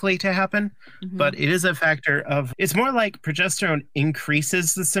more likely to happen, but it is a factor of, it's more like progesterone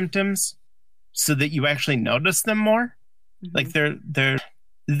increases the symptoms so that you actually notice them more. Like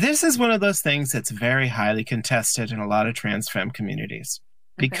this is one of those things that's very highly contested in a lot of trans femme communities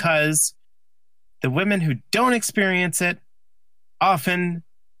because the women who don't experience it often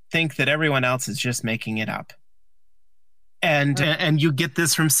think that everyone else is just making it up. And you get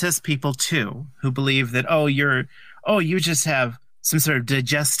this from cis people too, who believe that, you just have some sort of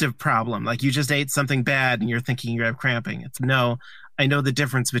digestive problem. Like you just ate something bad and you're thinking you have cramping. It's no, I know the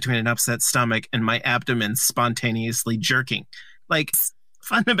difference between an upset stomach and my abdomen spontaneously jerking. Like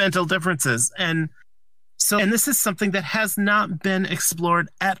fundamental differences. And this is something that has not been explored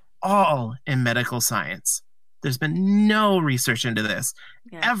at all in medical science. There's been no research into this.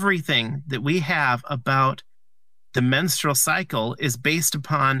 Yeah. Everything that we have about the menstrual cycle is based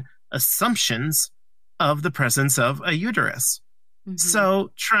upon assumptions of the presence of a uterus.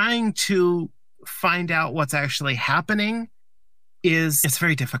 So trying to find out what's actually happening it's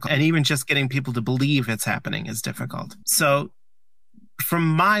very difficult. And even just getting people to believe it's happening is difficult. So from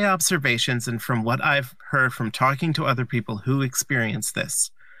my observations and from what I've heard from talking to other people who experience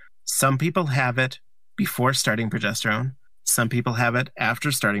this, some people have it before starting progesterone. Some people have it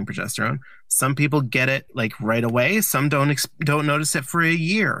after starting progesterone. Some people get it like right away. Some don't notice it for a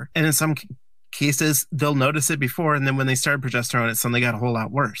year. And in some cases, they'll notice it before, and then when they start progesterone, it suddenly got a whole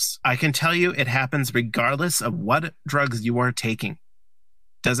lot worse. I can tell you it happens regardless of what drugs you are taking.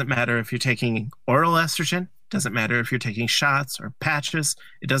 Doesn't matter if you're taking oral estrogen. Doesn't matter if you're taking shots or patches.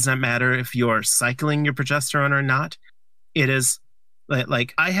 It doesn't matter if you're cycling your progesterone or not. It is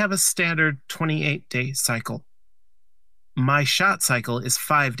like I have a standard 28-day cycle. my shot cycle is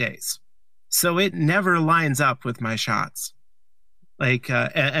 5 days. So it never lines up with my shots.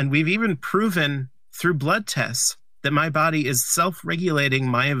 And we've even proven through blood tests that my body is self-regulating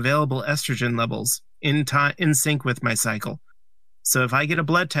my available estrogen levels in sync with my cycle. So if I get a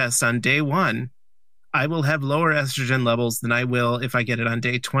blood test on day 1, I will have lower estrogen levels than I will if I get it on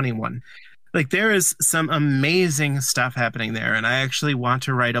day 21. There is some amazing stuff happening there. And I actually want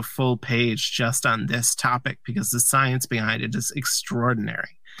to write a full page just on this topic because the science behind it is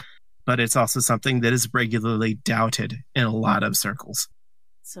extraordinary. But it's also something that is regularly doubted in a lot of circles.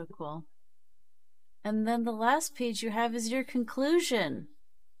 So cool. And then the last page you have is your conclusion,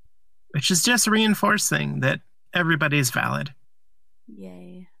 which is just reinforcing that everybody is valid.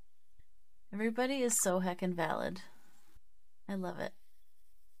 Yay. Everybody is so heckin' valid. I love it.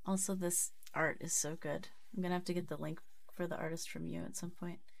 Also, this art is so good. I'm gonna have to get the link for the artist from you at some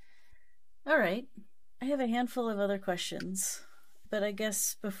point. All right. I have a handful of other questions, but I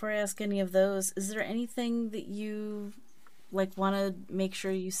guess before I ask any of those, is there anything that you want to make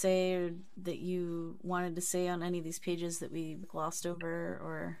sure you say, or that you wanted to say on any of these pages that we glossed over?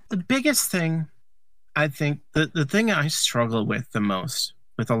 Or the biggest thing, I think, the thing I struggle with the most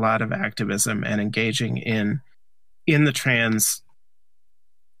with a lot of activism and engaging in the trans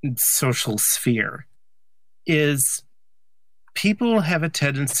social sphere is people have a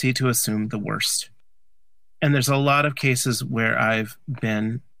tendency to assume the worst. And there's a lot of cases where I've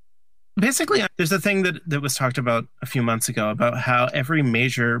been basically, there's a thing that was talked about a few months ago about how every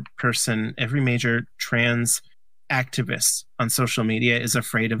major trans activist on social media is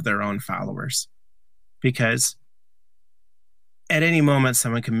afraid of their own followers. Because at any moment,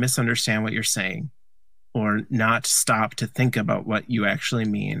 someone can misunderstand what you're saying or not stop to think about what you actually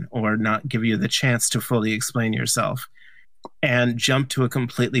mean or not give you the chance to fully explain yourself and jump to a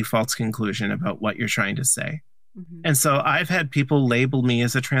completely false conclusion about what you're trying to say. Mm-hmm. And so I've had people label me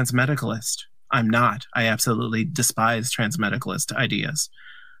as a transmedicalist. I'm not. I absolutely despise transmedicalist ideas.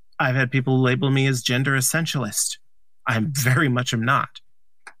 I've had people label me as gender essentialist. I very much am not.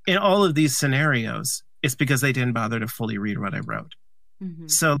 In all of these scenarios, it's because they didn't bother to fully read what I wrote. Mm-hmm.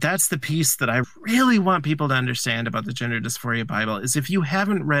 So that's the piece that I really want people to understand about the Gender Dysphoria Bible is if you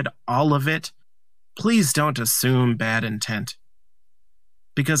haven't read all of it, please don't assume bad intent.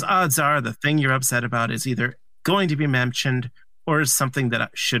 Because odds are the thing you're upset about is either going to be mentioned or is something that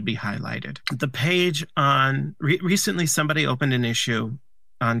should be highlighted. The page on... recently somebody opened an issue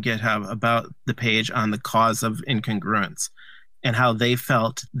on GitHub about the page on the cause of incongruence and how they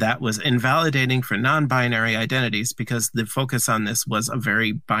felt that was invalidating for non-binary identities because the focus on this was a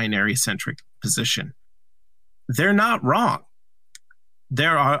very binary-centric position. They're not wrong.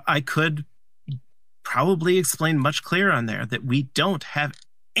 I could probably explain much clearer on there that we don't have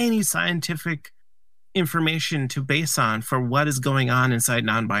any scientific information to base on for what is going on inside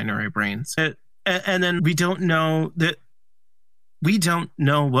non-binary brains. And then we don't know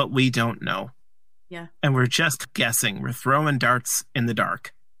what we don't know. Yeah. And we're just guessing. We're throwing darts in the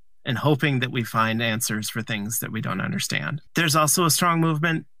dark and hoping that we find answers for things that we don't understand. There's also a strong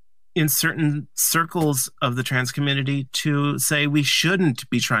movement in certain circles of the trans community to say we shouldn't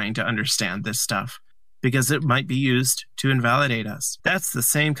be trying to understand this stuff because it might be used to invalidate us. That's the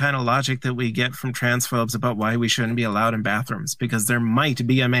same kind of logic that we get from transphobes about why we shouldn't be allowed in bathrooms, because there might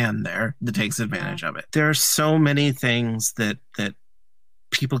be a man there that takes advantage of it. There are so many things that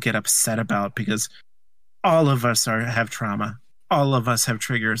people get upset about because all of us have trauma. All of us have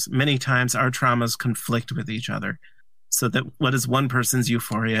triggers. Many times our traumas conflict with each other so that what is one person's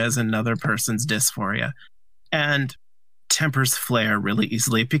euphoria is another person's dysphoria. And tempers flare really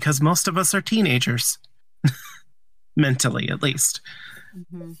easily because most of us are teenagers. Mentally, at least.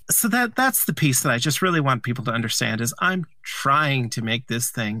 Mm-hmm. So that's the piece that I just really want people to understand is I'm trying to make this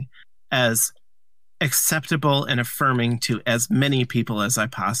thing as acceptable and affirming to as many people as I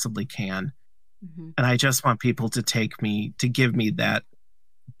possibly can. Mm-hmm. And I just want people to give me that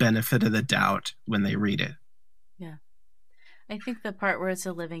benefit of the doubt when they read it. Yeah. I think the part where it's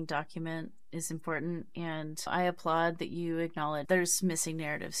a living document is important, and I applaud that you acknowledge there's missing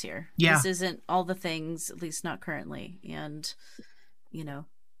narratives here. Yeah. This isn't all the things, at least not currently, and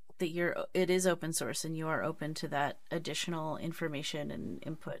that it is open source and you are open to that additional information and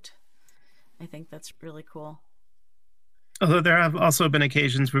input. I think that's really cool. Although there have also been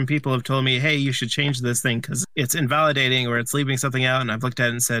occasions when people have told me, hey, you should change this thing because it's invalidating or it's leaving something out. And I've looked at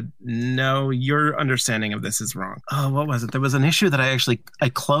it and said, no, your understanding of this is wrong. Oh, what was it? There was an issue that I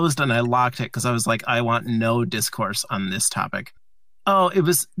closed and I locked it because I was like, I want no discourse on this topic. Oh,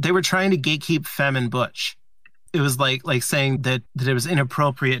 they were trying to gatekeep femme and butch. It was like saying that it was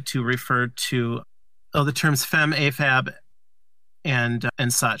inappropriate to refer to, the terms femme, AFAB, and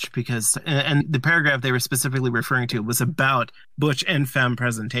such, because and the paragraph they were specifically referring to was about butch and femme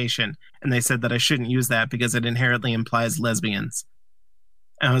presentation, and they said that I shouldn't use that because it inherently implies lesbians.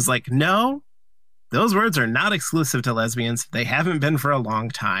 And I was like, no, those words are not exclusive to lesbians. They haven't been for a long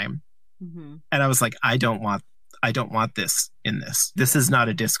time. Mm-hmm. And I was like, I don't want this in this. This is not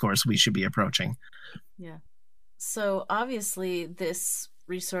a discourse we should be approaching. Yeah. So obviously this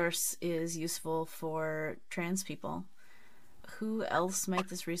resource is useful for trans people. Who else might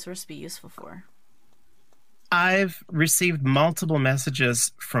this resource be useful for? I've received multiple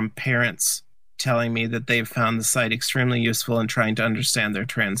messages from parents telling me that they've found the site extremely useful in trying to understand their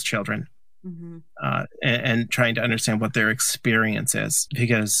trans children, Mm-hmm. and trying to understand what their experience is.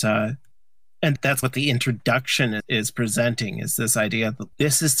 Because, and that's what the introduction is presenting, is this idea that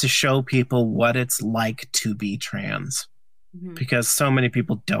this is to show people what it's like to be trans, Mm-hmm. because so many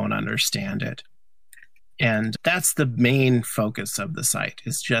people don't understand it. And that's the main focus of the site,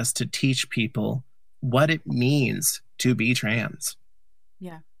 is just to teach people what it means to be trans.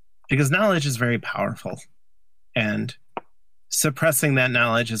 Yeah. Because knowledge is very powerful, and suppressing that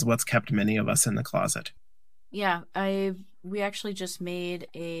knowledge is what's kept many of us in the closet. Yeah, we actually just made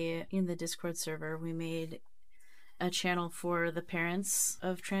in the Discord server, we made a channel for the parents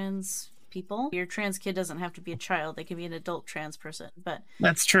of trans people. Your trans kid doesn't have to be a child; they can be an adult trans person. But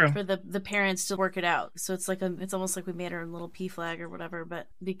that's true. For the parents to work it out, so it's like it's almost like we made our little P flag or whatever. But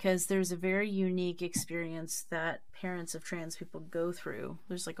because there's a very unique experience that parents of trans people go through,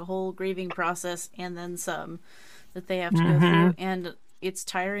 there's like a whole grieving process and then some that they have to go through, and it's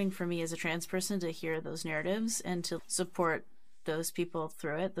tiring for me as a trans person to hear those narratives and to support those people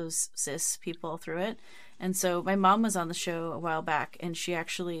through it, those cis people through it. And so my mom was on the show a while back, and she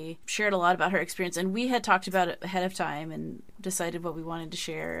actually shared a lot about her experience, and we had talked about it ahead of time and decided what we wanted to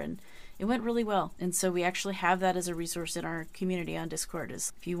share, and it went really well. And so we actually have that as a resource in our community on Discord.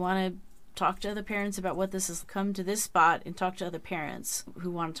 Is if you want to talk to other parents about what this is, come to this spot and talk to other parents who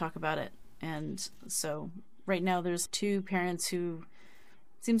want to talk about it. And so right now there's 2 parents who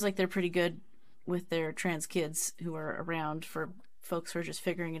seems like they're pretty good with their trans kids who are around for folks who are just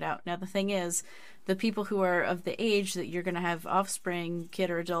figuring it out. Now, the thing is, the people who are of the age that you're going to have offspring, kid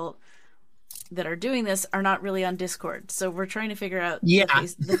or adult, that are doing this are not really on Discord. So we're trying to figure out the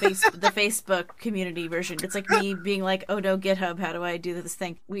Facebook community version. It's like me being like, oh no, GitHub, how do I do this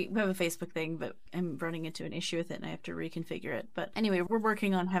thing? We have a Facebook thing, but I'm running into an issue with it and I have to reconfigure it. But anyway, we're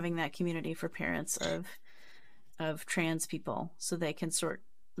working on having that community for parents of trans people so they can sort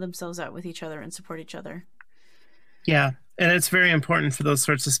themselves out with each other and support each other. Yeah, and it's very important for those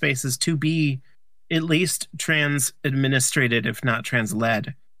sorts of spaces to be at least trans administrated, if not trans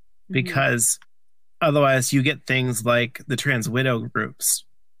led, because otherwise you get things like the trans widow groups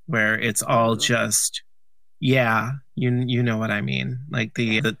where it's all just, yeah, you know what I mean, like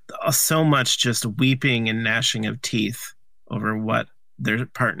the so much just weeping and gnashing of teeth over what their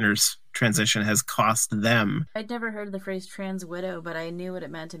partner's transition has cost them. I'd never heard the phrase trans widow, but I knew what it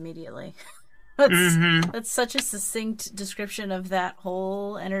meant immediately. That's such a succinct description of that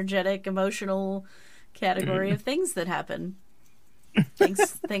whole energetic, emotional category of things that happen.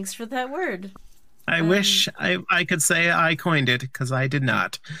 Thanks for that word. I wish I could say I coined it, because I did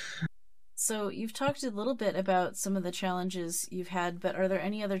not. So you've talked a little bit about some of the challenges you've had, but are there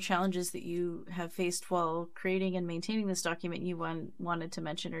any other challenges that you have faced while creating and maintaining this document you wanted to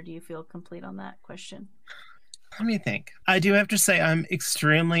mention, or do you feel complete on that question? Let me think. I do have to say I'm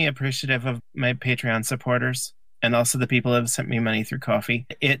extremely appreciative of my Patreon supporters and also the people who have sent me money through coffee.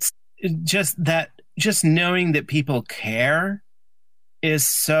 It's just knowing that people care is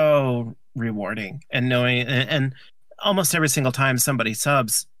so rewarding, and knowing, and almost every single time somebody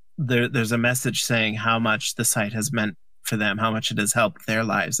subs, there's a message saying how much the site has meant for them, how much it has helped their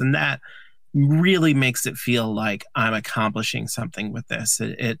lives. And that really makes it feel like I'm accomplishing something with this.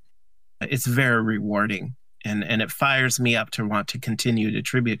 It's very rewarding. And it fires me up to want to continue to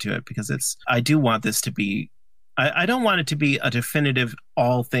tribute to it, because I do want this to be, I don't want it to be a definitive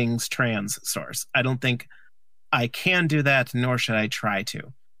all things trans source. I don't think I can do that, nor should I try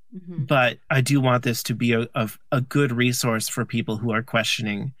to. But I do want this to be a good resource for people who are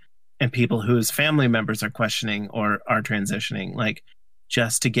questioning, and people whose family members are questioning or are transitioning, like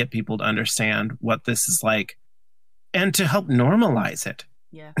just to get people to understand what this is like and to help normalize it.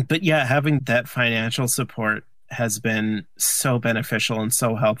 Yeah. But yeah, having that financial support has been so beneficial and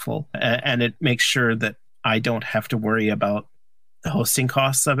so helpful. And it makes sure that I don't have to worry about the hosting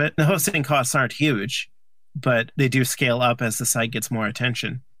costs of it. The hosting costs aren't huge, but they do scale up as the site gets more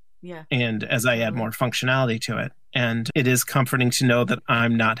attention. Yeah. And as I add more functionality to it. And it is comforting to know that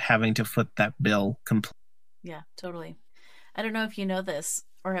I'm not having to foot that bill completely. Yeah, totally. I don't know if you know this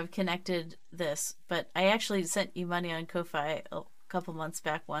or have connected this, but I actually sent you money on Ko-fi a couple months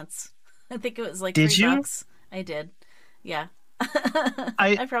back once. I think it was like Did you? $3. I did. Yeah.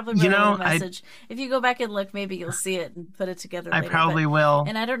 I, I probably you wrote a little know, I, message. If you go back and look, maybe you'll see it and put it together I later. But probably will.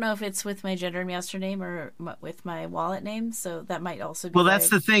 and I don't know if it's with my gender master name or with my wallet name, so that might also be Well, why. that's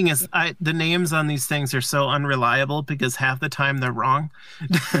the thing is the names on these things are so unreliable because half the time they're wrong.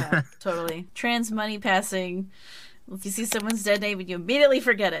 Yeah, totally. Trans money passing. If you see someone's dead name and you immediately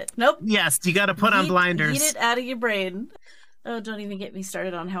forget it. Nope. Yes, you got to put on Yeet blinders. it out of your brain. Oh, don't even get me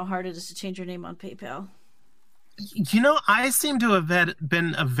started on how hard it is to change your name on PayPal. You know, I seem to have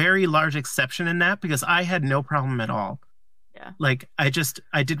been a very large exception in that because I had no problem at all. Yeah, Like I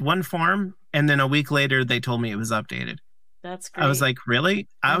did one form and then a week later they told me it was updated. that's I was great. like, really?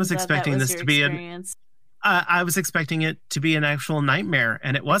 I I'm was glad that expecting was this your to be experience. I was expecting it to be an actual nightmare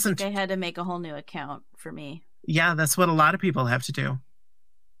and it I think wasn't. I had to make a whole new account for me. Yeah, that's what a lot of people have to do.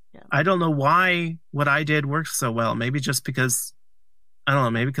 Yeah. I don't know why what I did worked so well. Maybe just because I don't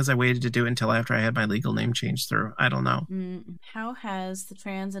know, maybe because I waited to do it until after I had my legal name changed through. I don't know. How has the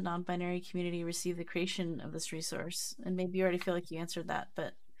trans and non-binary community received the creation of this resource? And maybe you already feel like you answered that,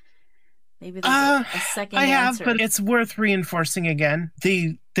 but maybe there's a I second have, answer. but it's worth reinforcing again.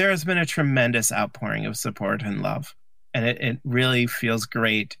 There has been a tremendous outpouring of support and love, and it really feels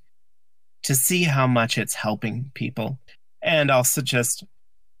great to see how much it's helping people, and also just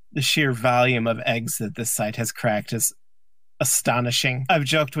the sheer volume of eggs that this site has cracked is astonishing. I've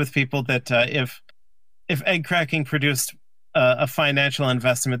joked with people that if egg cracking produced a financial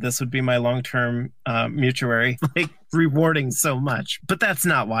investment, this would be my long-term mutuary, like rewarding so much. But that's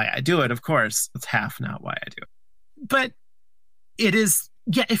not why I do it, of course. It's half not why I do it. But it is,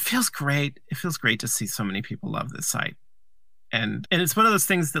 yeah, it feels great. It feels great to see so many people love this site. And it's one of those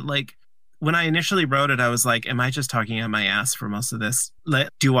things that like when I initially wrote it, I was like, am I just talking on my ass for most of this?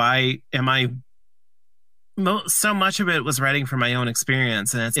 So much of it was writing from my own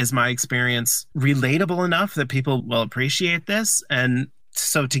experience, and is my experience relatable enough that people will appreciate this? And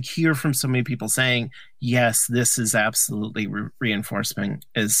so to hear from so many people saying yes, this is absolutely reinforcement,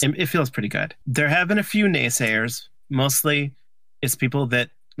 it feels pretty good. There have been a few naysayers. Mostly it's people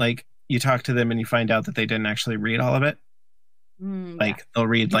that like you talk to them and you find out that they didn't actually read all of it. Like they'll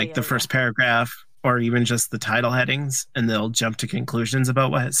read like the first paragraph or even just the title headings, and they'll jump to conclusions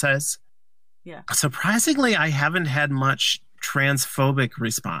about what it says. Yeah. Surprisingly, I haven't had much transphobic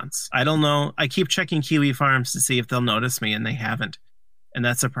response. I don't know. I keep checking Kiwi Farms to see if they'll notice me, and they haven't. And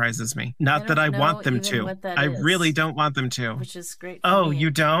that surprises me. Not that I want them to. I really don't want them to. Which is great. Oh, you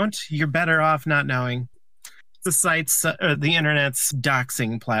don't? You're better off not knowing. The site's, the internet's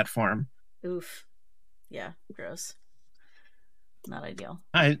doxing platform. Oof. Yeah, gross. Not ideal.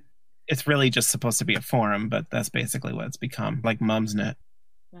 It's really just supposed to be a forum, but that's basically what it's become, like Mumsnet.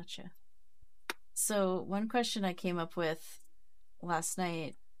 Gotcha. So one question I came up with last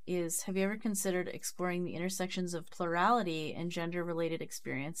night is, have you ever considered exploring the intersections of plurality and gender-related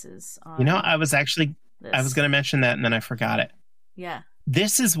experiences? I was going to mention that and then I forgot it. Yeah.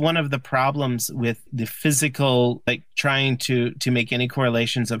 This is one of the problems with the physical, like trying to make any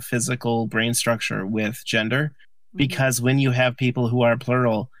correlations of physical brain structure with gender, because when you have people who are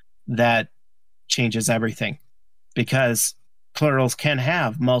plural, that changes everything, because plurals can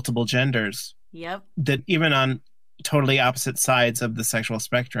have multiple genders. Yep. That even on totally opposite sides of the sexual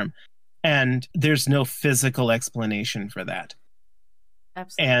spectrum. And there's no physical explanation for that.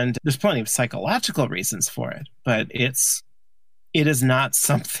 Absolutely. And there's plenty of psychological reasons for it, but it is not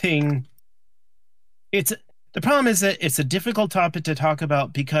something. The problem is that it's a difficult topic to talk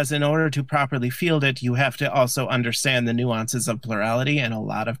about because in order to properly field it, you have to also understand the nuances of plurality, and a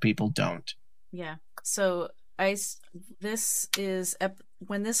lot of people don't. Yeah. So this is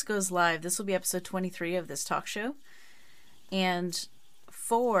when this goes live, this will be episode 23 of this talk show, and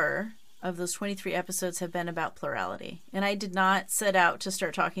 4 of those 23 episodes have been about plurality. And I did not set out to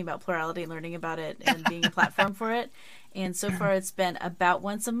start talking about plurality and learning about it and being a platform for it. And so far it's been about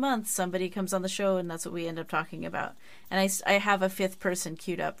once a month somebody comes on the show and that's what we end up talking about. And I have a 5th person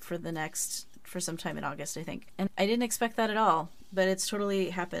queued up for some time in August, I think. And I didn't expect that at all, but it's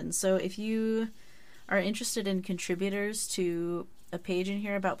totally happened. So if you are interested in contributors to a page in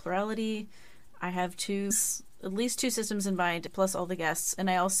here about plurality, I have at least 2 systems in mind, plus all the guests. And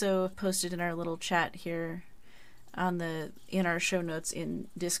I also posted in our little chat here in our show notes in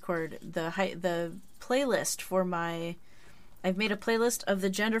Discord the playlist for my I've made a playlist of the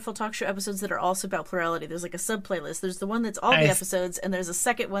Genderful talk show episodes that are also about plurality. There's like a sub playlist. There's the one that's all the Nice. episodes, and there's a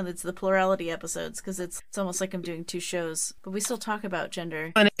second one that's the plurality episodes, because it's almost like I'm doing two shows. But we still talk about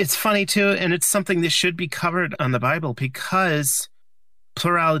gender. And it's funny too, and it's something that should be covered on the Bible because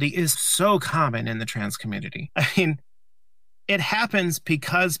plurality is so common in the trans community. I mean, it happens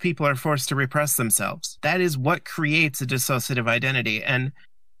because people are forced to repress themselves. That is what creates a dissociative identity. And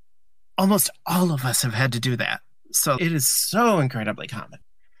almost all of us have had to do that. So it is so incredibly common.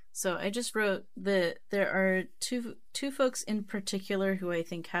 So I just wrote that there are two folks in particular who I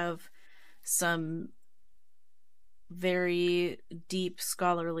think have some very deep,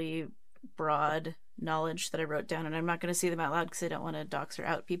 scholarly, broad knowledge that I wrote down, and I'm not going to say them out loud because I don't want to dox or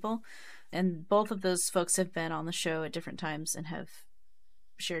out people. And both of those folks have been on the show at different times and have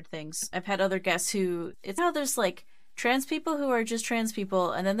shared things. I've had other guests who, it's how there's like trans people who are just trans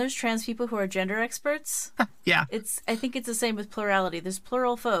people, and then there's trans people who are gender experts. Yeah. I think it's the same with plurality. There's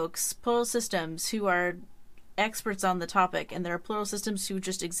plural folks, plural systems who are experts on the topic, and there are plural systems who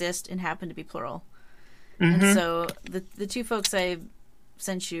just exist and happen to be plural. Mm-hmm. And so the two folks I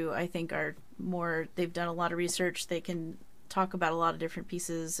sent you, I think, are more, they've done a lot of research. They can talk about a lot of different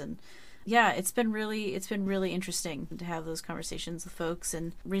pieces, and yeah, it's been really interesting to have those conversations with folks.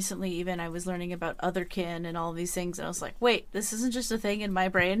 And recently even I was learning about otherkin and all these things, and I was like, wait, this isn't just a thing in my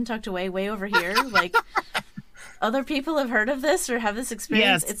brain tucked away way over here. Like, other people have heard of this or have this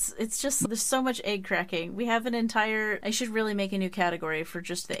experience. Yes. It's just, there's so much egg cracking. We have an entire, I should really make a new category for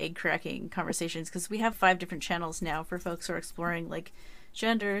just the egg cracking conversations, because we have 5 different channels now for folks who are exploring like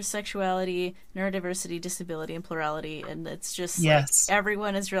gender, sexuality, neurodiversity, disability, and plurality. And it's just Yes. like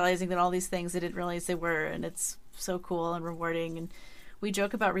everyone is realizing that all these things they didn't realize they were, and it's so cool and rewarding. And we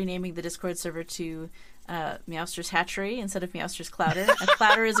joke about renaming the Discord server to Meowster's Hatchery instead of Meowster's Clouder. A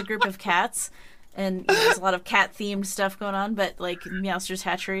clouder is a group of cats, and you know, there's a lot of cat themed stuff going on, but like Meowster's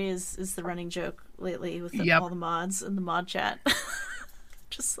Hatchery is the running joke lately with all the mods and the mod chat.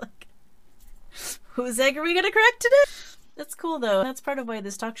 Just like, whose egg are we gonna crack today? That's cool though. That's part of why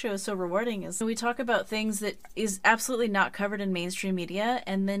this talk show is so rewarding, is we talk about things that is absolutely not covered in mainstream media,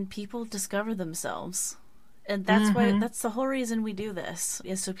 and then people discover themselves. And that's why, that's the whole reason we do this,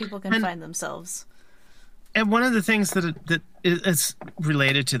 is so people can find themselves. And one of the things that is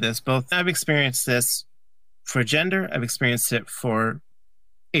related to this, both I've experienced this for gender, I've experienced it for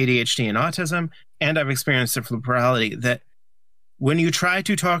ADHD and autism, and I've experienced it for plurality, that when you try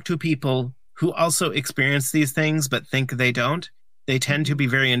to talk to people who also experience these things but think they don't, they tend to be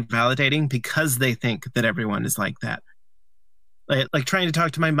very invalidating because they think that everyone is like that. Like trying to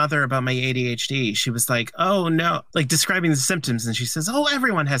talk to my mother about my ADHD, she was like, oh no, like describing the symptoms, and she says, oh,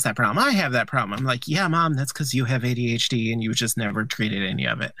 everyone has that problem. I have that problem. I'm like, yeah, Mom, that's because you have ADHD and you just never treated any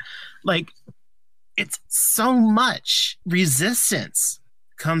of it. Like, it's so much resistance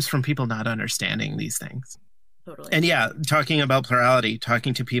comes from people not understanding these things. Totally. And yeah, talking about plurality,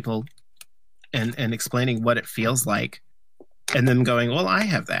 talking to people and explaining what it feels like, and them going, well, I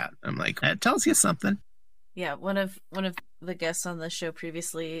have that. I'm like, that tells you something. Yeah, one of the guests on the show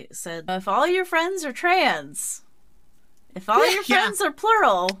previously said, if all your friends are trans, if all your friends are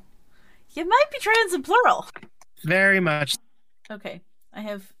plural, you might be trans and plural. Very much. Okay, I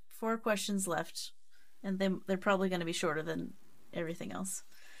have 4 questions left, and they're probably going to be shorter than everything else.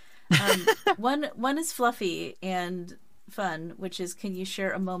 One is fluffy and fun, which is, can you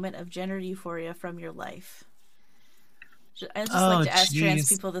share a moment of gender euphoria from your life? I just like to ask trans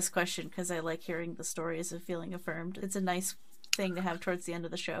people this question because I like hearing the stories of feeling affirmed. It's a nice thing to have towards the end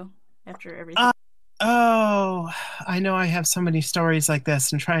of the show after everything. I know I have so many stories like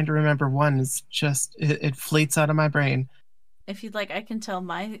this, and trying to remember one is just, it fleets out of my brain. If you'd like, I can tell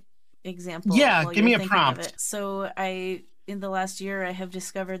my example. Yeah, give me a prompt. So in the last year, I have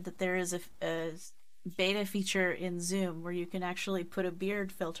discovered that there is a beta feature in Zoom where you can actually put a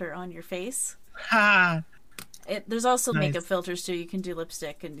beard filter on your face. Ha! There's also Nice. makeup filters too. You can do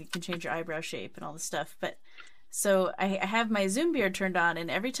lipstick and you can change your eyebrow shape and all this stuff. But so I have my Zoom beard turned on,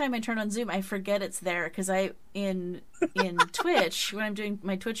 and every time I turn on Zoom, I forget it's there, because in Twitch, when I'm doing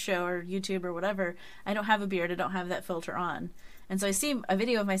my Twitch show or YouTube or whatever, I don't have a beard. I don't have that filter on. And so I see a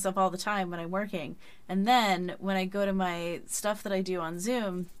video of myself all the time when I'm working. And then when I go to my stuff that I do on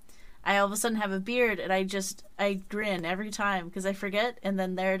Zoom, I all of a sudden have a beard, and I grin every time because I forget, and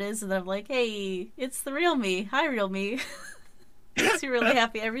then there it is, and then I'm like, hey, it's the real me. Hi, real me. Makes me really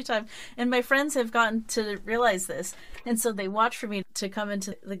happy every time. And my friends have gotten to realize this, and so they watch for me to come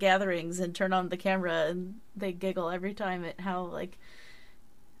into the gatherings and turn on the camera, and they giggle every time at how like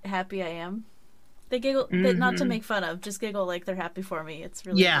happy I am. They giggle, not to make fun of, just giggle like they're happy for me. It's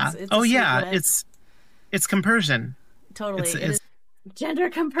really it's It's compersion. Totally. It It's is gender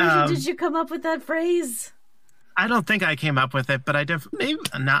compersion. Did um you come up with that phrase? I don't think I came up with it, but I maybe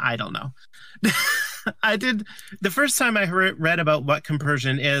not. I don't know. I did the first time I read about what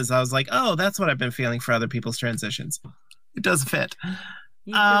compersion is. I was like, oh, that's what I've been feeling for other people's transitions. It does fit.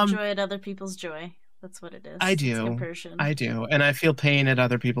 You feel Um, joy at other people's joy. That's what it I is. It's do, compersion. I do, and I feel pain at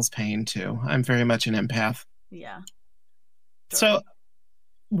other people's pain too. I'm very much an empath. Yeah. So Totally.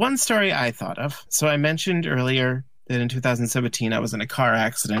 one story I thought of. So I mentioned earlier that in 2017 I was in a car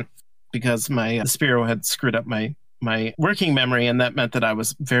accident because my Spiro had screwed up my working memory, and that meant that I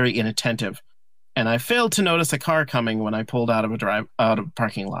was very inattentive. And I failed to notice a car coming when I pulled out of a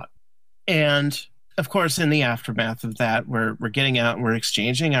parking lot. And of course, in the aftermath of that, we're getting out and we're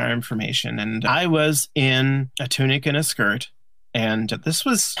exchanging our information. And I was in a tunic and a skirt, and this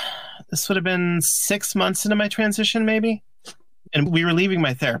would have been 6 months into my transition, maybe. And we were leaving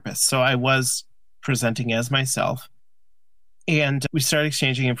my therapist, so I was presenting as myself. And we started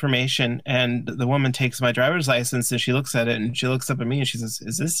exchanging information, and the woman takes my driver's license and she looks at it and she looks up at me and she says,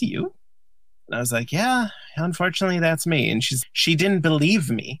 "Is this you?" And I was like, "Yeah, unfortunately, that's me." And she didn't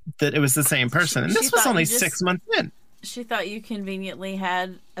believe me that it was the same person. And She this was thought only you just 6 months in. She thought you conveniently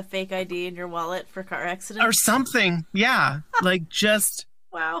had a fake ID in your wallet for car Or accidents. something. Yeah. Like just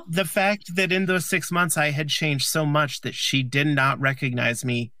Wow. the fact that in those 6 months I had changed so much that she did not recognize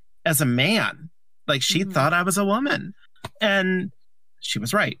me as a man. Like she thought I was a woman. And she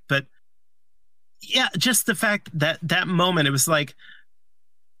was right. But yeah, just the fact that that moment, it was like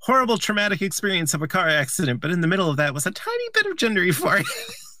horrible traumatic experience of a car accident, but in the middle of that was a tiny bit of gender euphoria.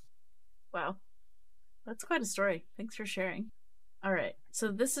 Wow. That's quite a story. Thanks for sharing. All right. So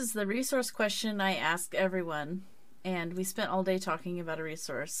this is the resource question I ask everyone, and we spent all day talking about a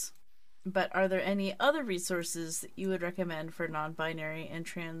resource. But are there any other resources that you would recommend for non-binary and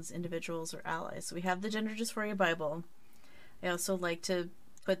trans individuals or allies? So we have the Gender Dysphoria Bible. I also like to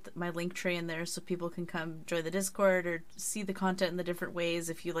put my link tree in there so people can come join the Discord or see the content in the different ways.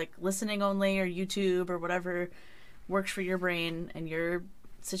 If you like listening only or YouTube or whatever works for your brain and your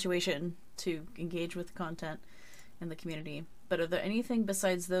situation to engage with the content in the community. But are there anything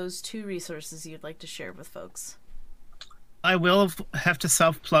besides those two resources you'd like to share with folks? I will have to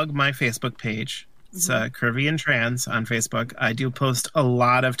self-plug my Facebook page. It's Curvy and Trans on Facebook. I do post a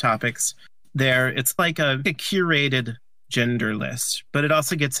lot of topics there. It's like a curated gender list, but it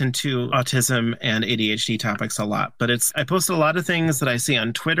also gets into autism and ADHD topics a lot. But I post a lot of things that I see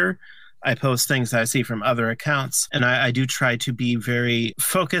on Twitter. I post things that I see from other accounts, and I do try to be very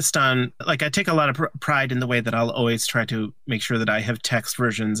focused on, like, I take a lot of pride in the way that I'll always try to make sure that I have text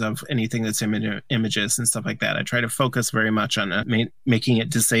versions of anything that's images and stuff like that. I try to focus very much on making it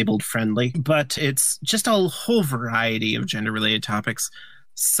disabled friendly, but it's just a whole variety of gender related topics.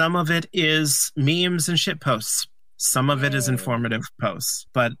 Some of it is memes and shit posts. Some of it is informative posts.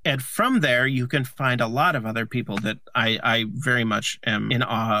 But from there, you can find a lot of other people that I very much am in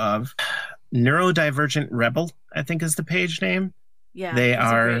awe of. Neurodivergent Rebel, I think, is the page name. Yeah,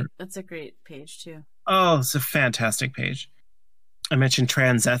 that's a great page too. Oh, it's a fantastic page. I mentioned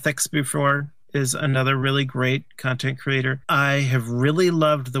Trans Ethics before, is another really great content creator. I have really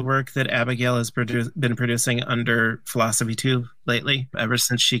loved the work that Abigail has been producing under Philosophy Tube lately. Ever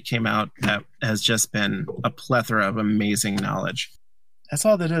since she came out, that has just been a plethora of amazing knowledge. That's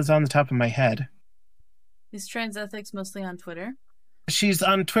all that is on the top of my head. Is Trans Ethics mostly on Twitter? She's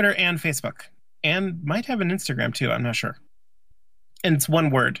on Twitter and Facebook, and might have an Instagram too. I'm not sure. And it's one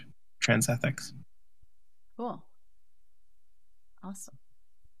word, Trans Ethics. Cool. Awesome.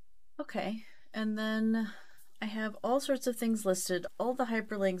 Okay. And then I have all sorts of things listed, all the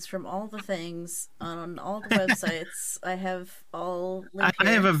hyperlinks from all the things on all the websites. I have all linked here.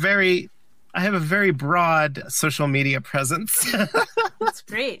 I have a very broad social media presence. That's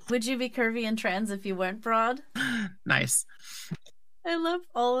great. Would you be curvy and trans if you weren't broad? Nice. I love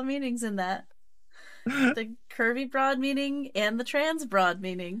all the meanings in that. The curvy broad meaning and the trans broad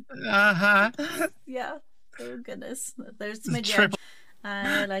meaning. Uh-huh. Yeah. Oh goodness. There's my jam.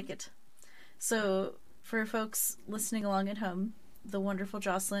 I like it. So, for folks listening along at home, the wonderful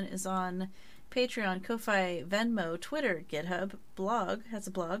Jocelyn is on Patreon, Ko-Fi, Venmo, Twitter, GitHub, has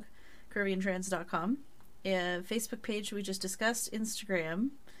a blog, curvyandtrans.com, Facebook page we just discussed, Instagram,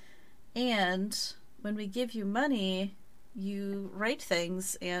 and when we give you money, you write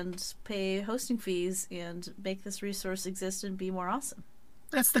things and pay hosting fees and make this resource exist and be more awesome.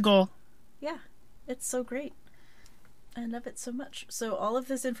 That's the goal. Yeah, it's so great. I love it so much. So all of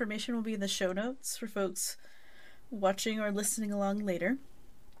this information will be in the show notes for folks watching or listening along later.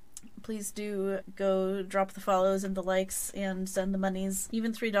 Please do go drop the follows and the likes and send the monies.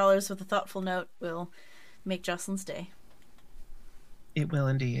 Even $3 with a thoughtful note will make Jocelyn's day. It will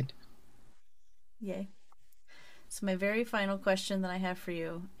indeed. Yay. So, my very final question that I have for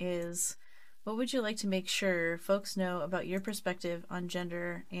you is what would you like to make sure folks know about your perspective on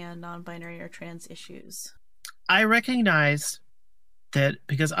gender and non binary or trans issues? I recognize that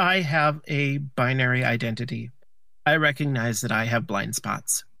because I have a binary identity, I recognize that I have blind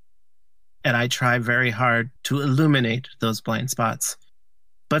spots. And I try very hard to illuminate those blind spots.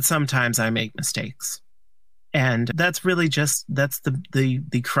 But sometimes I make mistakes. And that's really just that's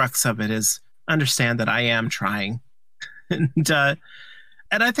the crux of it is understand that I am trying. And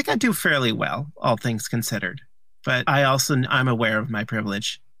I think I do fairly well, all things considered. But I'm aware of my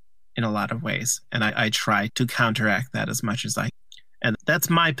privilege in a lot of ways. And I try to counteract that as much as I. And that's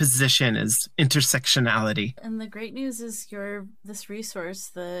my position is intersectionality. And the great news is this resource,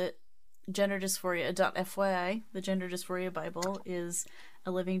 the Gender Dysphoria .fyi, the Gender Dysphoria Bible, is a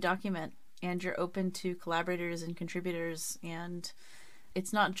living document, and you're open to collaborators and contributors. And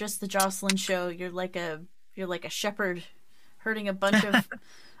it's not just the Jocelyn show. You're like a shepherd herding a bunch of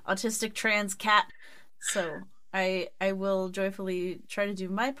autistic trans cat. So I will joyfully try to do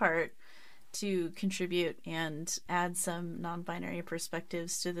my part to contribute and add some non-binary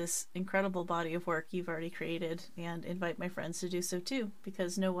perspectives to this incredible body of work you've already created, and invite my friends to do so too,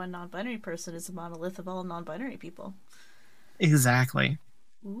 because no one non-binary person is a monolith of all non-binary people. Exactly.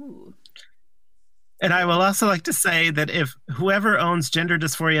 Ooh. And I will also like to say that if whoever owns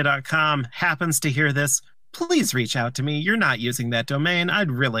genderdysphoria.com happens to hear this, please reach out to me. You're not using that domain.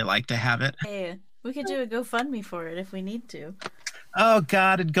 I'd really like to have it. Hey, we could do a GoFundMe for it if we need to. Oh,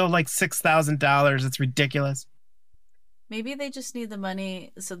 God, it'd go like $6,000. It's ridiculous. Maybe they just need the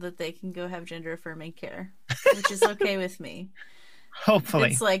money so that they can go have gender affirming care, which is okay with me.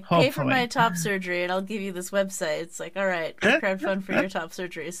 Hopefully. It's like, pay for my top surgery and I'll give you this website. It's like, all right, crowdfund for your top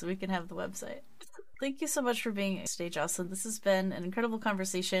surgery so we can have the website. Thank you so much for being on stage, Jocelyn. This has been an incredible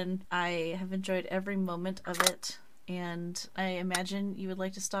conversation. I have enjoyed every moment of it, and I imagine you would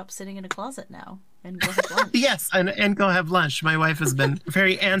like to stop sitting in a closet now and go have lunch. Yes, and go have lunch. My wife has been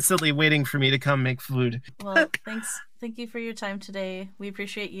very anxiously waiting for me to come make food. Well, thanks. Thank you for your time today. We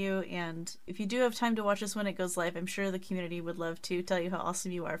appreciate you, and if you do have time to watch this when it goes live, I'm sure the community would love to tell you how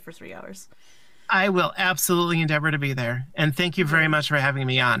awesome you are for 3 hours. I will absolutely endeavor to be there, and thank you very much for having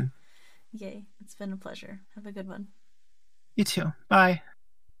me on. Yay. It's been a pleasure. Have a good one. You too. Bye.